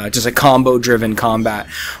Bayonetta, just a combo-driven combat.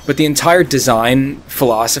 But the entire design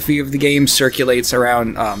philosophy of the game circulates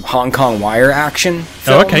around Hong Kong wire action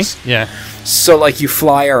films. Oh, okay, yeah. So like you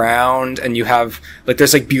fly around and you have like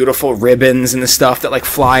there's like beautiful ribbons and the stuff that like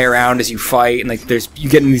fly around as you fight, and like you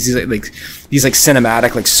get in these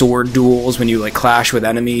cinematic like sword duels when you like clash with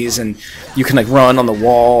enemies, and you can like run on the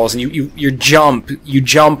walls, and you jump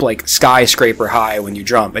like skyscraper high when you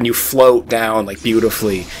jump, and you float down like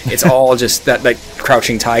beautifully. It's all just that like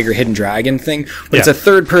Crouching Tiger, Hidden Dragon thing, but it's a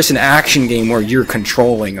third person action game where you're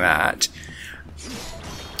controlling that.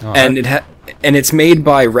 And it's made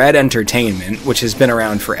by Red Entertainment, which has been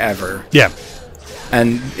around forever. Yeah.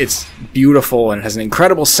 And it's beautiful, and it has an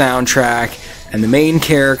incredible soundtrack, and the main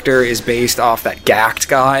character is based off that Gact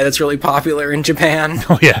guy that's really popular in Japan.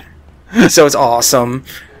 Oh, yeah. So it's awesome.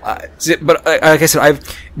 But like I said,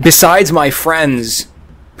 besides my friends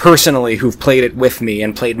personally who've played it with me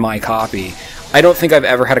and played my copy, I don't think I've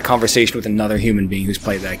ever had a conversation with another human being who's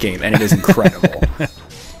played that game, and it is incredible.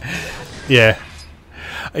 Yeah.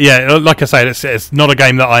 Yeah, like I say, it's not a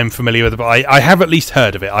game that I'm familiar with, but I have at least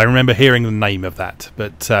heard of it. I remember hearing the name of that,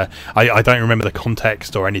 but I don't remember the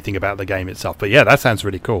context or anything about the game itself. But yeah, that sounds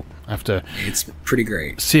really cool. I have to It's pretty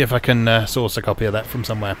great. See if I can source a copy of that from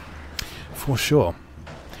somewhere, for sure.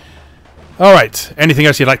 All right, anything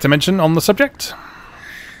else you'd like to mention on the subject?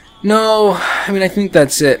 No, I mean, I think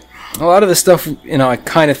that's it. A lot of the stuff, I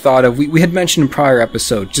kind of thought of, we had mentioned in prior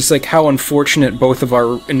episodes, just like how unfortunate both of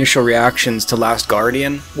our initial reactions to Last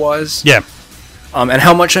Guardian was. Yeah. And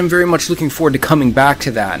how much I'm very much looking forward to coming back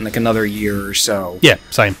to that in like another year or so. Yeah,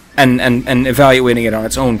 same. And evaluating it on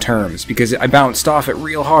its own terms, because I bounced off it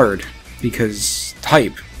real hard, because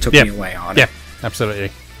hype took me away on it. Yeah,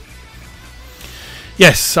 absolutely.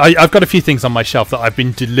 Yes, I've got a few things on my shelf that I've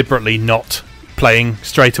been deliberately not playing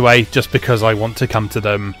straight away, just because I want to come to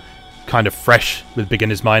them kind of fresh with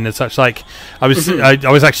beginner's mind and such. Like I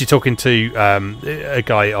was actually talking to a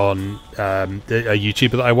guy on a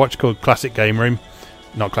YouTuber that I watch called Classic Gaming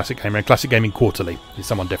Quarterly. He's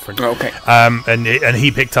someone different. Okay. And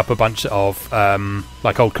he picked up a bunch of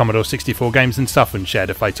like old Commodore 64 games and stuff and shared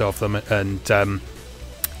a photo of them, and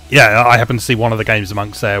yeah, I happened to see one of the games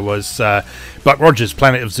amongst there was Buck Rogers'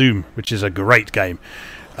 Planet of Zoom, which is a great game.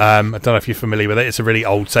 I don't know if you're familiar with it. It's a really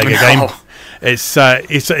old Sega game.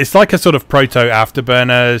 It's like a sort of proto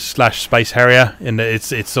Afterburner / Space Harrier, in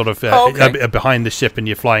that it's sort of behind the ship, and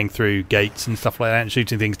you're flying through gates and stuff like that and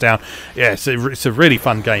shooting things down. Yeah, it's a really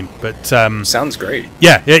fun game. But sounds great.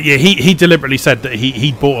 Yeah. He deliberately said that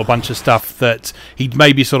he bought a bunch of stuff that he'd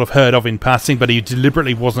maybe sort of heard of in passing, but he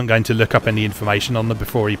deliberately wasn't going to look up any information on them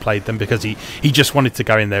before he played them, because he just wanted to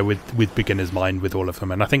go in there with beginner's mind with all of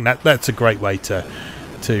them. And I think that's a great way to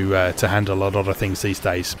handle a lot of things these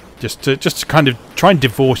days. Just to kind of try and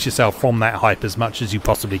divorce yourself from that hype as much as you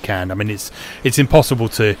possibly can. I mean, it's impossible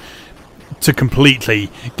to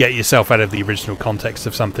completely get yourself out of the original context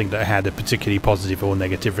of something that had a particularly positive or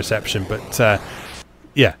negative reception. But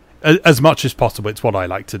yeah, as much as possible, it's what I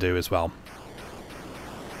like to do as well.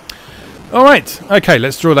 All right, okay,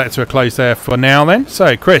 let's draw that to a close there for now then.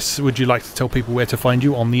 So, Chris, would you like to tell people where to find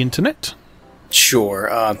you on the internet?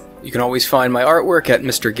 Sure. You can always find my artwork at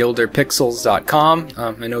mrgilderpixels.com.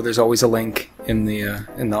 I know there's always a link in the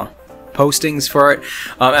postings for it.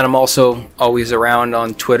 And I'm also always around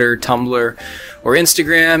on Twitter, Tumblr, or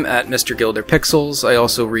Instagram at Mr. Gilder Pixels. I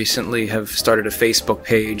also recently have started a Facebook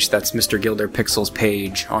page. That's Mr. Gilder Pixels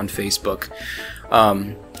page on Facebook.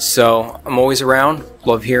 So I'm always around.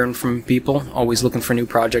 Love hearing from people. Always looking for new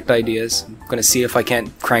project ideas. I'm going to see if I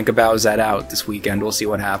can't crank a Bowsette out this weekend. We'll see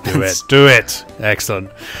what happens. Do it. Excellent.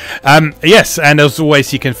 Yes, and as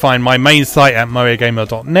always, you can find my main site at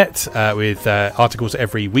mariogamer.net with articles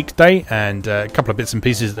every weekday and a couple of bits and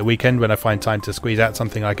pieces at the weekend when I find time to squeeze out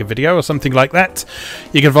something like a video or something like that.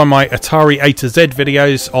 You can find my Atari A to Z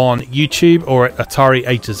videos on YouTube or at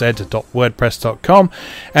atari-a-to-z.wordpress.com,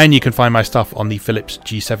 and you can find my stuff on the Philips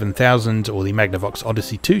G7000 or the Magnavox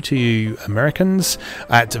Odyssey 2 to you Americans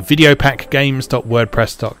at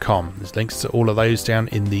videopackgames.wordpress.com. There's links to all of those down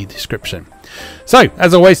in the description. So,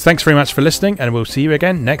 as always, thanks very much for listening, and we'll see you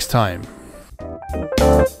again next time.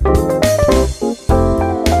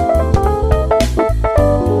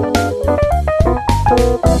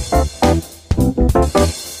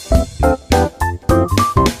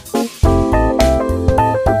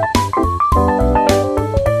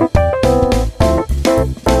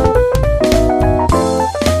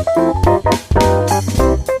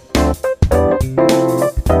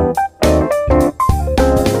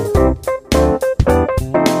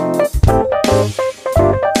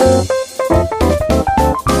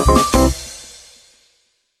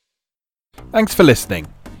 Thanks for listening.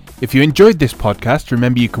 If you enjoyed this podcast,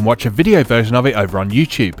 remember you can watch a video version of it over on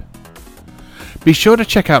YouTube. Be sure to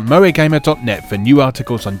check out moegamer.net for new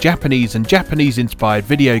articles on Japanese and Japanese-inspired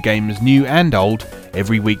video games, new and old,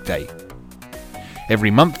 every weekday.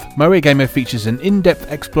 Every month, Moe Gamer features an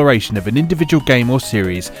in-depth exploration of an individual game or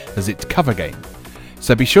series as its cover game,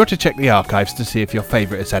 so be sure to check the archives to see if your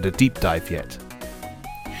favourite has had a deep dive yet.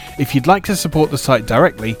 If you'd like to support the site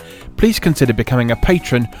directly, please consider becoming a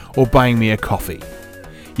patron or buying me a coffee.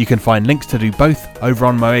 You can find links to do both over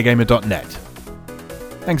on moegamer.net.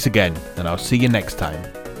 Thanks again, and I'll see you next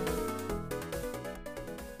time.